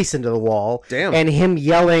his face into the wall. Damn. And him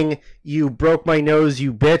yelling, "You broke my nose,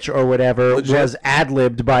 you bitch," or whatever, was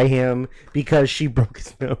ad-libbed by him because she broke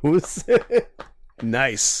his nose.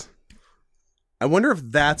 Nice. I wonder if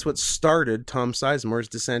that's what started Tom Sizemore's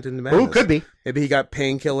descent into madness. Oh, could be. Maybe he got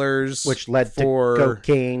painkillers, which led to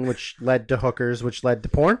cocaine, which led to hookers, which led to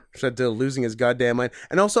porn, which led to losing his goddamn mind.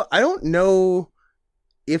 And also, I don't know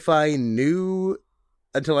if I knew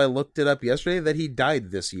until I looked it up yesterday that he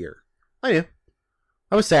died this year. I knew.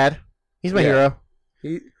 I was sad. He's my Yeah.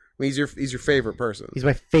 hero. He's your favorite person. He's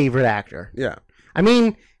my favorite actor. Yeah, I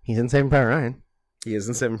mean, he's in Saving Private Ryan, he is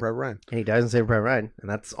in Saving Private Ryan. and he dies in Saving Private Ryan, and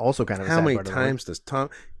that's also kind of a How sad many part of the movie. times does Tom?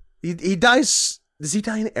 He dies. Does he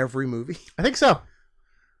die in every movie? I think so.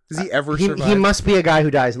 Does he ever He survive? must be a guy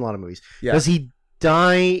who dies in a lot of movies. Yeah. Does he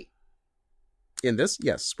die? In this?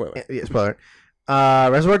 Yes. Spoiler. Yeah, spoiler.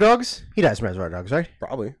 Reservoir Dogs. He dies in Reservoir Dogs, right?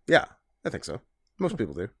 Probably. Yeah, I think so. Most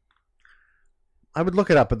people do. I would look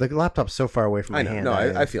it up, but the laptop's so far away from my I know. hand. No,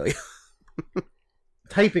 I feel you.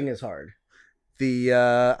 Typing is hard.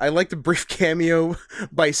 I like the brief cameo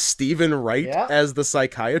by Stephen Wright Yeah. as the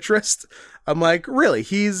psychiatrist. I'm like, really?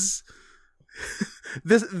 He's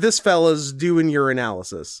this fella's doing your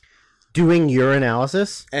analysis Doing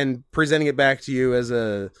urinalysis. and presenting it back to you as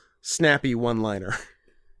a snappy one-liner.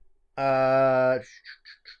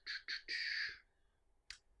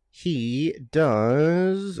 He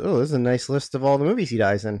does. Oh, this is a nice list of all the movies he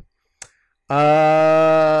dies in.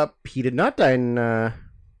 He did not die in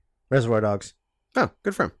Reservoir Dogs. Oh,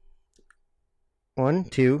 good for him. 1,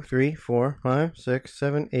 2, 3, 4, 5, 6,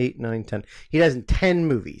 7, 8, 9, 10. He dies in 10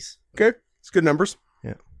 movies. Okay, it's good numbers.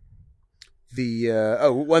 Yeah.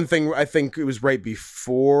 One thing I think it was right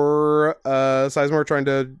before Sizemore trying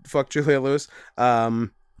to fuck Juliette Lewis.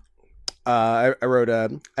 I wrote,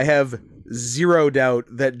 I have zero doubt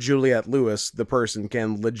that Juliette Lewis, the person,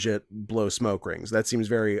 can legit blow smoke rings. That seems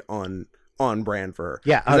very on brand for her.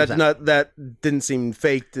 Yeah, that didn't seem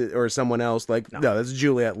fake or someone else. Like, no, that's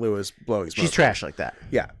Juliette Lewis blowing smoke. She's trash like that.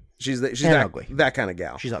 Yeah, she's And that ugly. that kind of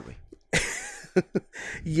gal. She's ugly.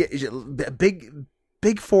 Yeah,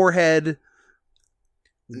 big forehead.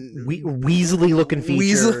 Weaselly looking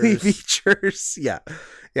features. Weaselly features. Yeah.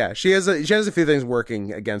 She has a few things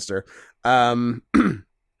working against her. I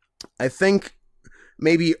think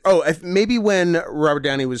maybe when Robert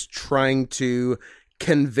Downey was trying to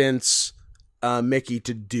convince Mickey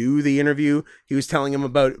to do the interview, he was telling him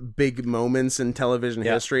about big moments in television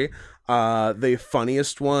history. The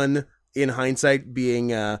funniest one in hindsight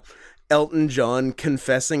being Elton John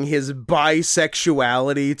confessing his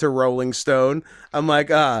bisexuality to Rolling Stone. I'm like,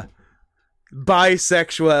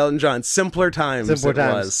 bisexual Elton John. Simpler times.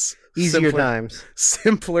 Easier times.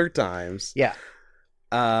 Simpler times. Yeah.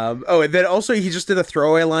 And then also he just did a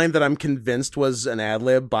throwaway line that I'm convinced was an ad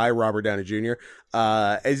lib by Robert Downey Jr.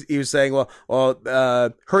 As he was saying, well,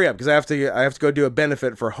 hurry up because I have to go do a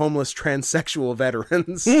benefit for homeless transsexual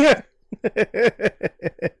veterans.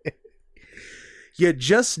 You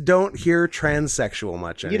just don't hear transsexual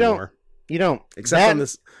much anymore. You don't. Except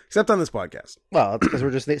on this podcast. Well, it's because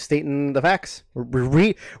we're just stating the facts.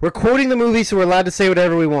 We're quoting the movie, so we're allowed to say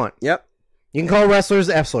whatever we want. Yep. You can call wrestlers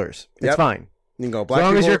F-slurs. It's Yep. fine. You can go As black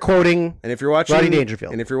long as people, you're quoting and if you're watching Rodney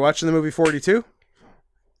Dangerfield. and if you're watching the movie 42,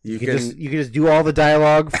 you can just do all the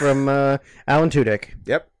dialogue from Alan Tudyk.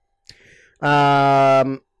 Yep.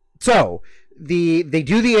 So they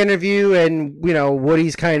do the interview, and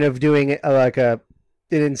Woody's kind of doing like an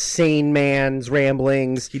insane man's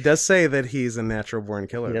ramblings. He does say that he's a natural born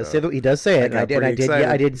killer. He does say it. I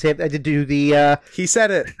did do the. He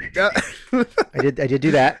said it. I did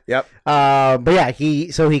do that. Yep. But yeah,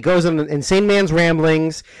 he goes on an insane man's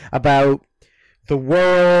ramblings about the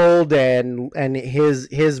world and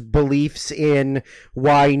his beliefs in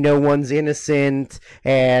why no one's innocent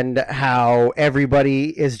and how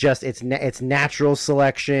everybody is just it's natural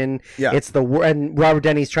selection. Yeah. And Robert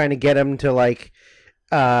Denny's trying to get him to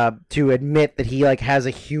to admit that he has a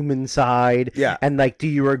human side. Yeah. And do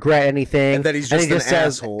you regret anything? And that he's just an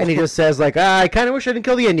asshole. And he just says I kind of wish I didn't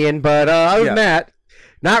kill the Indian, but other than that,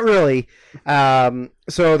 not really.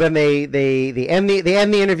 So then they end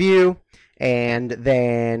the interview. And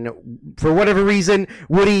then, for whatever reason,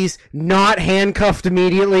 Woody's not handcuffed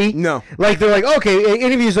immediately. No. They're like, okay,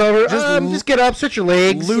 interview's over. Just get up, stretch your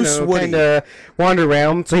legs. Loose Woody. Kinda wander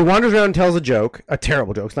around. So he wanders around and tells a joke. A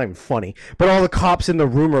terrible joke. It's not even funny. But all the cops in the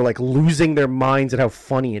room are, losing their minds at how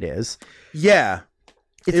funny it is. Yeah.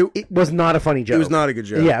 It was not a funny joke. It was not a good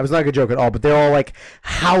joke. Yeah, it was not a good joke at all. But they're all,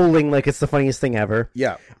 howling like it's the funniest thing ever.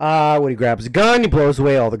 Yeah. Woody grabs a gun, he blows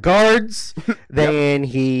away all the guards. Then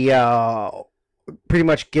he pretty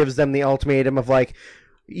much gives them the ultimatum of Robert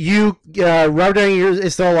Downey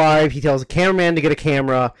is still alive. He tells the cameraman to get a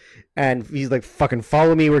camera, and he's like, "Fucking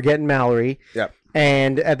follow me. We're getting Mallory." Yep.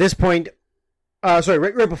 And at this point,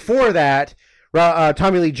 right before that,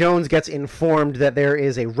 Tommy Lee Jones gets informed that there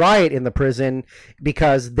is a riot in the prison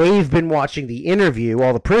because they've been watching the interview,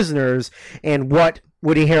 all the prisoners, and what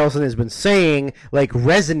Woody Harrelson has been saying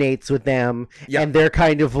resonates with them, and they're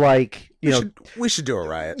kind of we should do a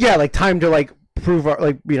riot. Yeah, time to prove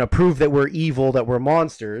prove that we're evil, that we're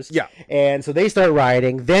monsters. Yeah. And so they start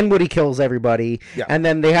rioting. Then Woody kills everybody. Yeah. And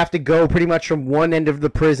then they have to go pretty much from one end of the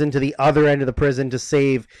prison to the other end of the prison to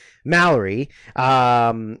save Mallory.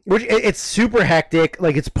 Which it's super hectic.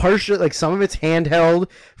 Like, it's partially, like, some of it's handheld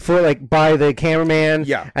for, like, by the cameraman.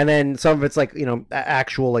 Yeah. And then some of it's, like,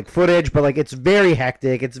 actual, like, footage. But, like, it's very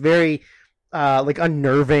hectic. It's very like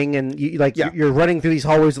unnerving, and you're running through these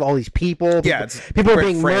hallways with all these people. People are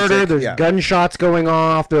being murdered. There's gunshots going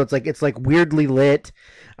off. It's like weirdly lit.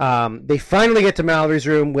 They finally get to Mallory's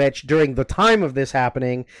room, which during the time of this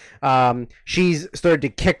happening, she's started to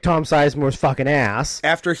kick Tom Sizemore's fucking ass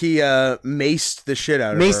after he maced the shit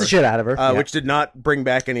out of her. Which did not bring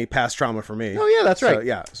back any past trauma for me. Oh yeah, that's right.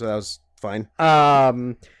 So that was fine.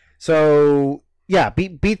 So yeah,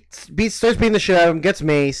 Beat starts beating the shit out of him, gets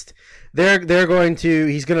maced.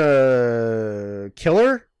 He's gonna kill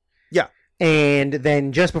her. Yeah. And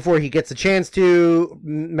then just before he gets a chance to,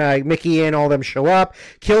 Mickey and all them show up,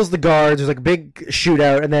 kills the guards. There's like a big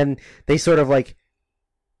shootout, and then they sort of like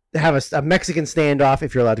have a Mexican standoff,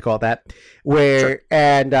 if you're allowed to call it that, where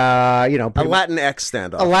and a Latinx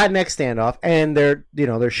standoff, and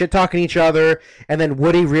they're shit talking each other, and then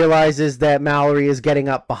Woody realizes that Mallory is getting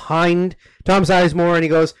up behind Tom Sizemore, and he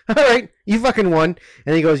goes, "All right, you fucking won,"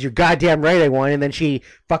 and he goes, "You're goddamn right, I won," and then she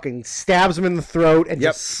fucking stabs him in the throat and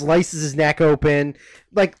just slices his neck open.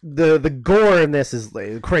 Like, the gore in this is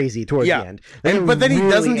crazy towards the end. But then he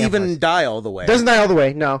doesn't even die all the way. Doesn't die all the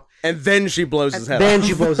way, no. And then she blows his head off. Then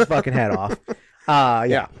she blows his fucking head off.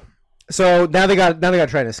 Yeah. So now they got to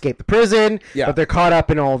try to escape the prison, but they're caught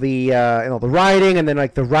up in all the rioting, and then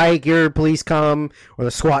like the riot gear police come, or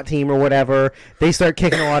the SWAT team or whatever. They start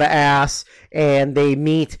kicking a lot of ass, and they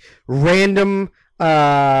meet random what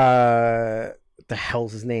the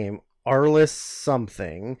hell's his name? Arliss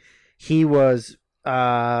something. He was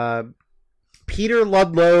Peter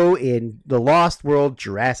Ludlow in The Lost World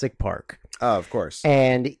Jurassic Park. Oh, of course.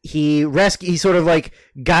 And he sort of like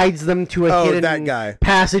guides them to a hidden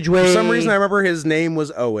passageway. For some reason, I remember his name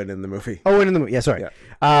was Owen in the movie. Yeah, sorry. Yeah.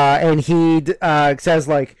 And he says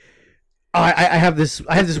like, I have this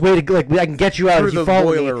way to, like, I can get you out if you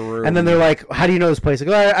follow me. Room. And then they're like, how do you know this place?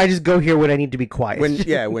 Like, I just go here when I need to be quiet. When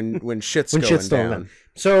shit's going down.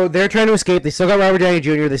 So they're trying to escape. They still got Robert Downey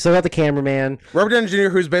Jr. They still got the cameraman. Robert Downey Jr.,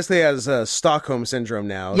 who's basically has Stockholm syndrome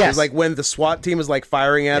now. Yes. Like when the SWAT team is like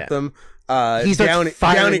firing at them.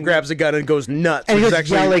 Downey grabs a gun and goes nuts. And he's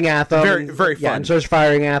yelling at them. Very, very fun. Yeah, and starts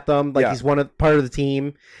firing at them like he's part of the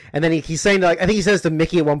team. And then he's saying, like, I think he says to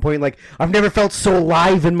Mickey at one point, like, I've never felt so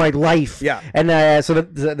alive in my life. Yeah. And so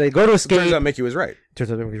they go to escape. Turns out Mickey was right.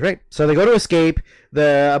 So they go to escape.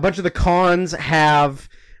 A bunch of the cons have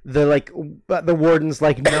the warden's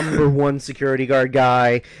like number one security guard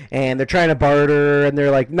guy, and they're trying to barter, and they're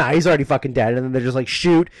like, nah, he's already fucking dead, and then they're just like,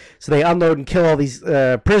 shoot. So they unload and kill all these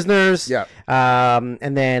prisoners. Yeah.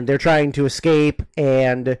 And then they're trying to escape,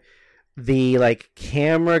 and the like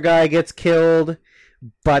camera guy gets killed,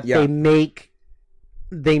 but they make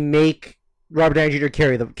Robert Downey Jr.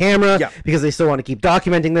 carry the camera because they still want to keep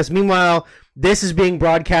documenting this. Meanwhile, this is being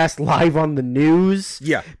broadcast live on the news.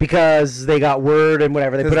 Yeah. Because they got word and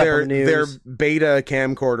whatever. They put up on the news. Their beta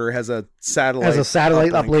camcorder has a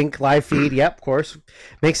satellite uplink live feed. Yep, of course.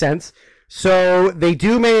 Makes sense. So they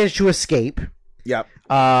do manage to escape. Yep.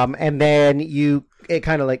 And then it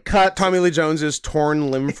kind of like cut. Tommy Lee Jones is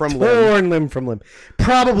torn limb from limb.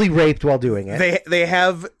 Probably raped while doing it. They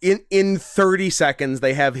have in 30 seconds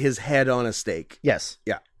they have his head on a stake. Yes.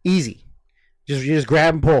 Yeah. Easy. You just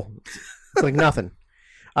grab and pull. It's like nothing.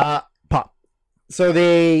 Pop. So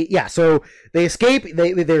they escape.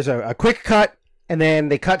 There's a quick cut, and then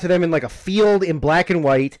they cut to them in like a field in black and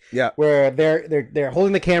white. Yeah. Where they're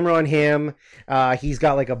holding the camera on him. He's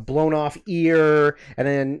got like a blown off ear, and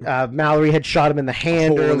then Mallory had shot him in the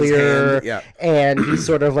hand earlier. And he's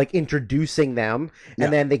sort of like introducing them,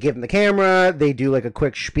 and then they give him the camera. They do like a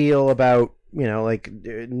quick spiel about, like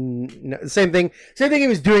same thing he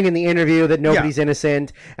was doing in the interview, that nobody's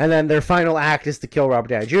innocent, and then their final act is to kill Robert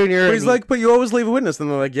Downey Jr. But he's like, but you always leave a witness,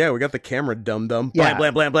 and they're like, yeah, we got the camera, dum dum, blam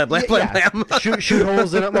blam blam blam blam blam. shoot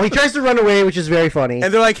holes in him. Well, he tries to run away, which is very funny,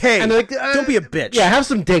 and they're like, hey, don't be a bitch. Yeah, have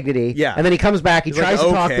some dignity. Yeah, and then he comes back. He tries to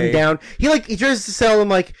talk them down. He tries to sell them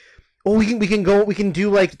like, oh, we can do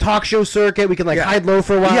like talk show circuit. We can hide low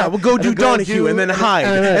for a while. Yeah, we'll go do Donahue and then hide,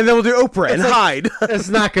 and then we'll do Oprah and hide. It's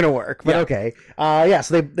not gonna work, but okay.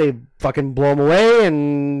 So they fucking blow him away,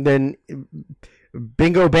 and then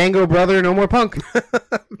bingo bango brother, no more punk.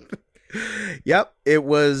 Yep, it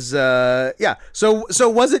was. So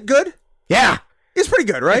was it good? Yeah. It's pretty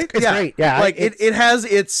good, right? It's great. Yeah, like it has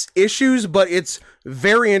its issues, but it's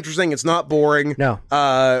very interesting. It's not boring. No.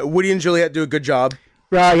 Woody and Juliet do a good job.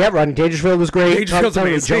 Yeah, Rodney Dangerfield was great. Dangerfield's Tommy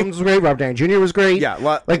Lee amazing. Jones was great. Robert Downey Jr. was great. Yeah,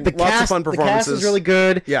 Lots of fun performances. The cast is really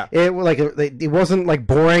good. Yeah. It wasn't like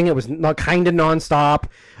boring. It was not kind of nonstop.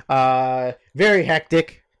 Very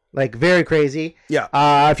hectic, like very crazy. Yeah.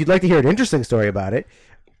 If you'd like to hear an interesting story about it,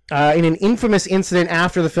 in an infamous incident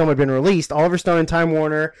after the film had been released, Oliver Stone and Time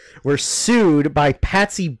Warner were sued by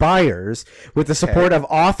Patsy Byers with the support of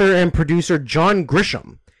author and producer John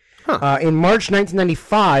Grisham. In March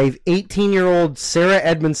 1995, 18-year-old Sarah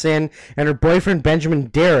Edmondson and her boyfriend Benjamin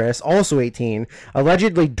Darris, also 18,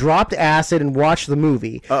 allegedly dropped acid and watched the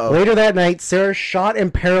movie. Later that night, Sarah shot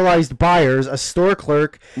and paralyzed Byers, a store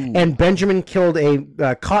clerk, and Benjamin killed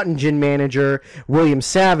a cotton gin manager, William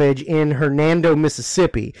Savage, in Hernando,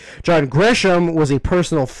 Mississippi. John Grisham was a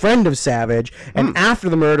personal friend of Savage, and after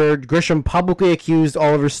the murder, Grisham publicly accused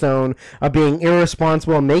Oliver Stone of being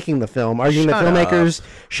irresponsible in making the film, arguing that filmmakers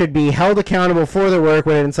should be held accountable for their work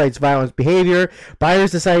when it incites violent behavior.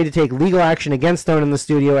 Byers decided to take legal action against Stone in the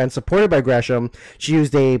studio, and supported by Grisham, she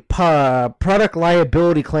used a product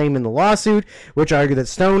liability claim in the lawsuit, which argued that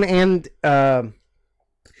Stone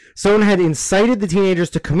had incited the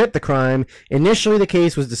teenagers to commit the crime. Initially, the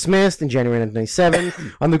case was dismissed in January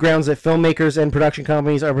 1997 on the grounds that filmmakers and production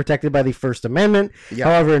companies are protected by the First Amendment. Yep.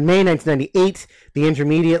 However, in May 1998, the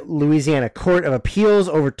Intermediate Louisiana Court of Appeals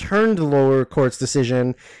overturned the lower court's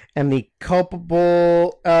decision, and the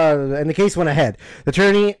case went ahead. The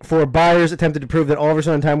attorney for Byers attempted to prove that Oliver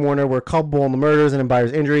Stone and Time Warner were culpable in the murders and in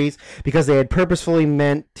Byers' injuries because they had purposefully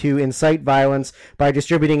meant to incite violence by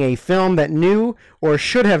distributing a film that knew or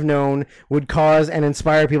should have known would cause and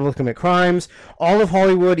inspire people to commit crimes. All of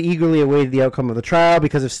Hollywood eagerly awaited the outcome of the trial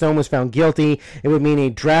because if Stone was found guilty, it would mean a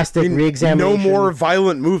drastic reexamination. No more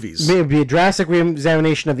violent movies. It would be a drastic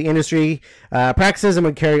reexamination of the industry practices and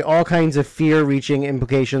would carry all kinds of fear-reaching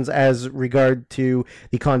implications as regard to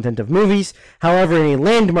the content of movies. However, in a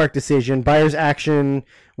landmark decision, Byers' action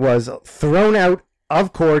was thrown out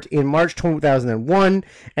of court in March 2001,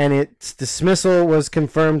 and its dismissal was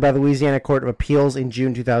confirmed by the Louisiana Court of Appeals in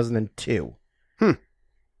June 2002.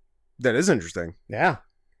 That is interesting. Yeah.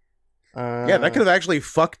 That could have actually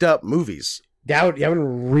fucked up movies. That would have been a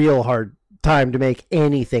real hard time to make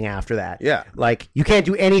anything after that. Yeah. Like, you can't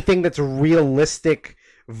do anything that's realistic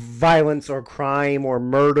violence or crime or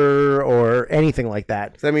murder or anything like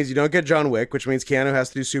that. So that means you don't get John Wick, which means Keanu has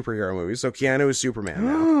to do superhero movies. So Keanu is Superman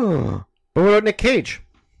now. But what about Nick Cage?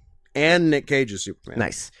 And Nick Cage is Superman.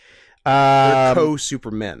 Nice. They're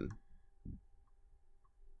co-Supermen.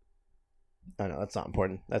 Oh, no, that's not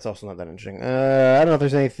important. That's also not that interesting. I don't know if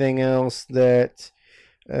there's anything else that...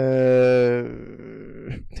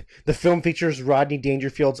 the film features Rodney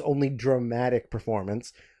Dangerfield's only dramatic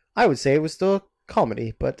performance. I would say it was still a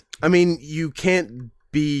comedy, but... I mean, you can't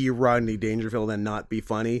be Rodney Dangerfield and not be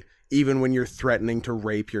funny, even when you're threatening to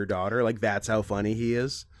rape your daughter. Like, that's how funny he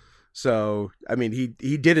is. So, I mean, he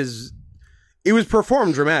did his... It was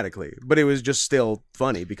performed dramatically, but it was just still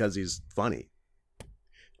funny because he's funny.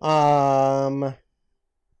 Oh,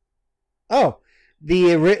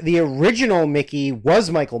 the original Mickey was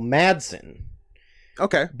Michael Madsen.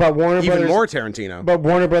 Okay. But Warner Brothers, more Tarantino. But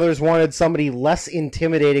Warner Brothers wanted somebody less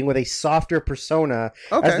intimidating with a softer persona,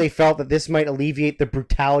 as they felt that this might alleviate the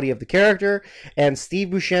brutality of the character. And Steve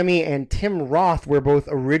Buscemi and Tim Roth were both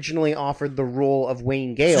originally offered the role of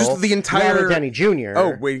Wayne Gale. Just the entire Robert Downey Jr.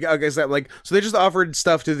 Oh, wait, okay, is that like so? They just offered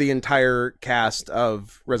stuff to the entire cast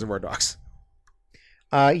of Reservoir Dogs.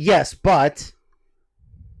 Yes, but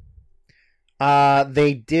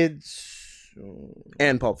they did.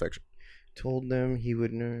 And Pulp Fiction. Told them he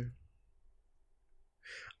would know.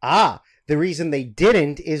 The reason they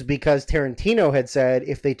didn't is because Tarantino had said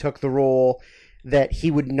if they took the role that he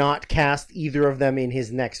would not cast either of them in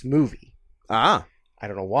his next movie. I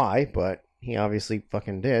don't know why, but he obviously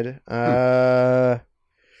fucking did.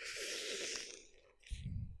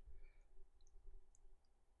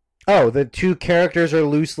 Oh, the two characters are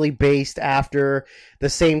loosely based after the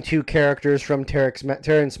same two characters from Terrence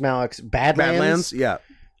Malick's Badlands. Yeah.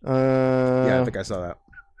 Yeah, I think I saw that.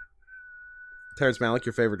 Terrence Malick,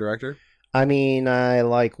 your favorite director? I mean, I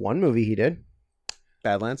like one movie he did.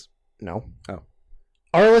 Badlands? No. Oh.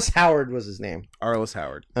 Arliss Howard was his name. Arliss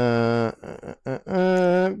Howard. When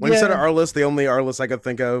you said Arliss, the only Arliss I could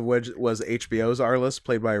think of was HBO's Arliss,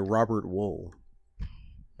 played by Robert Wuhl.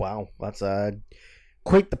 Wow, that's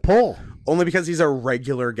quite the pull. Only because he's a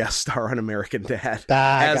regular guest star on American Dad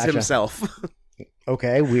as himself.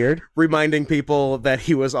 Okay, weird. Reminding people that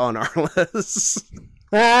he was on Arliss.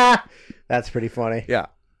 That's pretty funny. Yeah.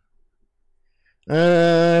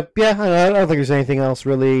 Yeah, I don't think there's anything else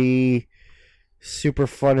really super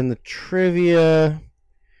fun in the trivia.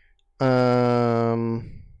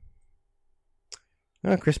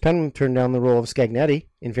 Chris Penn turned down the role of Scagnetti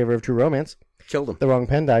in favor of True Romance. Killed him. The wrong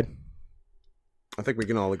Penn died. I think we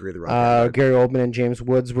can all agree the wrong Penn died. Gary Oldman and James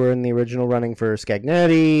Woods were in the original running for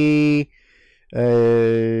Scagnetti.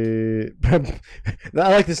 I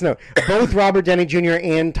like this note. Both Robert Downey Jr.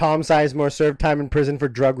 and Tom Sizemore served time in prison for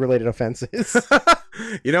drug-related offenses.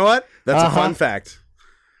 You know what? That's a fun fact.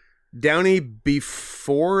 Downey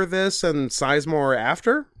before this and Sizemore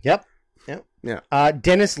after? Yep. Yeah.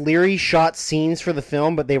 Dennis Leary shot scenes for the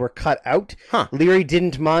film, but they were cut out. Huh. Leary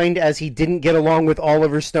didn't mind as he didn't get along with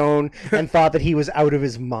Oliver Stone and thought that he was out of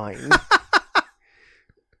his mind.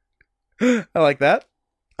 I like that.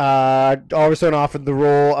 Oliver Stone offered the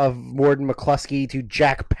role of Warden McCluskey to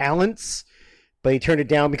Jack Palance, but he turned it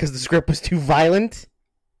down because the script was too violent.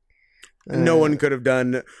 No one could have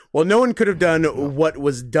done what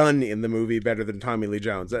was done in the movie better than Tommy Lee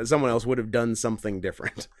Jones. Someone else would have done something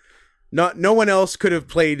different. No one else could have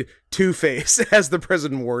played Two-Face as the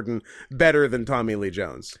prison warden better than Tommy Lee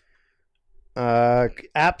Jones.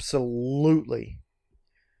 Absolutely.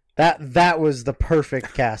 That was the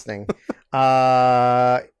perfect casting.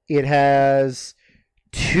 It has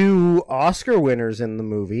 2 Oscar winners in the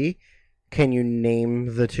movie. Can you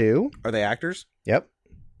name the 2? Are they actors? Yep.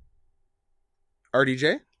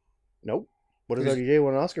 RDJ? Nope. What does RDJ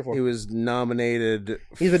win an Oscar for? He was nominated.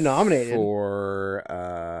 He's been nominated for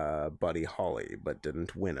Buddy Holly, but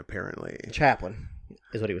didn't win apparently. Chaplin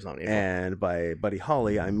is what he was nominated for. And by Buddy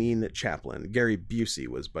Holly, I mean Chaplin. Gary Busey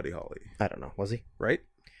was Buddy Holly. I don't know. Was he? Right?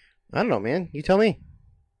 I don't know, man. You tell me.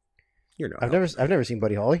 You know. I've never seen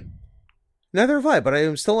Buddy Holly. Neither have I, but I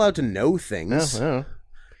am still allowed to know things. No,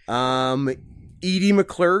 I don't know. Edie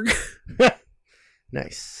McClurg.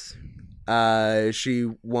 Nice. She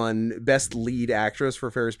won Best Lead Actress for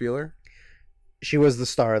Ferris Bueller. She was the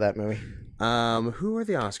star of that movie. Who are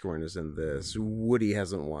the Oscar winners in this? Woody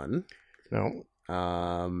hasn't won. No.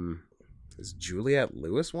 Has Juliette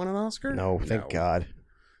Lewis won an Oscar? No, thank God.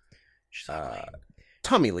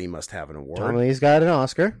 Tommy Lee must have an award. Tommy Lee's got an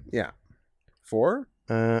Oscar. Yeah. For?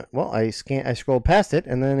 Well, I scrolled past it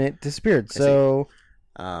and then it disappeared. So,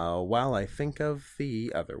 while I think of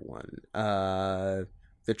the other one, The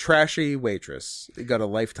Trashy Waitress got a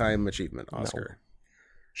Lifetime Achievement Oscar. No.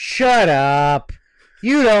 Shut up!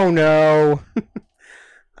 You don't know.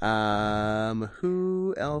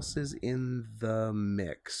 Who else is in the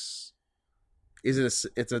mix? It's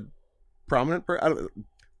a prominent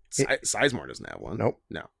Sizemore doesn't have one. Nope.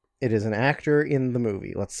 No. It is an actor in the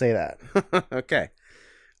movie. Let's say that. Okay.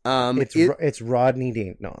 It's Rodney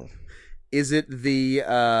Dean. No. Is it the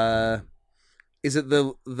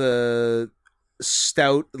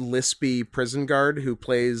stout lispy prison guard who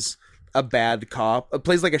plays a bad cop,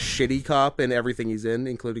 plays like a shitty cop in everything he's in,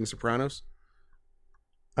 including Sopranos?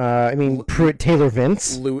 Pruitt Taylor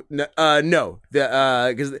Vince. No,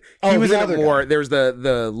 because he was in it more. There's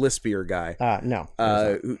the lispier guy. No.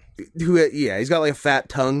 He's got like a fat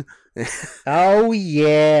tongue. Oh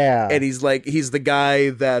yeah, and he's the guy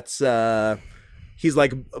that's he's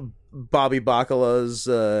like Bobby Bacala's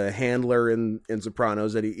handler in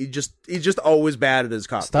Sopranos, and he's just always bad at his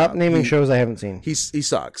cop. Stop naming shows I haven't seen. He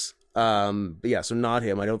sucks. But yeah, so not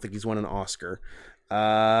him. I don't think he's won an Oscar.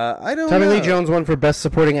 I don't know. Tommy Lee Jones won for Best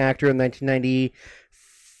Supporting Actor in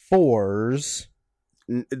 1994's.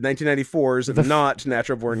 1994's not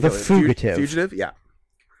Natural Born The Killers. Fugitive. Fugitive, yeah.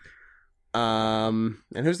 And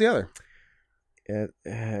who's the other?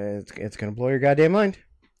 It's gonna blow your goddamn mind.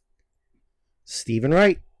 Stephen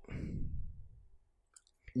Wright.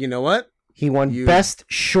 You know what? He won Best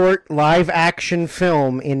Short Live Action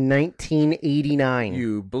Film in 1989.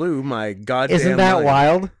 You blew my goddamn Isn't that mind.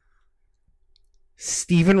 Wild?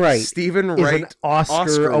 Stephen Wright is an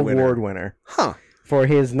Oscar Award winner. Huh. For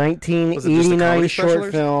his 1989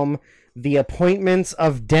 short film, The Appointments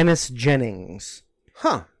of Dennis Jennings.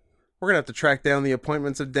 Huh. We're going to have to track down The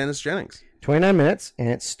Appointments of Dennis Jennings. 29 minutes, and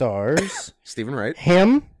it stars... Stephen Wright.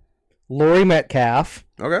 Him, Laurie Metcalf.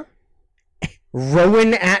 Okay.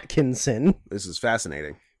 Rowan Atkinson. This is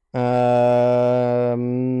fascinating.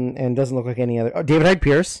 And doesn't look like any other... Oh, David Hyde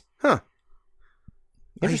Pierce. Huh.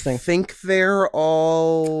 Interesting. I think they're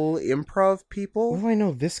all improv people. Where do I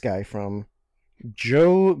know this guy from?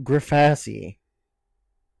 Joe Grafassi.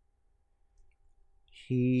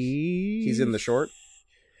 He's in the short?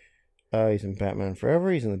 He's in Batman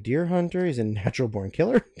Forever. He's in The Deer Hunter. He's in Natural Born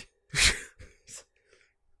Killer.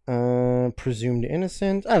 Presumed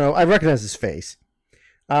Innocent. I don't know. I recognize his face.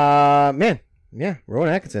 Man. Yeah, Rowan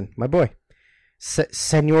Atkinson. My boy.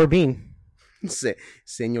 Senor Bean.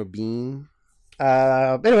 Senor Bean.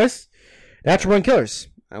 Anyways, Natural Born Killers.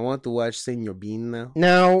 I want to watch Senor Bean now.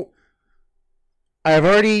 Now, I've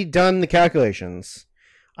already done the calculations.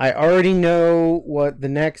 I already know what the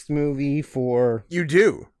next movie for... You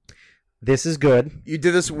do. This is good. You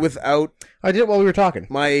did this without... I did it while we were talking.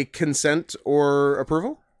 My consent or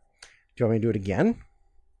approval? Do you want me to do it again?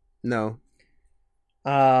 No.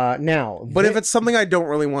 Now... But if it's something I don't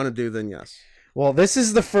really want to do, then yes. Well, this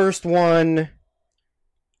is the first one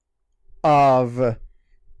of...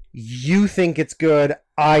 You think it's good,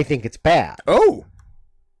 I think it's bad. Oh!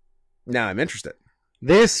 Now I'm interested.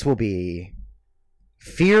 This will be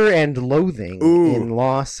Fear and Loathing in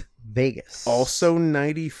Las Vegas. Also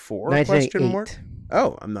 94? Question mark?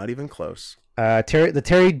 Oh, I'm not even close. The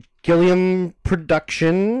Terry Gilliam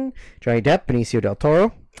production. Johnny Depp, Benicio del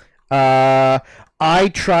Toro. I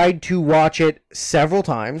tried to watch it several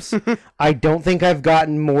times. I don't think I've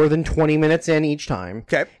gotten more than 20 minutes in each time.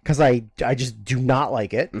 Okay. Because I just do not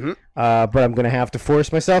like it. Mm-hmm. But I'm going to have to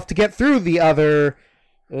force myself to get through the other...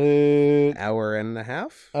 hour and a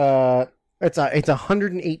half? It's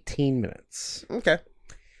 118 minutes. Okay.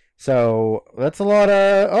 So that's a lot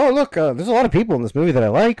of... Oh, look, there's a lot of people in this movie that I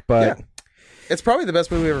like, but... Yeah. It's probably the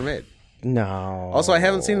best movie ever made. No. Also, I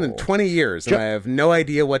haven't seen it in 20 years, and I have no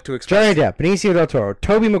idea what to expect. Johnny Depp, Benicio del Toro,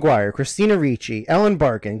 Tobey Maguire, Christina Ricci, Ellen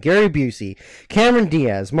Barkin, Gary Busey, Cameron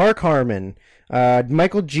Diaz, Mark Harmon,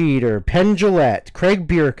 Michael Jeter, Penn Jillette, Craig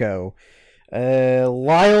Bierko,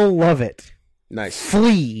 Lyle Lovett. Nice.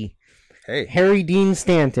 Flea. Hey. Harry Dean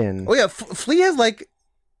Stanton. Oh, yeah. Flea has, like,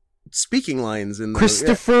 speaking lines in the...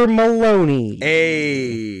 Christopher Maloney.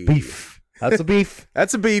 Hey. Beef. That's a beef.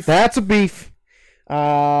 That's a beef. That's a beef.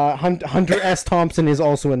 Hunter S. Thompson is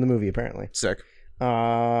also in the movie, apparently. Sick.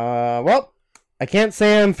 Well, I can't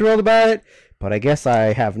say I'm thrilled about it, but I guess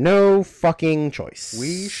I have no fucking choice.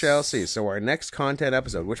 We shall see. So our next content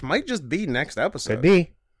episode, which might just be next episode. Could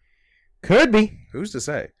be. Could be. Who's to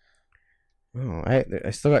say? Oh,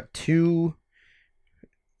 I still got two...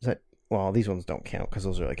 Well, these ones don't count because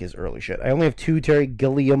those are like his early shit. I only have two Terry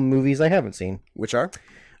Gilliam movies I haven't seen. Which are?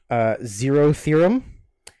 Zero Theorem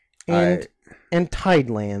and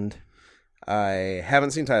Tideland. I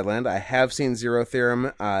haven't seen Tideland. I have seen Zero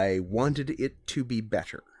Theorem. I wanted it to be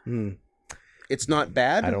better. It's not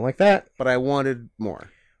bad. I don't like that. But I wanted more.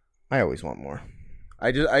 I always want more.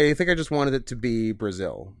 I think I just wanted it to be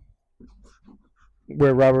Brazil.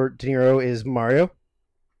 Where Robert De Niro is Mario?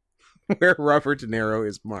 Where Robert De Niro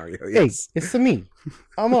is Mario, Hey, yes. it's me.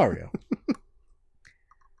 I'm Mario.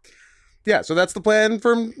 Yeah, so that's the plan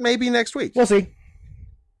for maybe next week. We'll see.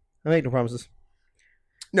 I make no promises.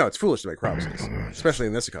 No, it's foolish to make promises, especially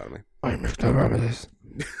in this economy. I make no promises.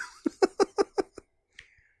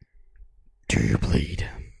 Do you bleed?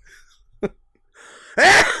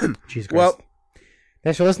 Jesus Christ. Well,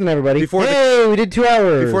 thanks for listening, everybody. we did 2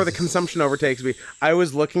 hours. Before the consumption overtakes me, I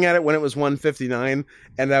was looking at it when it was 1:59,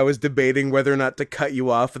 and I was debating whether or not to cut you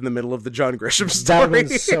off in the middle of the John Grisham story. That would have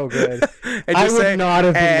been so good. And I would not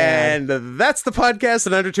have been mad. And that's the podcast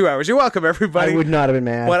in under 2 hours. You're welcome, everybody. I would not have been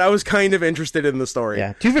mad. But I was kind of interested in the story.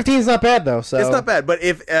 Yeah, 2:15 is not bad though. So it's not bad. But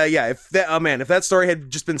if that story had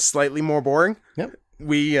just been slightly more boring, yep,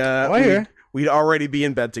 we'd already be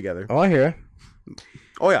in bed together. Oh, I hear it.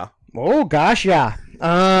 Oh yeah. Oh gosh, yeah.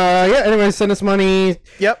 Anyway, send us money.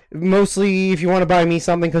 Yep. Mostly if you want to buy me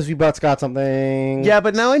something because we butts got something. Yeah,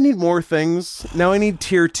 but now I need more things. Now I need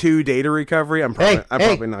tier 2 data recovery. I'm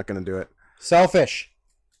probably not going to do it. Selfish.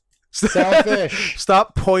 Selfish.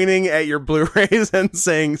 Stop pointing at your Blu-rays and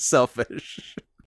saying selfish.